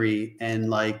angry and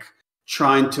like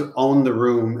trying to own the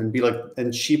room and be like,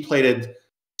 and she played it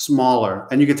smaller,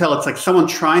 and you can tell it's like someone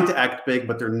trying to act big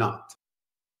but they're not.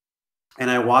 And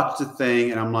I watched the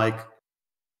thing and I'm like,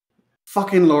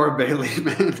 fucking Laura Bailey,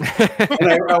 man.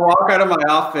 And I walk out of my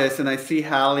office and I see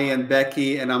Hallie and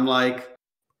Becky and I'm like,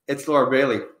 it's Laura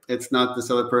Bailey, it's not this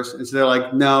other person. And so they're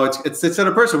like, no, it's this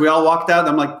other person. We all walked out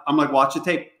and I'm like watch the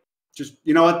tape, just,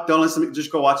 you know what, don't listen to me,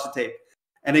 just go watch the tape.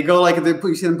 And they go like,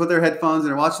 you see them put their headphones and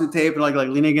they're watching the tape and like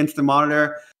leaning against the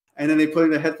monitor, and then they put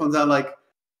their headphones on like,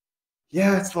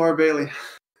 yeah, it's Laura Bailey.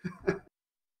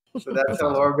 So that's how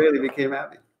Laura Bailey became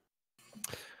Abby.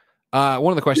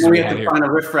 One of the questions we we had had to here. find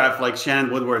a riffraff like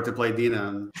Shannon Woodward to play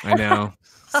Dina. I know.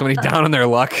 Somebody down on their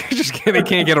luck. They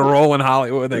can't get a role in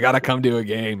Hollywood. They got to come to a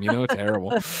game. You know, terrible.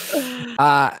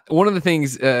 One of the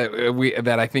things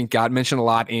that I think got mentioned a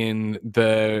lot in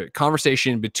the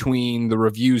conversation between the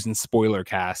reviews and spoiler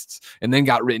casts, and then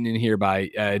got written in here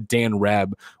by Dan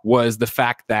Reb, was the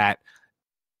fact that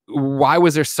why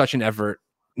was there such an effort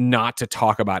not to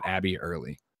talk about Abby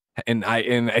early? And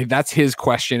that's his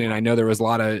question. And I know there was a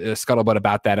lot of scuttlebutt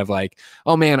about that, of like,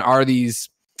 oh man, are these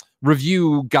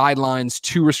review guidelines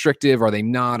too restrictive? Are they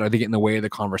not? Are they getting in the way of the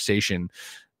conversation?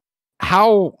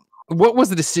 What was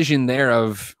the decision there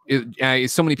of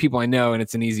so many people I know, and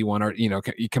it's an easy one, or, you know,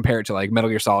 you compare it to like Metal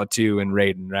Gear Solid 2 and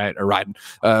Raiden, right? Or Raiden,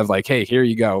 of like, hey, here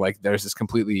you go. Like there's this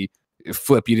completely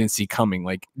flip you didn't see coming.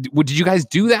 Like, did you guys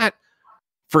do that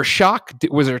for shock?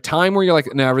 Was there a time where you're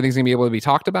like, no, everything's gonna be able to be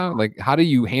talked about? Like, how do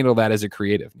you handle that as a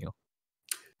creative, Neil?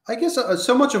 I guess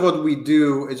so much of what we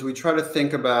do is we try to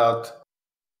think about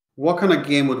what kind of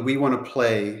game would we want to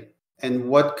play and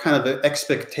what kind of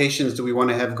expectations do we want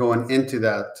to have going into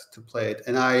that to play it.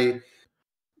 And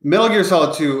Metal Gear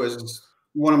Solid 2 is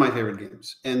one of my favorite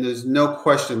games, and there's no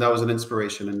question that was an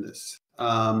inspiration in this.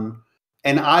 And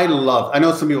I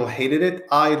know some people hated it.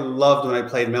 I loved when I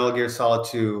played Metal Gear Solid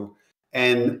 2.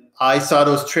 And I saw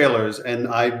those trailers, and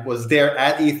I was there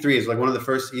at E3. It's like one of the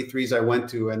first E3s I went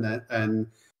to, and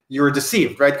you were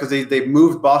deceived, right? Because they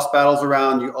moved boss battles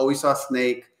around. You always saw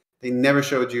Snake. They never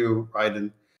showed you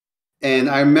Raiden. And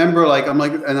I remember, like,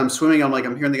 I'm swimming. I'm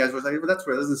hearing the guys was like, well, that's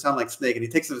weird. It doesn't sound like Snake. And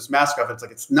he takes his mask off. It's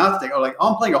like, it's not Snake. I'm like,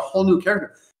 I'm playing a whole new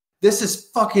character. This is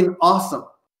fucking awesome.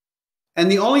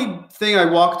 And the only thing I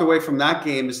walked away from that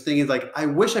game is thinking, like, I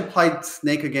wish I played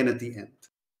Snake again at the end.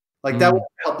 Like that would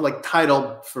help, like,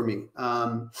 title for me.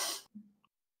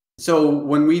 So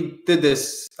when we did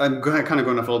this, I'm kind of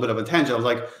going off a little bit of a tangent. I was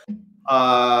like,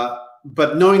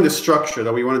 but knowing the structure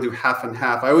that we want to do half and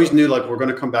half, I always knew like we're going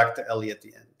to come back to Ellie at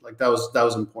the end. Like that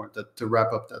was important to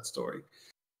wrap up that story.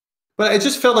 But it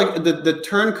just felt like the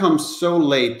turn comes so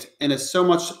late, and it's so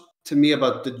much to me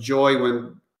about the joy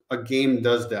when a game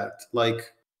does that.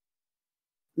 Like,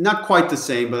 not quite the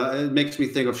same, but it makes me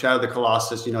think of Shadow of the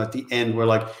Colossus, you know, at the end where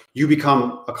like you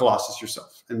become a Colossus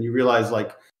yourself and you realize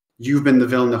like you've been the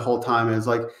villain the whole time. And it's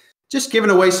like just giving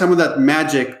away some of that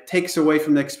magic takes away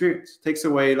from the experience, takes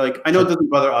away, like, I know it doesn't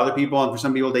bother other people. And for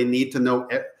some people, they need to know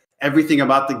everything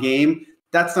about the game.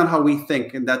 That's not how we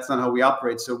think, and that's not how we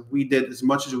operate. So we did as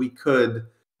much as we could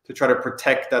to try to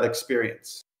protect that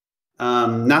experience.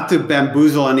 Not to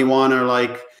bamboozle anyone or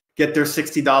like get their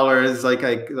 $60.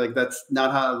 Like that's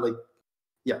not how, like,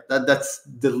 yeah, that's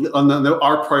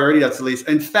our priority. That's the least.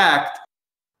 In fact,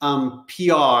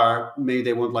 PR, maybe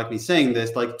they won't like me saying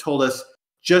this, like told us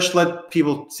just let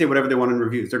people say whatever they want in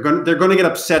reviews. They're going to get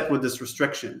upset with this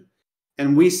restriction.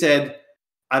 And we said,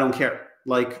 I don't care.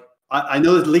 Like, I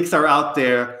know that leaks are out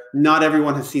there. Not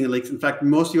everyone has seen the leaks. In fact,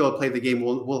 most people who play the game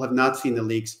will have not seen the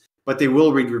leaks, but they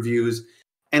will read reviews.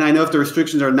 And I know if the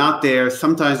restrictions are not there,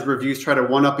 sometimes reviews try to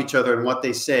one-up each other, and what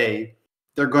they say,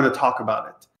 they're going to talk about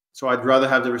it. So I'd rather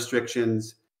have the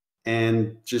restrictions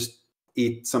and just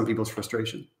eat some people's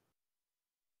frustration.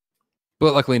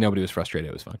 But luckily, nobody was frustrated.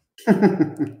 It was fine.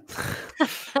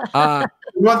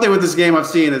 One thing with this game I've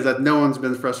seen is that no one's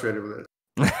been frustrated with it.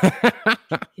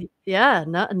 Yeah,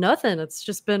 nothing. It's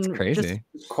just been crazy.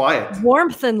 It's quiet.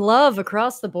 Warmth and love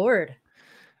across the board.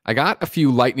 I got a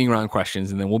few lightning round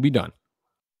questions, and then we'll be done.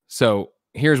 So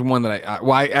here's one that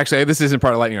actually, this isn't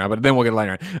part of lightning round, but then we'll get a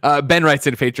lightning round. Ben writes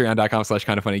at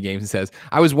patreon.com/kindoffunnygames and says,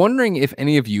 I was wondering if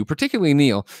any of you, particularly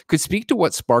Neil, could speak to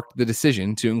what sparked the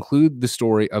decision to include the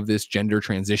story of this gender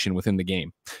transition within the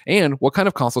game, and what kind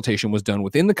of consultation was done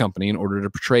within the company in order to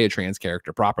portray a trans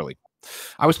character properly.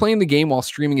 I was playing the game while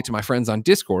streaming it to my friends on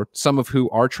Discord, some of who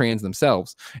are trans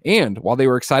themselves. And while they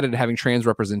were excited at having trans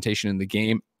representation in the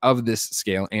game of this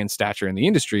scale and stature in the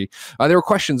industry, there were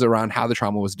questions around how the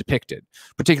trauma was depicted,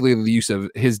 particularly the use of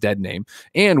his dead name,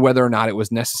 and whether or not it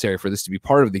was necessary for this to be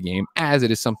part of the game, as it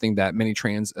is something that many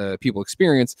trans people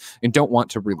experience and don't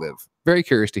want to relive. Very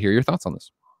curious to hear your thoughts on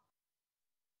this.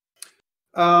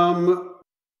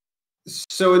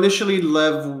 So initially,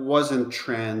 Lev wasn't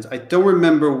trans. I don't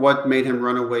remember what made him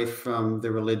run away from the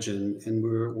religion, and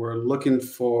we're looking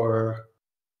for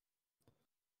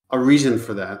a reason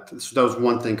for that. So that was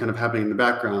one thing kind of happening in the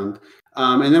background.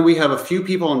 And then we have a few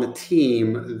people on the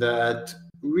team that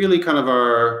really kind of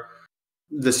are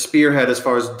the spearhead as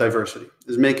far as diversity,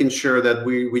 is making sure that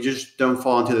we just don't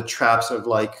fall into the traps of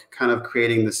like kind of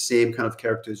creating the same kind of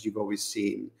characters you've always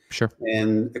seen. Sure.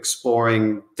 And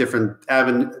exploring different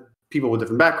people with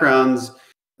different backgrounds,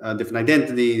 different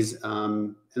identities,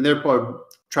 and therefore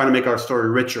trying to make our story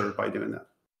richer by doing that.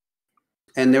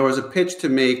 And there was a pitch to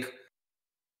make,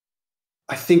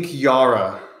 I think,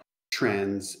 Yara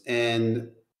trans, and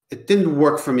it didn't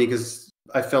work for me because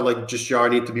I felt like just Yara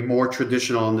needed to be more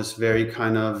traditional in this very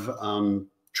kind of,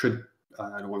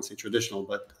 I don't want to say traditional,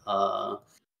 but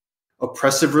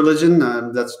oppressive religion.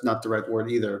 That's not the right word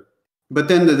either. But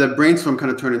then the brainstorm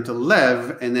kind of turned into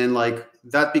Lev, and then like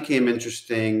that became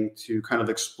interesting to kind of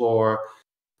explore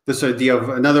this idea of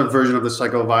another version of the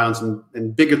cycle of violence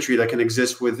and bigotry that can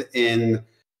exist within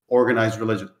organized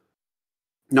religion.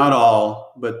 Not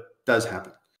all, but does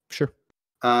happen. Sure.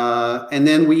 And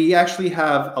then we actually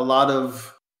have a lot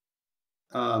of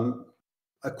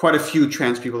quite a few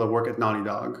trans people that work at Naughty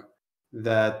Dog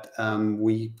that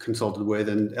we consulted with,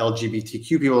 and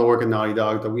LGBTQ people that work at Naughty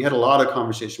Dog that we had a lot of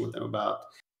conversation with them about.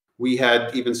 We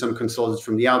had even some consultants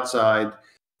from the outside,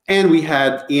 and we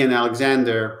had Ian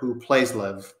Alexander, who plays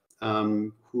Lev,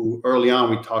 who early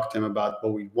on we talked to him about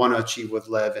what we want to achieve with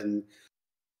Lev. And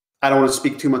I don't want to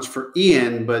speak too much for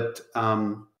Ian, but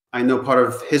I know part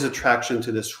of his attraction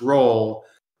to this role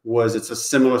was it's a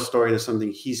similar story to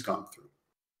something he's gone through,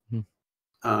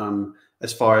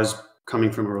 as far as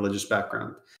coming from a religious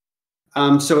background.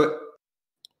 So,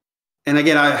 and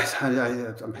again,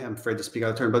 I'm afraid to speak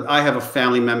out of turn, but I have a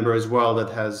family member as well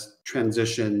that has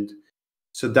transitioned.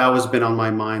 So that was been on my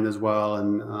mind as well,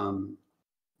 and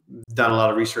done a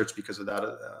lot of research because of that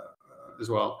as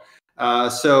well.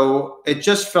 So it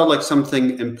just felt like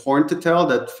something important to tell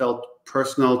that felt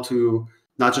personal to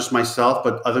not just myself,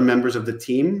 but other members of the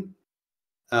team.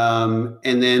 And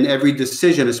then every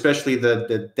decision, especially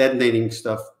the detonating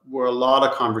stuff, were a lot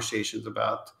of conversations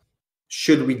about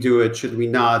should we do it, should we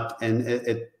not? And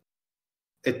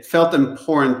it felt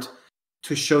important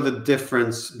to show the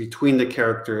difference between the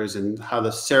characters and how the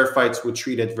Seraphites would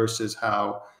treat it versus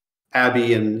how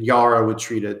Abby and Yara would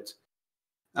treat it.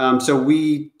 So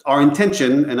our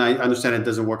intention, and I understand it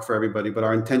doesn't work for everybody, but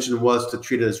our intention was to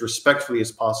treat it as respectfully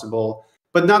as possible,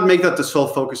 but not make that the sole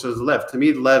focus of Lev. To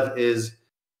me, Lev is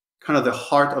kind of the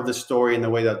heart of the story in the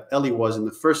way that Ellie was in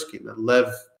the first game. That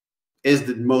Lev is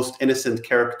the most innocent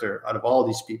character out of all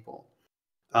these people.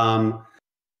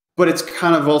 But it's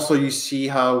kind of also, you see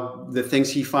how the things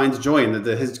he finds joy in,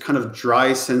 his kind of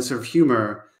dry sense of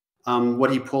humor, what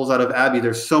he pulls out of Abby.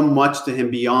 There's so much to him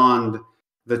beyond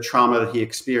the trauma that he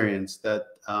experienced that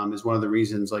is one of the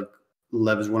reasons like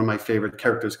Lev is one of my favorite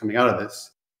characters coming out of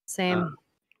this. Same.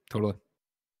 Totally.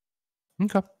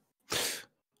 Okay.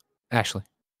 Ashley,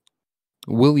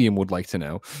 William would like to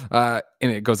know, and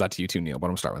it goes out to you too, Neil, but I'm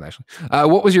going to start with Ashley.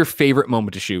 What was your favorite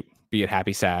moment to shoot? Be it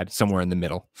happy, sad, somewhere in the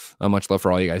middle. Much love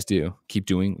for all you guys do. Keep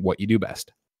doing what you do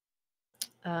best.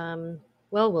 Well,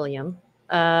 William,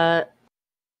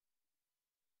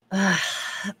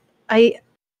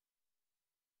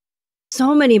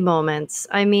 so many moments.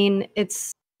 I mean,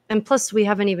 and plus we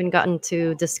haven't even gotten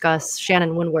to discuss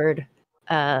Shannon Winward,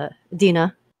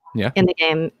 Dina, in the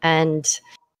game, and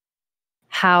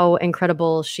how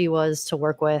incredible she was to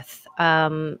work with.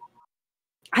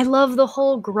 I love the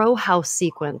whole grow house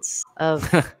sequence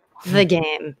of the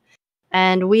game,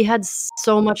 and we had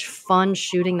so much fun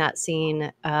shooting that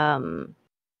scene. The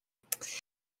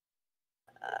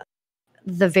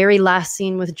very last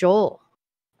scene with Joel.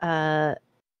 That's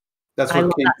what came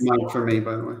to mind for me,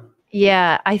 by the way.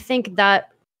 Yeah, I think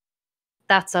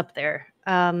that's up there.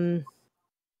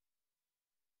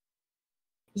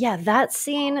 Yeah, that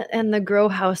scene and the grow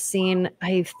house scene,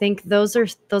 I think those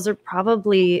are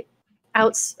probably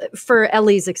outs for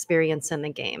Ellie's experience in the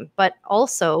game, but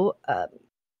also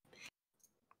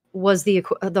was the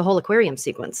whole aquarium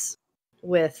sequence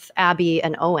with Abby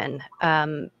and Owen.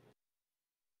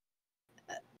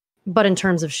 but in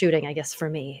terms of shooting, I guess for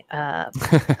me,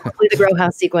 probably the grow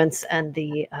house sequence and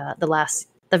the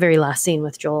very last scene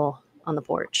with Joel on the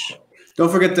porch.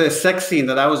 Don't forget the sex scene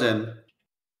that I was in.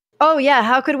 Oh yeah,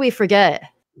 how could we forget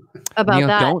about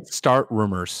that? Don't start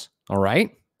rumors. All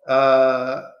right.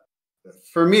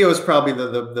 For me, it was probably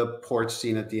the porch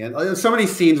scene at the end. So many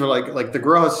scenes were like the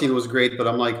grow house scene was great, but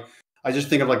I'm like, I just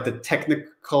think of like the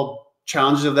technical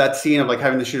challenges of that scene of like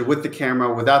having to shoot it with the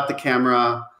camera, without the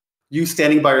camera, you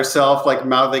standing by yourself, like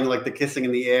mouthing like the kissing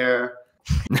in the air,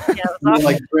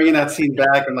 like bringing that scene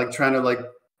back and like trying to like,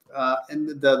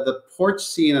 and the porch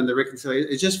scene and the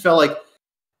reconciliation, it just felt like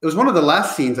it was one of the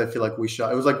last scenes I feel like we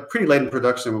shot. It was like pretty late in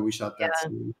production when we shot that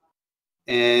scene.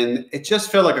 And it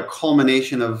just felt like a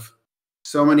culmination of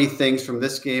so many things from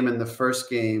this game and the first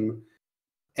game.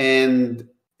 And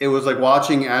it was like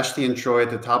watching Ashley and Troy at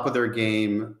the top of their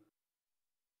game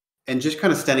and just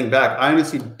kind of standing back. I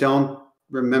honestly don't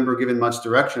remember giving much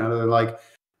direction other than like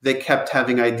they kept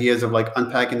having ideas of like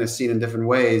unpacking the scene in different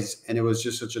ways. And it was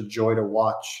just such a joy to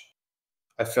watch.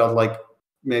 I felt like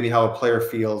maybe how a player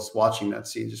feels watching that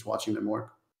scene, just watching them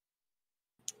work.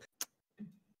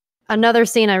 Another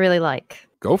scene I really like.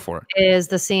 Go for it. Is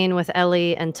the scene with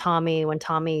Ellie and Tommy when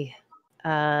Tommy,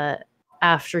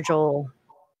 after Joel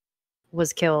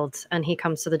was killed, and he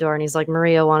comes to the door and he's like,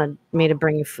 Maria wanted me to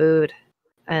bring you food.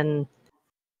 And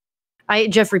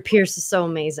Jeffrey Pierce is so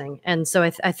amazing. And so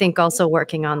I think also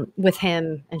working with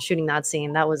him and shooting that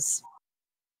scene,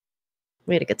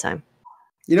 we had a good time.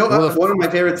 You know, one of my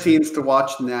favorite scenes to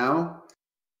watch now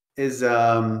is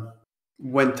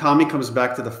when Tommy comes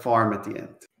back to the farm at the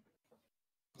end.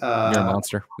 You're a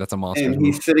monster. That's a monster. And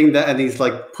he's sitting there and he's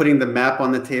like putting the map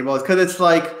on the table. It's because it's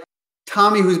like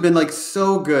Tommy, who's been like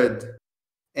so good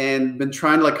and been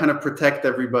trying to like kind of protect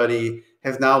everybody,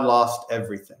 has now lost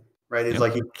everything, right? It's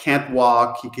like he can't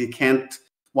walk. He can't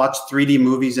watch 3D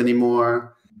movies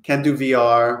anymore. Can't do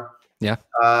VR. Yeah.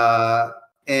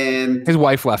 And his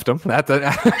wife left him.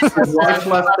 His wife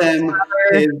left him.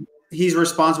 He's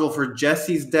responsible for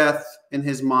Jesse's death in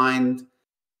his mind.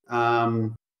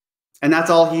 And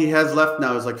that's all he has left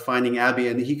now is like finding Abby,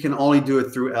 and he can only do it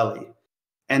through Ellie.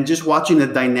 And just watching the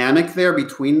dynamic there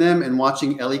between them and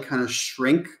watching Ellie kind of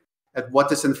shrink at what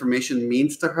this information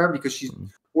means to her because she's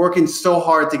working so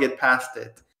hard to get past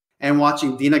it. And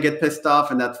watching Dina get pissed off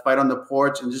and that fight on the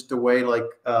porch and just the way like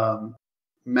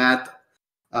Matt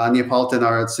Neapolitan,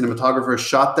 our cinematographer,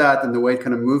 shot that and the way it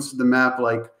kind of moves to the map.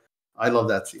 Like, I love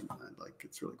that scene. Like,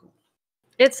 it's really cool.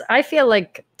 I feel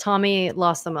like Tommy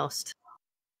lost the most.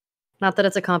 Not that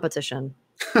it's a competition.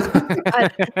 He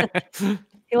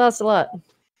lost a lot.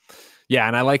 Yeah,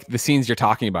 and I like the scenes you're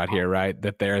talking about here, right?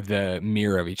 That they're the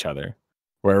mirror of each other.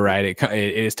 Where, right, it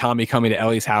is Tommy coming to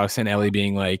Ellie's house and Ellie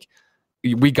being like,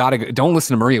 we got to go. Don't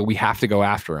listen to Maria. We have to go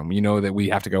after him. You know that we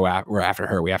have to go we're after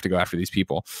her. We have to go after these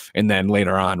people. And then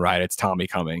later on, right, it's Tommy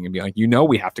coming and being like,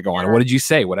 we have to go on. What did you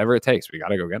say? Whatever it takes. We got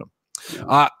to go get him.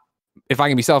 Yeah. If I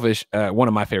can be selfish, one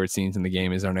of my favorite scenes in the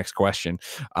game is our next question.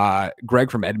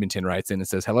 Greg from Edmonton writes in and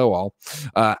says, hello all.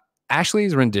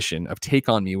 Ashley's rendition of Take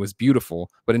On Me was beautiful,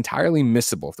 but entirely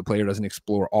missable if the player doesn't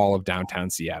explore all of downtown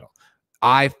Seattle.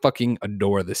 I fucking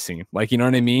adore this scene. Like, you know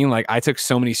what I mean? Like, I took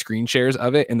so many screen shares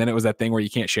of it, and then it was that thing where you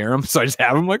can't share them. So I just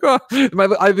have them like, I don't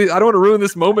want to ruin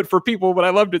this moment for people, but I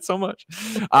loved it so much.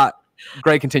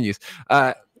 Greg continues.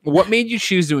 What made you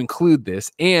choose to include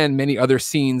this and many other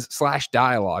scenes /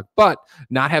 dialogue, but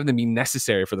not have them be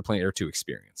necessary for the player to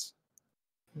experience?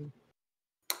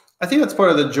 I think that's part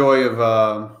of the joy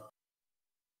of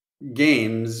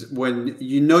games when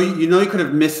you could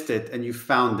have missed it and you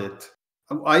found it.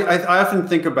 I often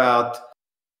think about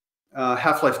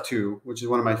Half-Life 2, which is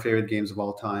one of my favorite games of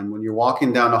all time. When you're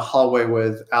walking down a hallway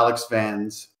with Alex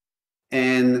Vance,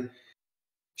 and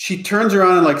she turns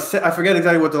around and like I forget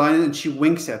exactly what the line is, and she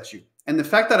winks at you. And the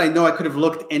fact that I know I could have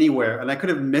looked anywhere and I could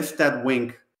have missed that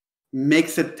wink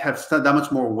makes it have that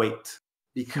much more weight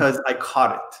because I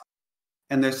caught it.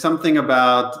 And there's something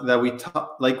about that we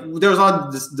talk, like there was a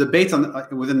lot of debates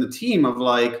within the team of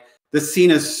like the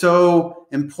scene is so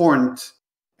important,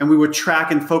 and we would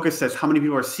track and focus as how many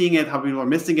people are seeing it, how many people are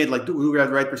missing it, like do we have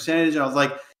the right percentage? And I was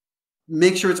like,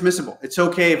 make sure it's missable. It's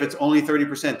okay if it's only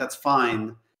 30%. That's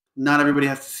fine. Not everybody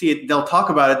has to see it. They'll talk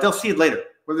about it. They'll see it later.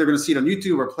 Whether they're going to see it on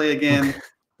YouTube or play again,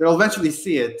 they'll eventually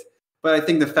see it. But I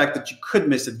think the fact that you could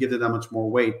miss it gives it that much more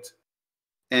weight.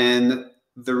 And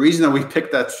the reason that we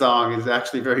picked that song is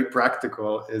actually very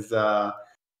practical. Is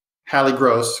Hallie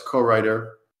Gross,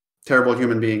 co-writer, terrible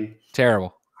human being.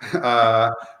 Terrible.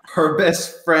 Her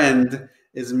best friend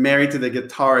is married to the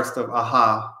guitarist of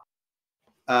Aha.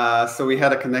 So we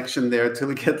had a connection there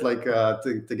to get like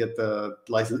to get the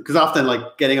license, because often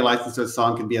like getting a license to a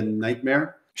song can be a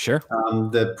nightmare. Sure.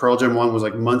 The Pearl Jam one was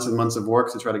like months and months of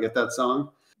work to try to get that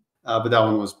song, but that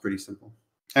one was pretty simple,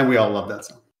 and we all love that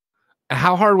song.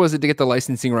 How hard was it to get the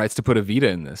licensing rights to put a Vita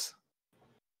in this?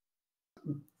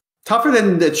 Tougher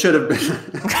than it should have been.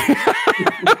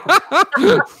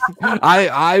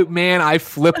 I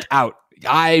flipped out.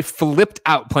 I flipped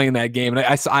out playing that game, and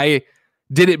I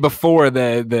did it before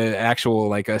the actual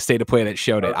like state of play that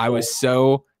showed it. I was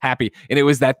so happy, and it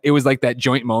was like that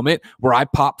joint moment where I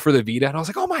popped for the Vita, and I was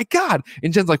like, "Oh my god!"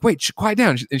 And Jen's like, "Wait, quiet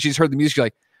down," and she's heard the music. She's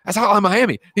like, "That's Hotline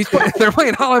Miami. They're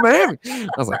playing Hotline Miami." I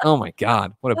was like, "Oh my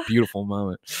god, what a beautiful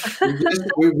moment!"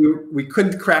 We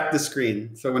couldn't crack the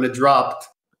screen, so when it dropped,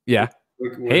 yeah.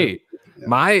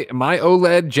 My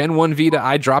OLED Gen 1 Vita,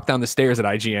 I dropped down the stairs at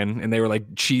IGN, and they were like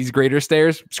cheese grater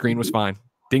stairs. Screen was fine.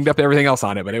 Dinged up everything else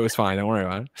on it, but it was fine. Don't worry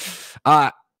about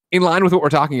it. In line with what we're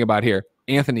talking about here,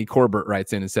 Anthony Corbett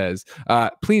writes in and says,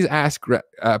 please ask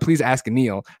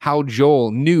Neil how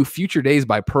Joel knew Future Days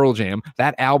by Pearl Jam,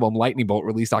 that album, Lightning Bolt,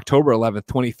 released October 11th,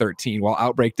 2013, while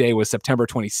Outbreak Day was September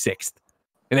 26th.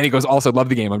 And then he goes, also love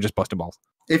the game. I'm just busting balls.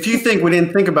 If you think we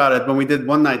didn't think about it when we did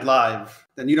One Night Live,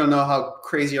 then you don't know how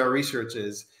crazy our research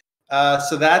is.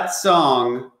 So that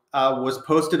song was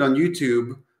posted on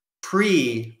YouTube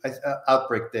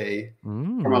pre-Outbreak Day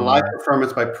from a live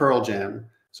performance by Pearl Jam.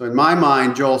 So in my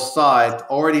mind, Joel saw it,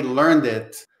 already learned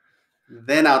it,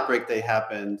 then Outbreak Day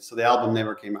happened, so the album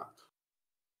never came out.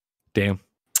 Damn.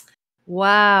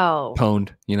 Wow. Pwned,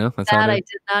 you know? That's that I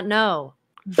did not know.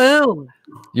 Boom.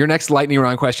 Your next lightning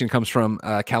round question comes from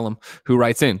Callum, who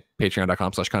writes in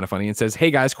patreon.com/kindafunny and says,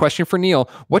 "Hey guys, question for Neil.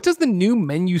 What does the new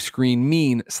menu screen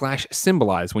mean /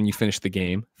 symbolize when you finish the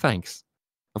game? Thanks."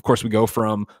 Of course, we go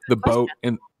from the boat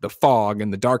and the fog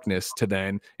and the darkness to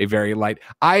then a very light.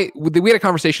 We had a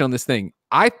conversation on this thing.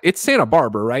 It's Santa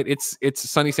Barbara, right? It's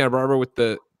sunny Santa Barbara with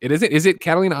the. Is it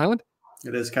Catalina Island?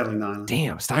 It is Catalina Island.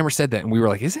 Damn, Steimer said that, and we were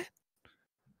like, "Is it?"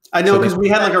 I know, because we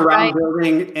had like a round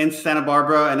building in Santa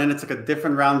Barbara, and then it's like a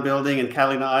different round building in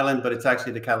Catalina Island, but it's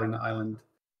actually the Catalina Island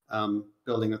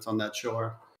building that's on that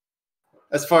shore.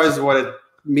 As far as what it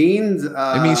means,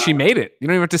 it means she made it. You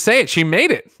don't even have to say it. She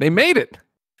made it. They made it.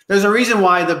 There's a reason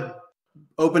why the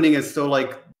opening is so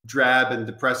like drab and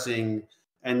depressing,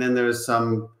 and then there's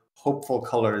some hopeful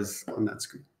colors on that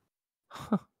screen.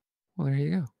 Huh. Well, there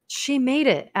you go. She made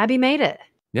it. Abby made it.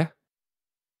 Yeah.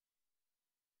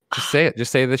 Just say it.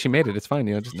 Just say that she made it. It's fine.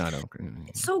 You know, just not.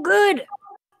 It's so good.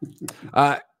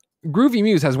 Groovy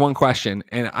Muse has one question,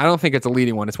 and I don't think it's a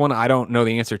leading one. It's one I don't know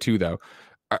the answer to, though.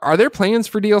 Are there plans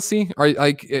for DLC? Are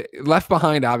like Left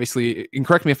Behind, obviously, and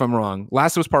correct me if I'm wrong.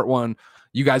 Last was part 1.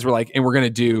 You guys were like, and we're going to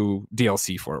do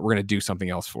DLC for it. We're going to do something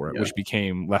else for it, which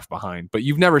became Left Behind. But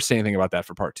you've never said anything about that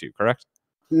for part 2, correct?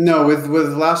 No, with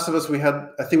Last of Us,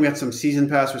 I think we had some season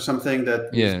pass or something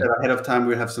that we said ahead of time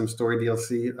we'd have some story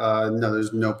DLC. No,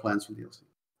 there's no plans for DLC.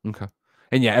 Okay.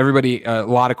 And yeah, everybody, a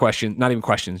lot of questions, not even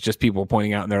questions, just people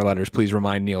pointing out in their letters, please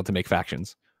remind Neil to make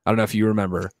factions. I don't know if you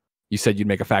remember. You said you'd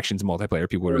make a factions multiplayer.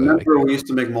 People would really like that. We used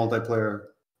to make multiplayer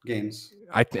games.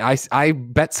 I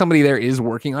bet somebody there is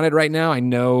working on it right now. I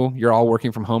know you're all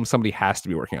working from home. Somebody has to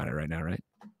be working on it right now, right?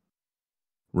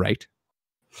 Right?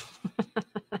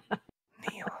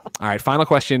 Neil. All right, final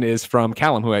question is from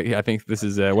Callum, who I think this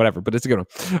is whatever, but it's a good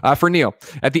one. For Neil,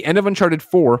 at the end of Uncharted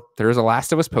 4, there is a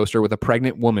Last of Us poster with a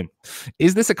pregnant woman.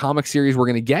 Is this a comic series we're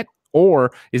going to get,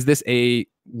 or is this a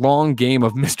long game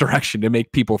of misdirection to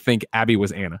make people think Abby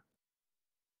was Anna?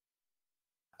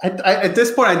 At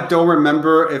this point, I don't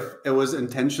remember if it was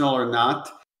intentional or not,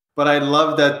 but I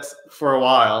loved that for a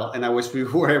while, and I wish we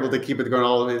were able to keep it going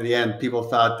all the way to the end. People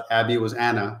thought Abby was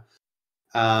Anna.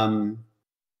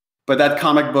 But that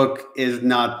comic book is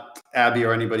not Abby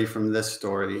or anybody from this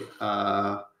story.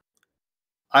 I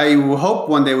hope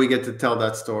one day we get to tell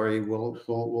that story.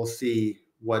 We'll see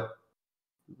what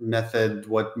method,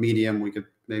 what medium we could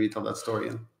maybe tell that story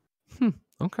in.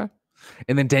 Okay.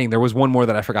 And then, dang, there was one more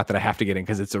that I forgot that I have to get in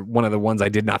because it's one of the ones I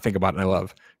did not think about and I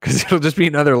love, because it'll just be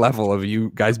another level of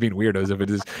you guys being weirdos if it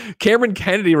is. Cameron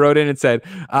Kennedy wrote in and said,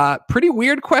 pretty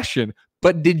weird question,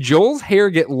 but did Joel's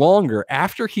hair get longer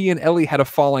after he and Ellie had a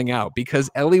falling out because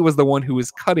Ellie was the one who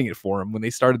was cutting it for him when they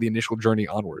started the initial journey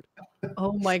onward?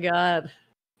 Oh my God.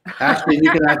 Actually,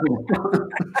 you can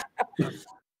actually.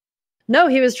 No,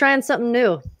 he was trying something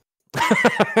new.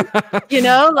 You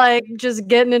know, like just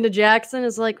getting into Jackson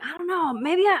is like, I don't know,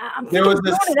 maybe I'm thinking of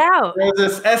throwing it out. There was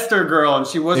this Esther girl, and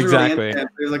she wasn't really into it. It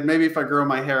was like, maybe if I grow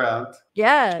my hair out.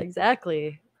 Yeah,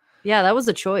 exactly. Yeah, that was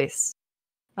a choice.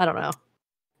 I don't know.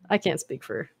 I can't speak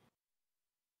for.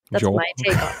 That's Joel. my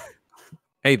take on it.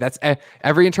 Hey, that's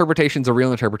every interpretation's a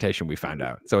real interpretation. We found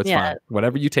out, so it's fine.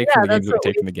 Whatever you take from the game, you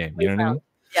take from the game. You know what I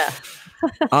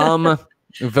mean? Yeah.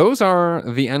 Those are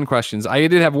the end questions. I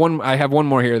did have one. I have one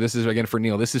more here. This is again for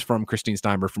Neil. This is from Christine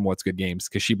Steinberg from What's Good Games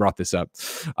because she brought this up.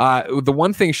 The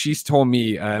one thing she's told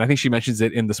me, and I think she mentions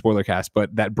it in the Spoilercast,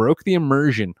 but that broke the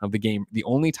immersion of the game. The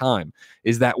only time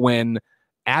is that when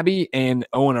Abby and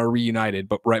Owen are reunited,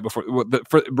 but right before,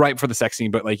 right for the sex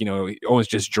scene, but like, you know, Owen's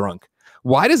just drunk.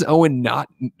 Why does Owen not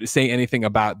say anything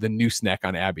about the noose neck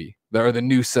on Abby or the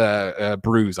noose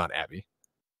bruise on Abby?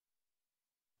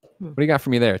 What do you got for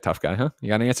me there, tough guy, huh? You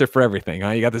got an answer for everything, huh?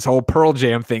 You got this whole Pearl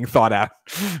Jam thing thought out.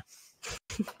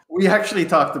 We actually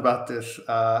talked about this.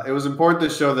 It was important to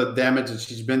show the damage that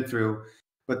she's been through.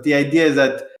 But the idea is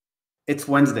that it's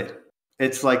Wednesday.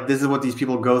 It's like, this is what these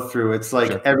people go through. It's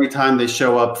like every time they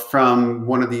show up from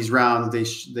one of these rounds,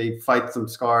 they fight some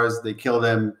scars, they kill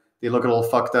them, they look a little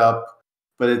fucked up.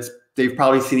 But they've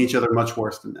probably seen each other much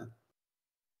worse than that.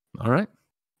 All right.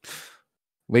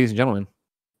 Ladies and gentlemen,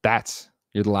 that's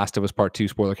You're the Last of Us Part 2,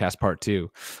 Spoilercast Part 2.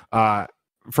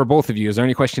 For both of you, is there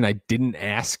any question I didn't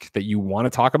ask that you want to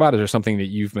talk about? Is there something that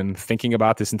you've been thinking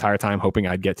about this entire time, hoping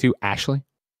I'd get to? Ashley?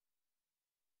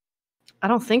 I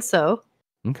don't think so.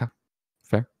 Okay.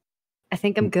 Fair. I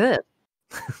think I'm good.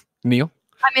 Neil?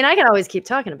 I mean, I can always keep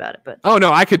talking about it, but... Oh,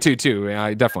 no, I could too.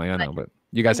 I know, but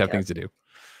you guys have things to do.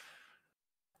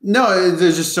 No,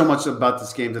 there's just so much about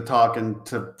this game to talk and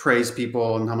to praise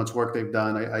people and how much work they've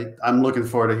done. I'm looking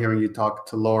forward to hearing you talk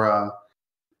to Laura.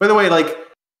 By the way,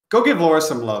 go give Laura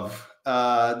some love.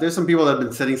 There's some people that have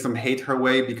been sending some hate her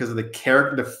way because of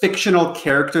the fictional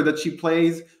character that she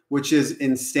plays, which is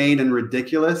insane and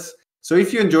ridiculous. So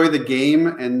if you enjoy the game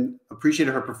and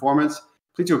appreciated her performance,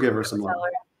 please go give her some love.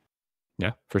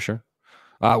 Yeah, for sure.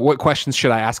 What questions should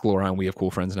I ask Laura on We Have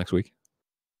Cool Friends next week?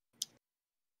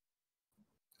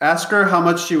 Ask her how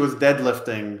much she was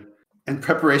deadlifting in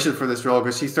preparation for this role,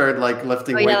 because she started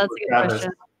lifting weight. Yeah, that's a good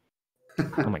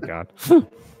question. Oh my God.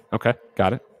 Okay,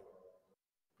 got it.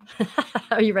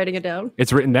 Are you writing it down?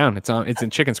 It's written down. It's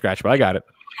in Chicken Scratch, but I got it.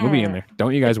 We'll be in there.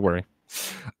 Don't you guys worry.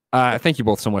 Thank you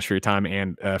both so much for your time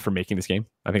and for making this game.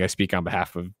 I think I speak on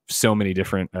behalf of so many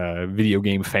different video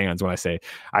game fans when I say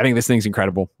I think this thing's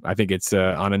incredible. I think it's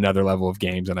on another level of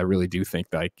games, and I really do think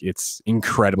it's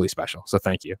incredibly special. So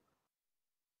thank you.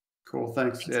 Cool,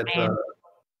 thanks.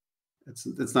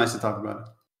 It's nice to talk about it.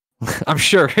 I'm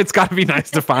sure it's got to be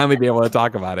nice to finally be able to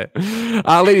talk about it.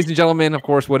 Ladies and gentlemen, of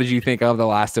course, what did you think of The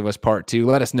Last of Us Part 2?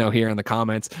 Let us know here in the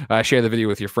comments. Share the video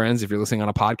with your friends. If you're listening on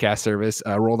a podcast service,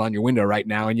 roll down your window right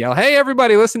now and yell, "Hey,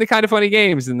 everybody, listen to Kind of Funny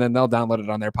Games," and then they'll download it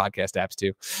on their podcast apps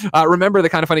too. Remember, the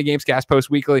Kind of Funny Gamescast post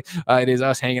weekly. It is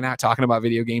us hanging out, talking about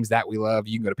video games that we love.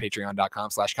 You can go to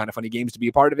patreon.com/kindoffunnygames to be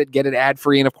a part of it, get it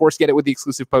ad-free, and of course, get it with the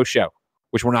exclusive post show,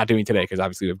 which we're not doing today because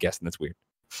obviously we have guests and that's weird.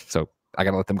 So I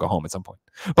got to let them go home at some point.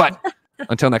 But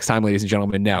until next time, ladies and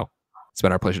gentlemen, it's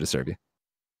been our pleasure to serve you.